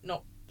street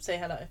not say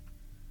hello?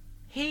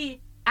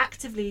 He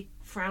actively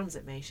frowns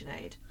at me,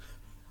 Sinead.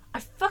 I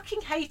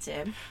fucking hate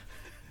him.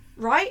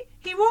 Right?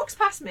 He walks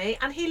past me,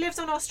 and he lives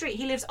on our street.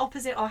 He lives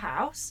opposite our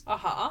house.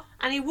 Uh-huh.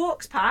 And he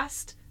walks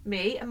past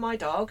me and my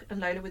dog and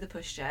Lola with a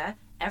pushchair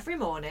every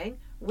morning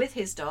with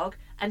his dog,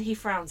 and he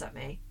frowns at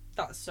me.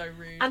 That's so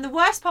rude. And the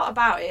worst part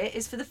about it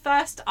is, for the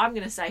first, I'm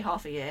going to say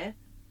half a year,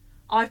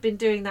 I've been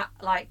doing that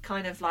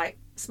kind of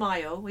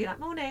smile. We're like,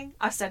 morning.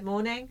 I've said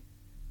morning.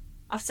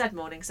 I've said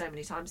morning so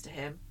many times to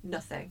him.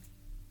 Nothing.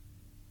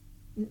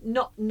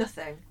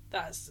 Nothing.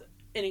 That's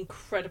an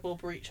incredible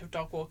breach of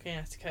dog walking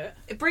etiquette.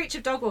 A breach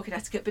of dog walking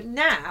etiquette, but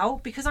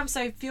now, because I'm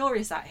so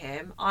furious at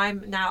him,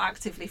 I'm now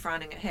actively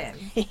frowning at him.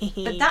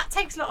 But that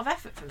takes a lot of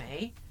effort for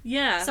me.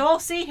 Yeah. So I'll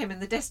see him in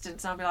the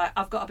distance and I'll be like,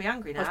 I've got to be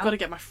angry now. I've got to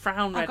get my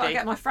frown ready. I've got to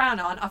get my frown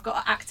on. I've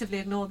got to actively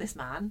ignore this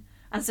man.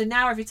 And so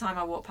now every time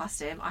I walk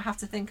past him, I have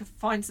to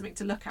find something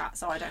to look at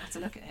so I don't have to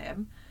look at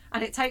him.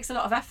 And it takes a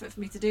lot of effort for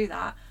me to do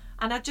that.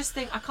 And I just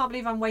think, I can't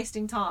believe I'm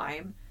wasting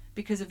time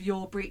because of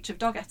your breach of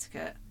dog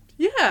etiquette.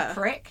 Yeah.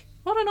 Prick.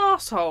 What an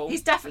arsehole.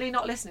 He's definitely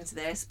not listening to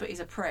this, but he's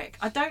a prick.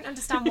 I don't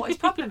understand what his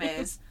problem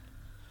is.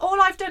 All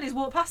I've done is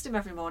walk past him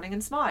every morning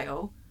and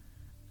smile,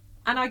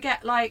 and I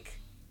get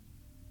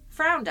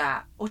frowned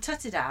at or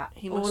tutted at.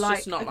 He or must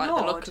just not ignored. like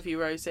the look of you,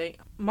 Rosie.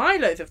 My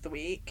loathe of the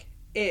week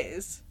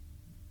is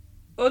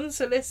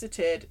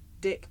unsolicited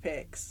dick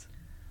pics.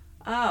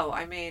 Oh,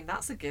 I mean,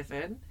 that's a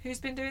given. Who's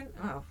been doing...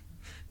 Oh,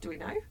 do we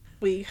know?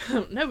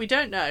 No, we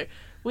don't know.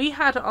 We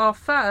had our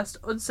first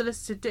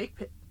unsolicited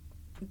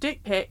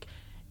dick pic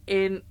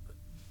in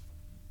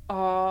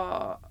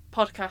our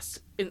podcast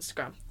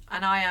Instagram.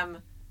 And I am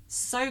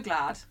so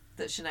glad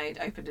that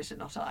Sinead opened it and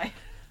not I.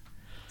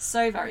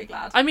 So very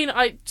glad. I mean,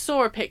 I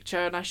saw a picture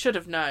and I should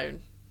have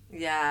known.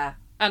 Yeah.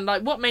 And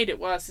what made it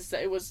worse is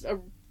that it was a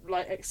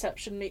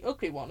exceptionally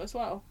ugly one as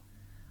well.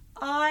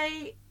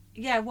 Why?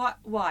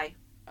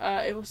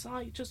 It was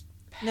just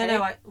pale.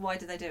 No, why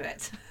did they do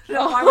it?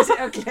 Why was it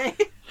ugly?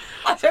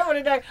 I don't want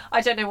to know.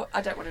 I don't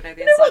want to know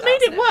the inside. You know what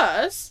made it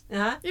worse?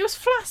 Yeah. It was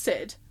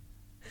flaccid.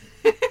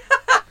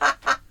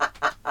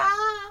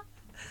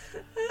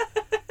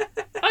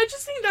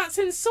 just think that's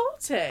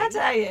insulting. How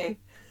dare you?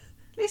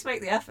 At least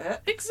make the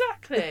effort.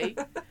 Exactly.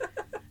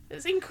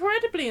 It's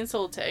incredibly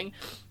insulting.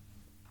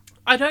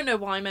 I don't know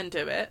why men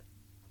do it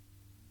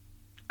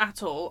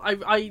at all.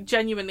 I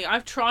genuinely,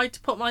 I've tried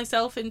to put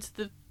myself into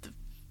the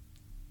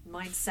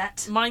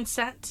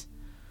mindset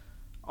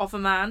of a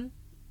man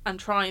and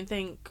try and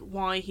think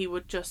why he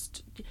would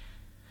just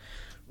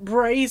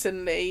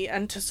brazenly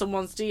enter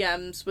someone's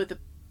DMs with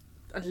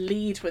a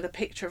lead with a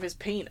picture of his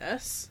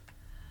penis.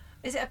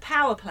 Is it a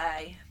power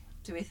play,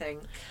 do we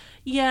think?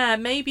 Yeah,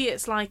 maybe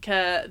it's like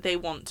they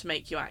want to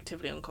make you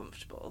actively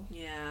uncomfortable.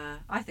 Yeah,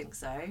 I think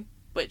so.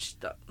 Which...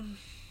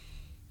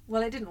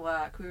 Well, it didn't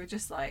work. We were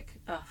just like,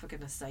 oh, for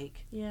goodness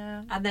sake.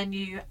 Yeah. And then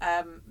you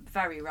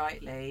very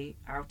rightly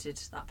outed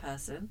that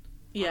person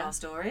on our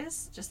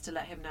stories, just to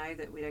let him know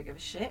that we don't give a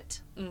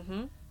shit.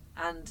 Mm-hmm.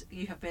 And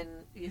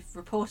you've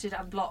reported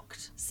and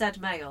blocked said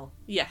male.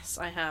 Yes,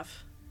 I have.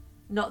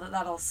 Not that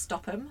that'll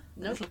stop him,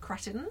 Nope. little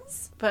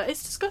cretins. But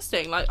it's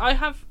disgusting. Like,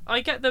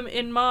 I get them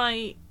in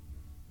my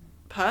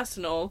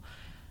personal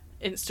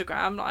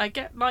Instagram. I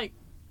get like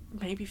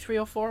maybe 3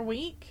 or 4 a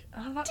week.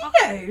 And I'm like, Do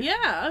you?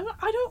 Yeah,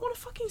 I don't want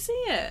to fucking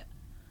see it.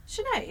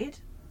 Sinead?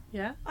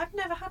 Yeah. I've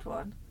never had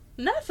one.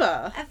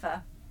 Never.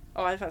 Ever.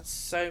 Oh, I've had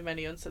so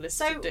many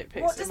unsolicited So dick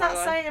pics. what does in my that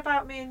life. say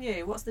about me and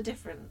you? What's the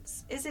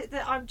difference? Is it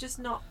that I'm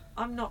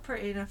not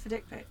pretty enough for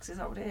dick pics? Is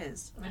that what it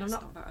is? I mean, It's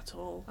I'm not that at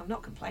all. I'm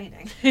not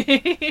complaining,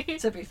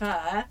 to be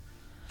fair.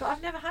 But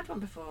I've never had one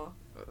before.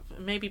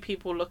 Maybe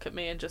people look at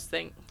me and just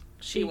think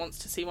she wants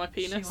to see my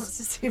penis. She wants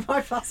to see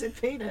my flaccid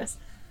penis.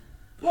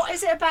 What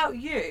is it about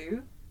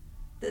you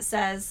that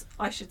says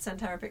I should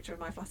send her a picture of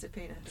my flaccid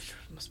penis?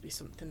 Must be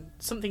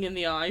something in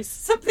the eyes.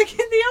 Something in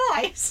the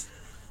eyes.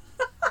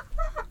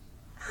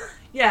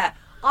 Yeah,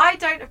 I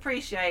don't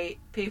appreciate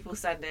people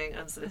sending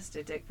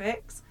unsolicited dick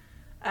pics.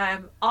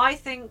 I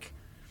think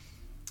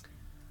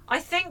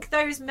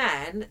those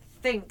men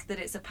think that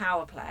it's a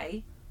power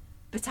play,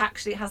 but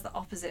actually it has the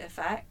opposite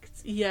effect.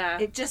 Yeah.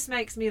 It just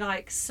makes me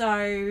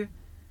so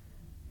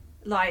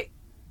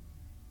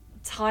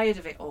tired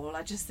of it all.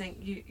 I just think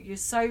you're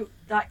so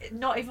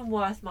not even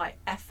worth my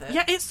effort.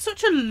 Yeah, it's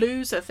such a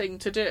loser thing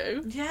to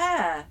do.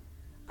 Yeah.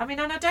 I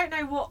mean, and I don't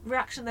know what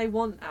reaction they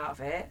want out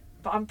of it,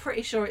 but I'm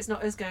pretty sure it's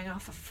not us going, oh,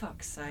 for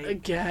fuck's sake.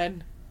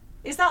 Again.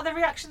 Is that the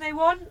reaction they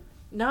want?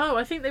 No,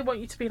 I think they want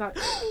you to be like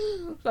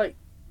Shocked.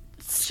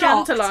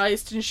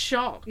 scandalised and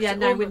shocked. Yeah,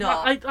 no, we're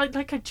not. I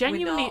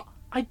genuinely... We're not.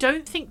 I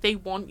don't think they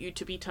want you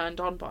to be turned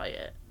on by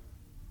it.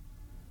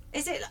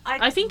 Is it?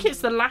 I think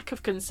it's the lack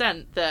of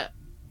consent that...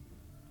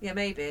 Yeah,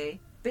 maybe.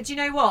 But do you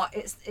know what?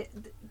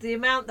 The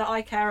amount that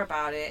I care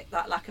about it,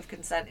 that lack of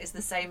consent, is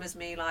the same as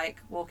me,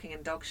 walking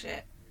in dog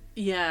shit.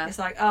 Yeah. It's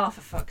like, oh,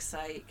 for fuck's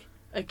sake.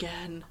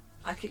 Again.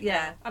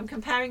 I'm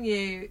comparing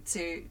you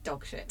to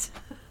dog shit.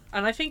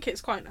 And I think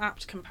it's quite an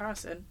apt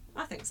comparison.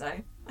 I think so.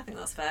 I think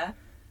that's fair.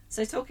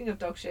 So, talking of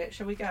dog shit,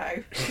 shall we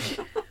go?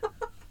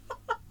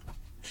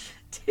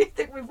 Do you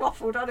think we've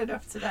waffled on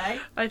enough today?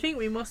 I think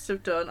we must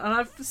have done. And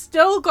I've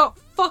still got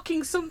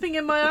fucking something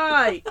in my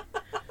eye.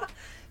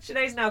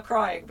 Sinead's now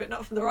crying, but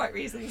not for the right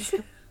reasons.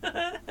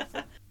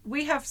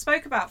 We have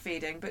spoke about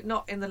feeding, but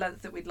not in the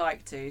length that we'd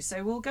like to.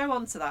 So we'll go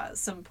on to that at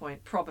some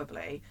point,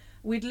 probably.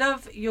 We'd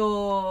love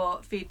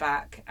your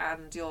feedback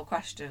and your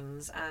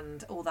questions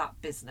and all that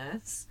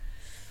business.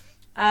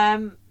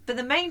 But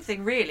the main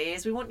thing really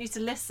is we want you to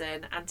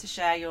listen and to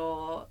share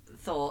your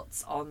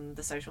thoughts on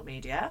the social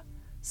media.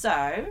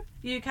 So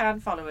you can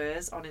follow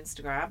us on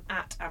Instagram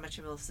at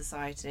Amateur MILF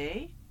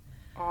Society.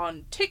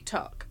 On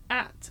TikTok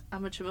at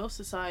Amateur MILF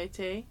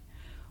Society.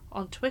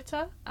 On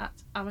Twitter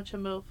at Amateur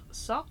MILF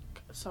Sock.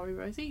 Sorry,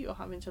 Rosie, you're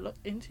having to look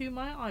into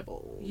my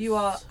eyeballs. You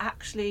are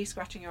actually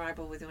scratching your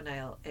eyeball with your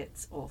nail.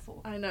 It's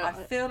awful. I know. I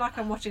feel like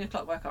I'm watching A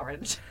Clockwork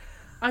Orange.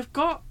 I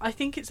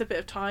think it's a bit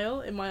of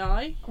tile in my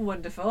eye.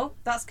 Wonderful.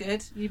 That's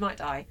good. You might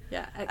die.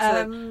 Yeah,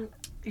 excellent.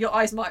 Your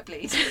eyes might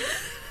bleed.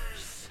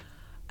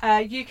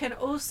 You can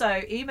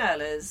also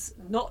email us,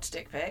 not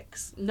dick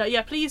pics. No,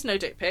 yeah, please no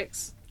dick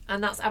pics.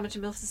 And that's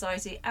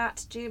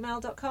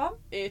amateurmilfsociety@gmail.com.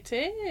 It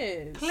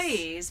is.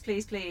 Please,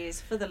 please,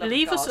 please, for the love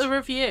Leave of us God. a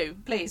review.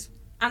 Please.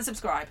 And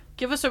subscribe.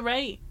 Give us a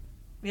rate.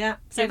 Yeah.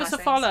 say Give nice us a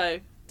things. follow.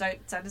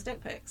 Don't send us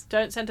dick pics.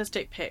 Don't send us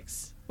dick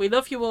pics. We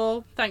love you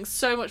all. Thanks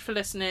so much for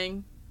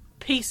listening.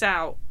 Peace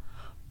out.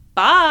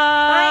 Bye.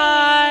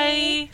 Bye.